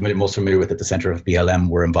women I'm most familiar with at the center of BLM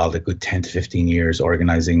were involved a good 10 to 15 years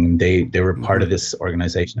organizing. They were part of this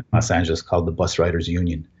organization in Los Angeles called the Bus Riders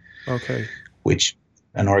Union. Okay. Which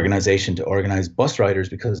an organization to organize bus riders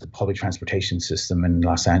because the public transportation system in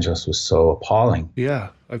Los Angeles was so appalling. Yeah,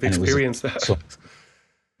 I've experienced that. So,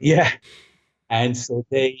 yeah. And so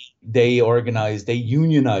they unionized,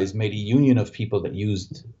 made a union of people that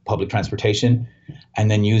used public transportation,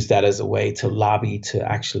 and then used that as a way to lobby to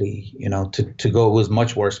actually, to go. It was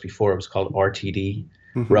much worse before. It was called RTD,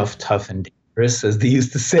 rough, tough, and dangerous, as they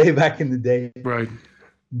used to say back in the day. Right.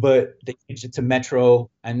 But they changed it to Metro,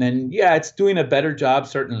 and then, it's doing a better job,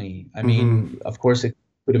 certainly. I mean, of course, it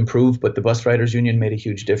could improve, but the Bus Riders Union made a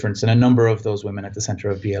huge difference. And a number of those women at the center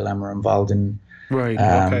of BLM were involved in. Right,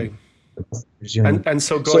 okay. And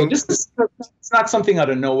so going. So this is, it's not something out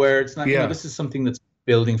of nowhere. It's not, this is something that's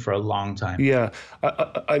building for a long time. Yeah,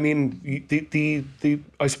 I mean, the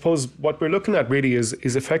I suppose what we're looking at really is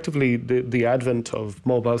effectively the advent of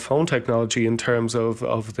mobile phone technology in terms of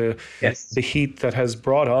the heat that has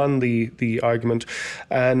brought on the argument,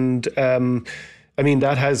 and I mean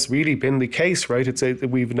that has really been the case, right?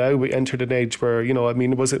 We've now entered an age where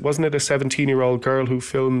wasn't it a 17-year-old girl who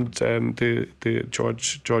filmed the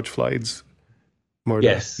George Floyd's murder?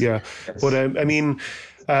 Yes. Yeah, yes. But I mean.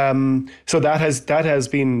 So that has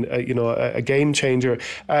been a game changer.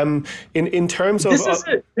 In terms of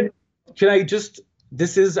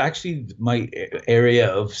this is actually my area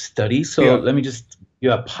of study. So let me just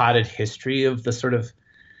give a potted history of the sort of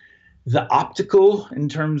the optical in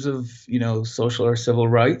terms of social or civil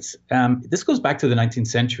rights. This goes back to the 19th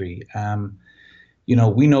century.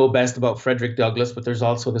 We know best about Frederick Douglass, but there's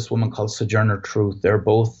also this woman called Sojourner Truth. They're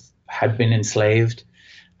both had been enslaved,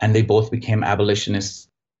 and they both became abolitionists.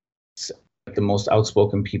 The most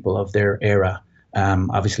outspoken people of their era.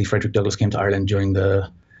 Obviously, Frederick Douglass came to Ireland during the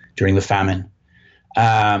famine,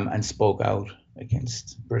 and spoke out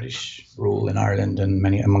against British rule in Ireland and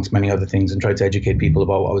amongst many other things, and tried to educate people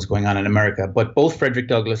about what was going on in America. But both Frederick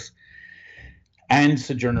Douglass and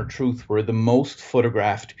Sojourner Truth were the most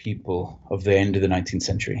photographed people of the end of the 19th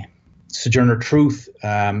century. Sojourner Truth,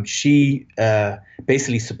 she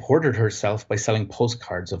basically supported herself by selling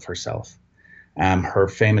postcards of herself. Her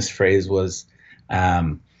famous phrase was,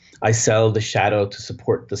 "I sell the shadow to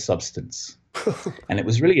support the substance." And it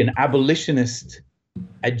was really an abolitionist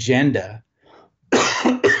agenda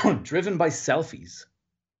driven by selfies,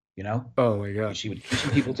 you know? Oh my God. She would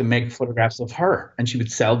teach people to make photographs of her, and she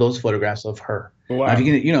would sell those photographs of her. Wow. Now, if you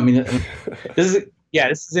can, you know, I mean, this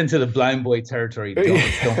is into the blind boy territory.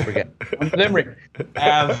 Don't forget. Limerick.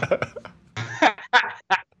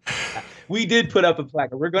 We did put up a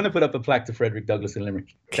plaque. We're going to put up a plaque to Frederick Douglass in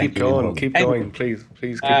Limerick. Keep going, please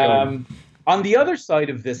keep going. On the other side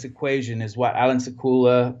of this equation is what Alan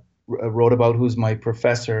Sekula wrote about, who's my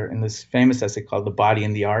professor, in this famous essay called The Body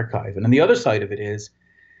in the Archive. And on the other side of it is,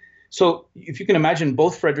 so if you can imagine,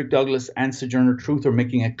 both Frederick Douglass and Sojourner Truth are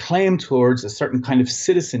making a claim towards a certain kind of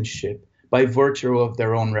citizenship by virtue of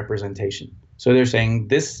their own representation. So they're saying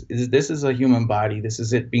this is a human body, this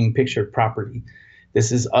is it being pictured properly.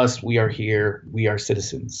 This is us, we are here, we are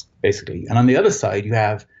citizens, basically. And on the other side, you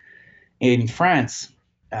have, in France,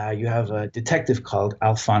 you have a detective called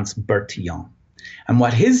Alphonse Bertillon. And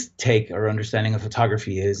what his take or understanding of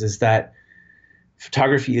photography is that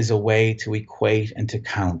photography is a way to equate and to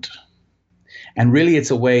count. And really it's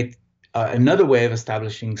a way, another way of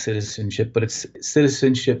establishing citizenship, but it's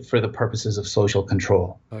citizenship for the purposes of social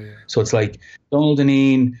control. Oh, yeah. So it's like Donald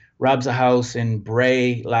Dineen robs a house in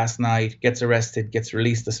Bray last night, gets arrested, gets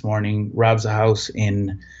released this morning, robs a house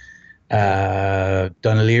in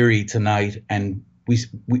Dunleary tonight, and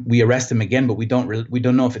we arrest him again, but we don't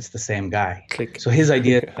know if it's the same guy. Click. So his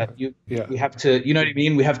idea is that we have to, you know what I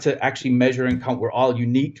mean? We have to actually measure and count. We're all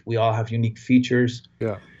unique. We all have unique features.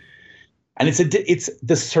 Yeah. And it's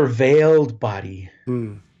the surveilled body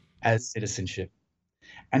as citizenship.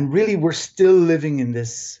 And really, we're still living in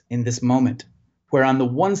this moment, where on the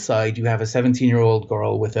one side you have a 17-year-old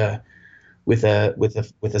girl with a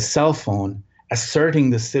cell phone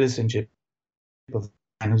asserting the citizenship of a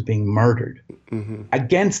man who's being murdered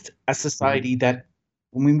against a society that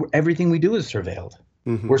everything we do is surveilled.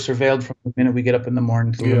 We're surveilled from the minute we get up in the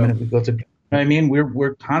morning to the minute we go to bed. You know what I mean?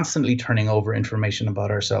 We're constantly turning over information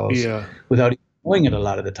about ourselves without even knowing it a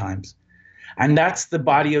lot of the times. And that's the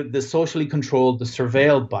body of the socially controlled, the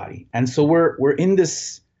surveilled body. And so we're in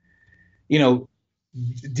this, you know,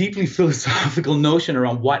 deeply philosophical notion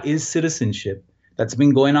around what is citizenship that's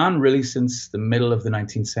been going on really since the middle of the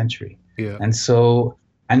 19th century. Yeah. And so,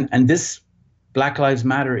 and this Black Lives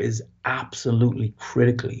Matter is absolutely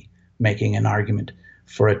critically making an argument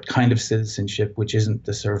for a kind of citizenship which isn't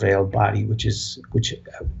the surveilled body, which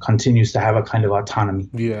continues to have a kind of autonomy.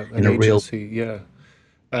 Yeah, in a agency, real.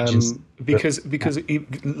 Because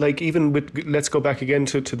like even with, let's go back again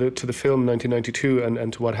to the film 1992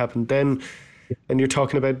 and to what happened then. And you're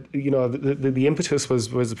talking about, you know, the impetus was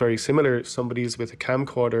very similar. Somebody's with a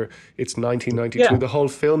camcorder. It's 1992. Yeah. The whole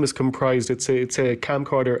film is comprised. It's a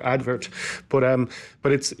camcorder advert, but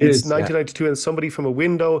it's 1992, and somebody from a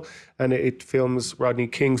window, and it films Rodney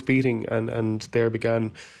King's beating, and there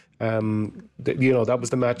began, you know, that was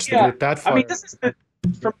the match that lit that fire. I mean,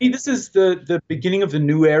 for me, this is the beginning of the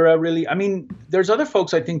new era, really. I mean, there's other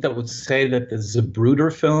folks I think that would say that the Zapruder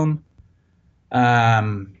film,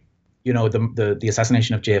 you know, the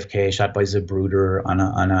assassination of JFK shot by Zapruder on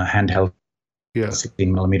a handheld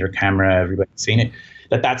 16mm camera, everybody's seen it,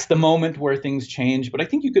 that's the moment where things change. But I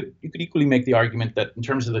think you could equally make the argument that in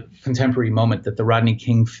terms of the contemporary moment, that the Rodney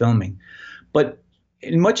King filming, but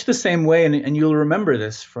in much the same way, and you'll remember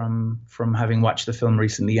this from having watched the film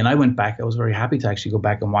recently, and I went back, I was very happy to actually go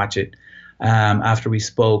back and watch it after we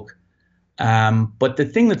spoke. But the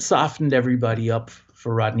thing that softened everybody up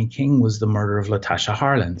for Rodney King was the murder of Latasha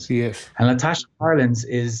Harlins. Yes. And Latasha Harlins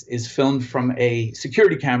is filmed from a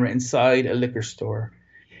security camera inside a liquor store.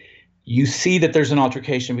 You see that there's an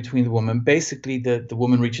altercation between the woman. Basically, the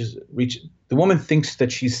woman the woman thinks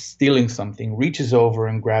that she's stealing something, reaches over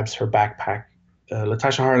and grabs her backpack.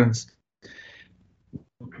 Latasha Harlins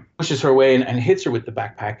pushes her away and hits her with the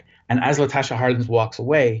backpack. And as Latasha Harlins walks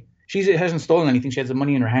away, she hasn't stolen anything. She has the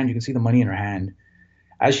money in her hand. You can see the money in her hand.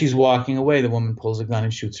 As she's walking away, the woman pulls a gun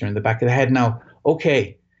and shoots her in the back of the head. Now,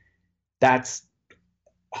 okay, that's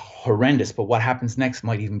horrendous, but what happens next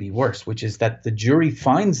might even be worse, which is that the jury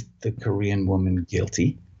finds the Korean woman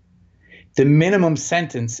guilty. The minimum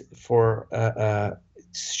sentence for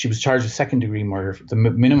she was charged with second-degree murder. The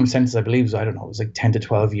minimum sentence, I believe, was, I don't know, it was like 10 to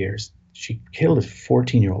 12 years. She killed a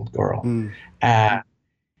 14-year-old girl. And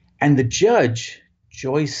the judge,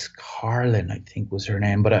 Joyce Carlin, I think was her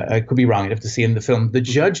name, but I could be wrong. You'd have to see in the film. The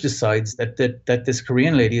judge decides that this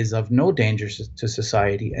Korean lady is of no danger to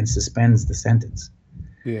society and suspends the sentence.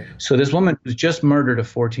 Yeah. So this woman who's just murdered a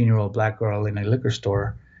 14-year-old black girl in a liquor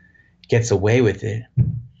store gets away with it.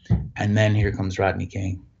 And then here comes Rodney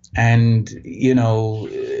King. And,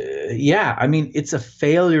 I mean, it's a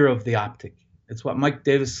failure of the optic. It's what Mike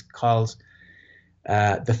Davis calls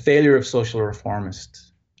the failure of social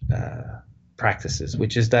reformist practices,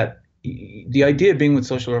 which is that the idea being with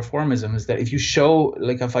social reformism is that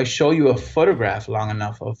if I show you a photograph long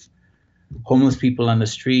enough of homeless people on the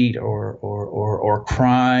street or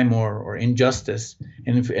crime or injustice,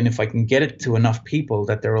 and if I can get it to enough people,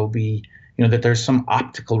 that there will be, that there's some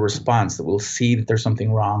optical response that will see that there's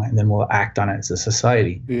something wrong, and then we'll act on it as a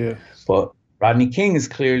society. Yeah. But Rodney King is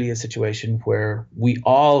clearly a situation where we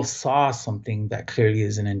all saw something that clearly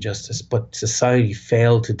is an injustice, but society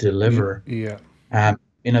failed to deliver. Yeah.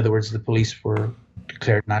 In other words, the police were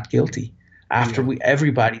declared not guilty after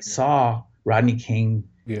everybody saw Rodney King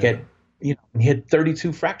get, he had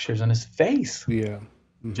 32 fractures on his face. Yeah.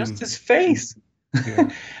 Just his face. Yeah.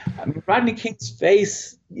 I mean, Rodney King's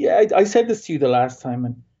face. Yeah, I said this to you the last time,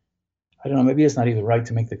 and I don't know, maybe it's not even right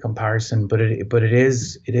to make the comparison, but it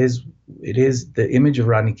is the image of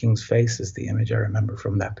Rodney King's face is the image I remember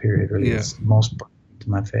from that period. Really, it's most to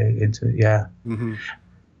my face. Yeah,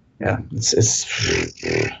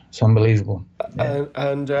 it's unbelievable. Yeah.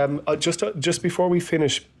 And just before we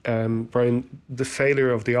finish, Brian, the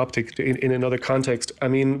failure of the optic in another context. I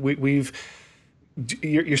mean,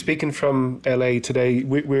 you're speaking from LA today.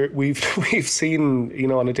 We've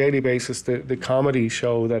seen, on a daily basis, the comedy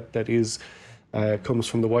show that is comes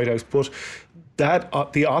from the White House, but that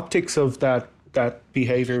the optics of that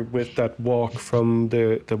behavior with that walk from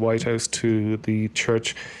the White House to the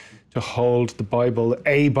church to hold the Bible,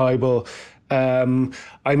 a Bible. I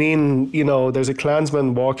mean, there's a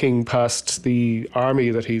Klansman walking past the army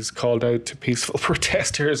that he's called out to peaceful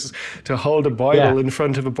protesters to hold a Bible in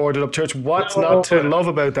front of a boarded up church. What's not to love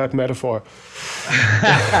about that metaphor?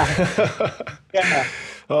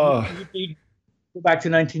 You go back to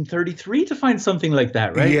 1933 to find something like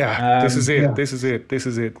that, right? Yeah, this is it. This is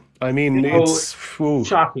it. I mean, it's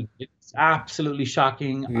shocking. It's absolutely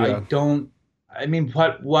shocking. Yeah.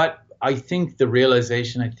 What I think the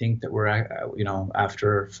realization, that we're,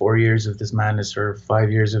 after 4 years of this madness or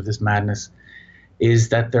 5 years of this madness, is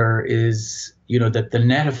that there is, that the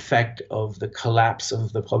net effect of the collapse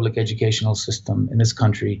of the public educational system in this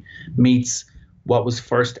country meets what was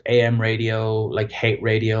first AM radio, like hate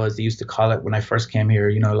radio, as they used to call it when I first came here.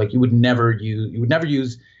 You would never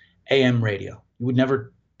use AM radio. You would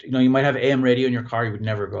never, you might have AM radio in your car. You would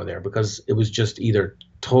never go there because it was just either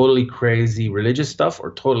totally crazy religious stuff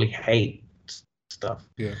or totally hate stuff.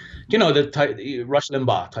 Yeah. The Rush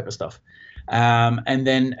Limbaugh type of stuff. And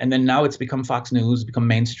then now it's become Fox News, become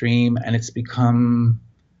mainstream, and it's become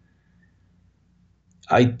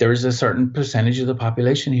there's a certain percentage of the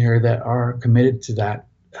population here that are committed to that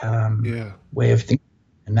way of thinking,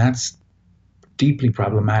 and that's deeply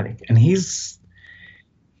problematic. And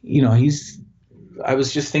I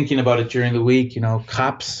was just thinking about it during the week.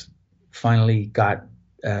 Cops finally got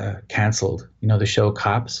canceled. The show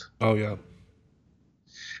Cops. Oh yeah.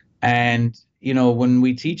 And when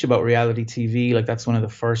we teach about reality TV, like that's one of the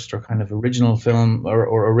first or kind of original film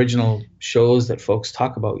or original shows that folks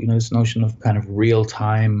talk about. This notion of kind of real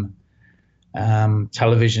time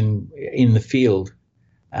television in the field,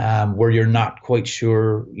 where you're not quite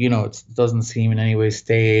sure. It doesn't seem in any way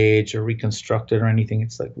staged or reconstructed or anything.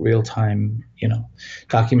 It's like real time,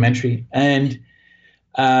 documentary. And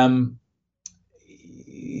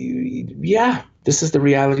this is the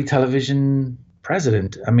reality television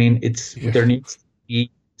president. I mean, there needs to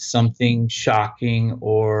be something shocking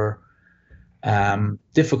or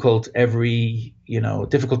difficult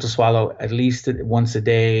difficult to swallow at least once a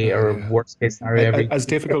day, or worst case scenario as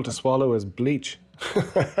difficult to swallow as bleach.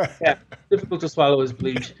 Yeah, difficult to swallow as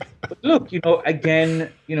bleach. But look,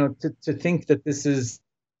 again, to think that this is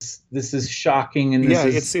shocking, and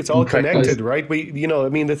it's all connected, right?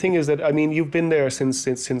 The thing is that you've been there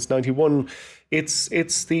since 91. It's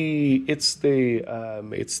the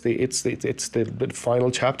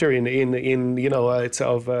final chapter in it's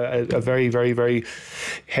of a very, very, very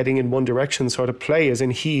heading in one direction sort of play, as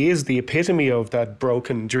in he is the epitome of that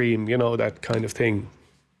broken dream, that kind of thing.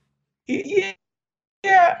 Yeah,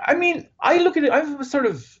 I look at it. I've sort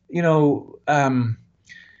of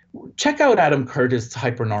check out Adam Curtis'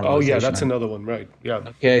 hypernormalization. Oh yeah, that's another one, right? Yeah.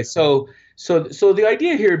 Okay, so the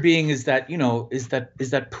idea here being is that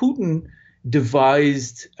Putin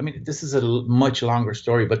devised. I mean, this is a much longer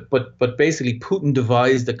story, but basically Putin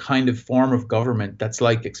devised a kind of form of government that's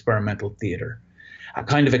like experimental theater, a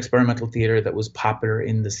kind of experimental theater that was popular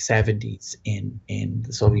in the 70s in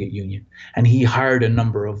the Soviet Union, and he hired a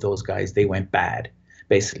number of those guys. They went bad,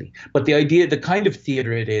 basically. But the idea, the kind of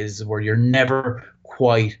theater it is, where you're never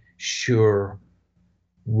quite sure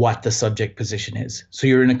what the subject position is. So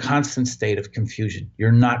you're in a constant state of confusion.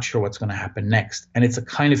 You're not sure what's going to happen next. And it's a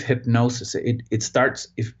kind of hypnosis. It starts,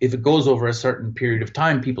 if it goes over a certain period of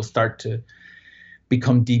time, people start to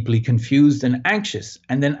become deeply confused and anxious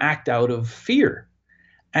and then act out of fear.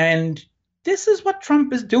 And this is what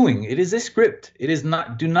Trump is doing. It is a script. It is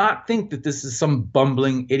not, do not think that this is some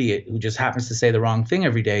bumbling idiot who just happens to say the wrong thing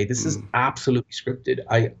every day. This is absolutely scripted.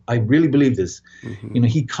 I really believe this.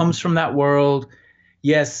 He comes from that world.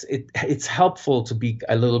 Yes, it's helpful to be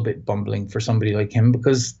a little bit bumbling for somebody like him,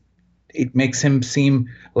 because it makes him seem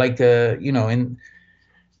like there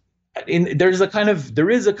is a kind of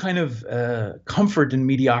comfort in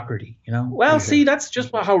mediocrity. See, that's just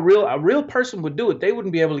how a real person would do it. They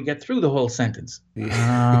wouldn't be able to get through the whole sentence.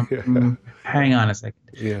 Hang on a second.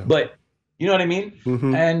 Yeah. But you know what I mean?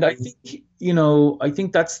 And I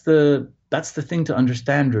think that's the thing to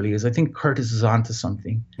understand, really, is I think Curtis is onto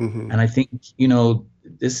something. And I think,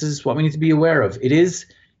 this is what we need to be aware of. It is,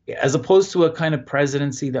 as opposed to a kind of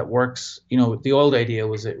presidency that works, the old idea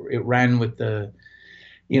was it ran with the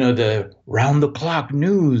round the clock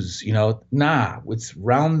news, it's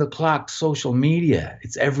round the clock social media.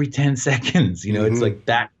 It's every 10 seconds, it's like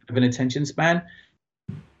that kind of an attention span.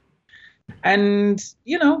 And,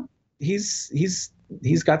 he's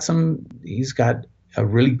got a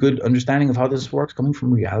really good understanding of how this works, coming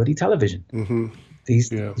from reality television.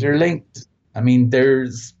 These are linked. I mean,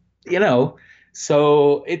 there's,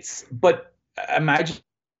 so it's, but imagine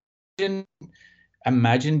doing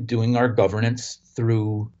our governance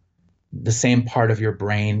through the same part of your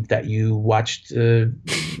brain that you watched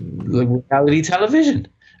reality television.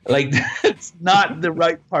 Like, that's not the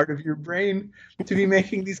right part of your brain to be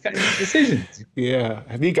making these kinds of decisions. Yeah.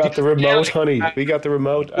 Have you got the remote, honey? We got the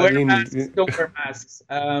remote. Don't wear masks.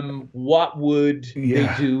 What would they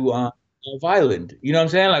do on Love Island? You know what I'm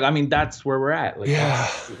saying? Like, I mean, that's where we're at. Like,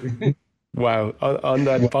 Wow, on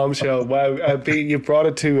that bombshell. Wow, Pete, you brought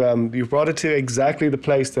it to exactly the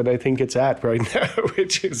place that I think it's at right now,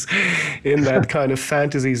 which is in that kind of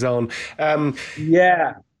fantasy zone.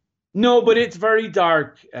 No, but it's very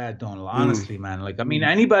dark, Donald, honestly, man. Like, I mean,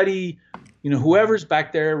 anybody, whoever's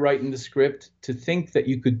back there writing the script, to think that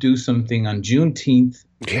you could do something on Juneteenth,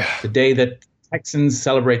 the day that Texans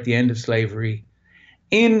celebrate the end of slavery,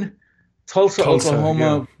 in Tulsa,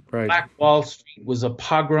 Oklahoma. Right. Black Wall Street was a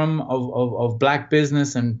pogrom of black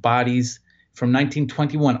business and bodies from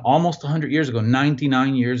 1921, almost 100 years ago,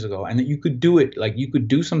 99 years ago. And that you could do it, like you could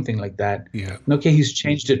do something like that. Yeah. And okay, he's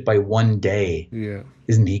changed it by one day. Yeah.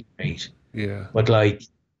 Isn't he great? Yeah. But like,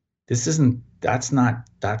 that's not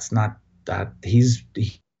that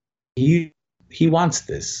he wants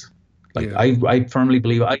this. Like, I firmly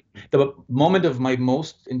believe the moment of my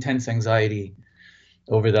most intense anxiety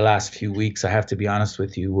over the last few weeks, I have to be honest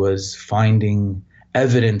with you, was finding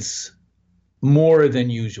evidence more than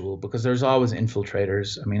usual, because there's always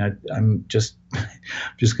infiltrators. I mean, I'm just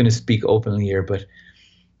going to speak openly here, but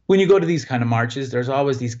when you go to these kind of marches, there's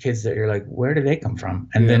always these kids that you're like, where did they come from?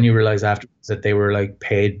 And then you realize afterwards that they were like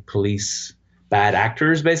paid police, bad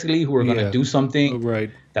actors, basically, who were going to do something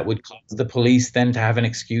that would cause the police then to have an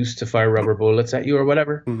excuse to fire rubber bullets at you or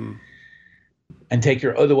whatever. And take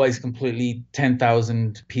your otherwise completely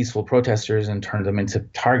 10,000 peaceful protesters and turn them into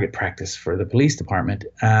target practice for the police department.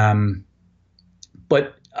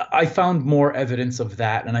 But I found more evidence of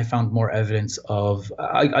that, and I found more evidence of,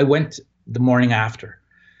 I went the morning after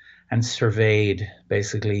and surveyed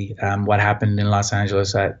basically what happened in Los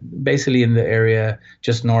Angeles, basically in the area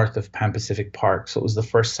just north of Pan Pacific Park. So it was the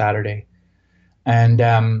first Saturday. And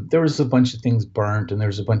there was a bunch of things burnt, and there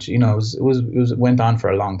was a bunch of, it went on for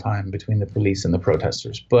a long time between the police and the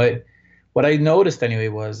protesters. But what I noticed anyway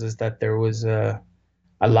is that there was a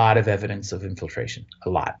lot of evidence of infiltration, a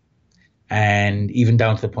lot. And even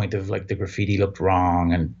down to the point of like the graffiti looked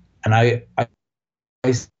wrong. And I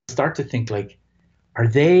start to think, like, are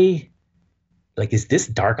they, like, is this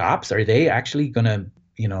dark ops? Are they actually going to,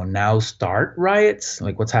 now start riots?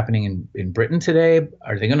 Like what's happening in Britain today?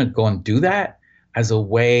 Are they going to go and do that? as a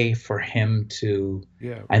way for him to.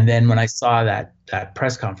 Yeah. And then when I saw that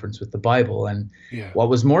press conference with the Bible, and what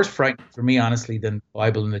was more frightening for me, honestly, than the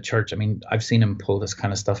Bible in the church, I mean, I've seen him pull this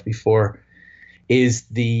kind of stuff before, is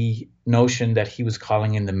the notion that he was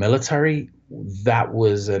calling in the military. That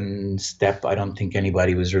was a step I don't think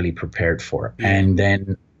anybody was really prepared for. Yeah. And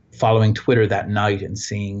then following Twitter that night and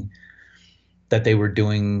seeing that they were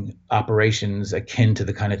doing operations akin to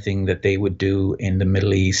the kind of thing that they would do in the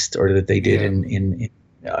Middle East, or that they did in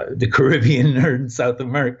the Caribbean or in South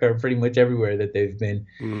America, or pretty much everywhere that they've been,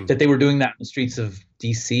 that they were doing that in the streets of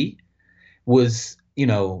DC, was, you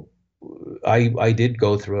know, I did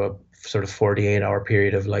go through a sort of 48-hour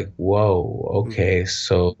period of like, whoa, okay,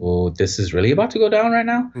 so this is really about to go down right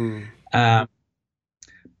now.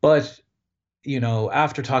 But, you know,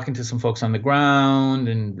 after talking to some folks on the ground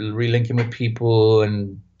and relinking with people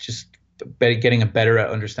and just getting a better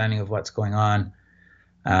understanding of what's going on,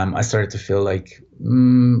 I started to feel like,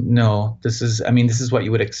 no, this is what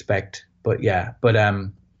you would expect. But yeah,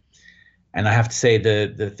 and I have to say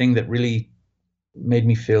the thing that really made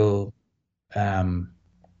me feel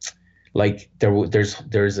like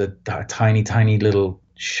there's a tiny little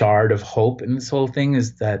shard of hope in this whole thing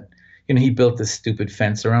is that, you know, he built this stupid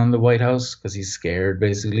fence around the White House because he's scared,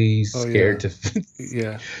 basically. He's scared to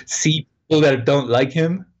see people that don't like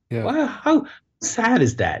him. Yeah. Wow, how sad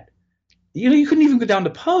is that? You know, you couldn't even go down the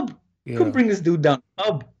pub. You couldn't bring this dude down the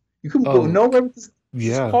pub. You couldn't go nowhere with this.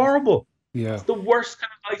 It's horrible. Yeah. It's the worst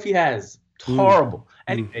kind of life he has. It's horrible.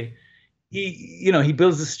 Anyway, he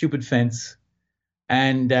builds this stupid fence,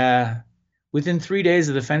 and within 3 days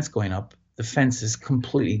of the fence going up, the fence has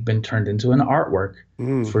completely been turned into an artwork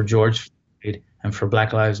for George Floyd and for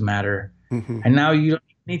Black Lives Matter. And now you don't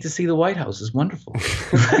need to see the White House. It's wonderful.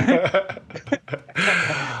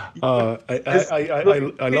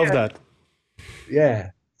 I love that. Yeah.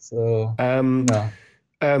 So,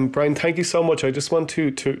 Brian, thank you so much. I just want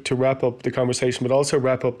to wrap up the conversation, but also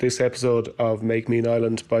wrap up this episode of Make Me an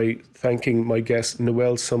Island by thanking my guests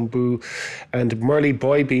Noel Sambu and Murli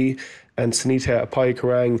Boybe and Sunita Apai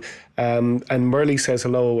Karang. And Murli says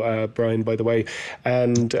hello, Brian, by the way.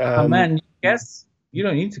 And oh man, guests, you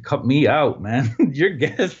don't need to cut me out, man. You're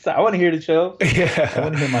guests. I want to hear the show. Yeah, I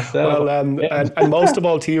want to hear myself. Well, and most of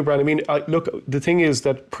all to you, Brian. I mean, look, the thing is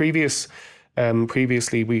that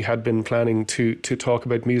previously we had been planning to talk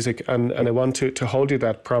about music, and I want to hold you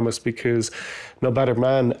that promise, because no better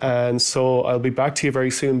man. And so I'll be back to you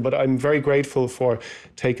very soon, but I'm very grateful for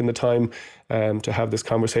taking the time to have this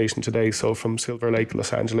conversation today. So from Silver Lake,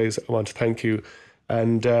 Los Angeles, I want to thank you.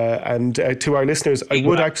 And to our listeners, I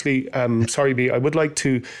would actually, sorry, B, I would like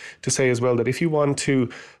to say as well that if you want to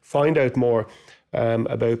find out more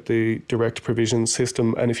about the direct provision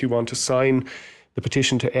system, and if you want to sign the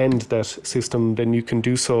petition to end that system, then you can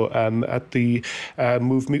do so at the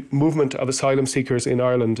Movement of Asylum Seekers in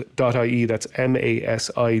Ireland.ie. That's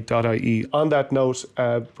MASI.ie. On that note,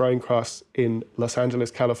 Brian Cross in Los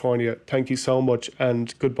Angeles, California, thank you so much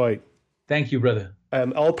and goodbye. Thank you, brother.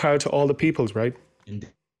 All power to all the peoples, right?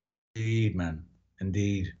 Indeed, man.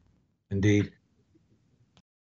 Indeed.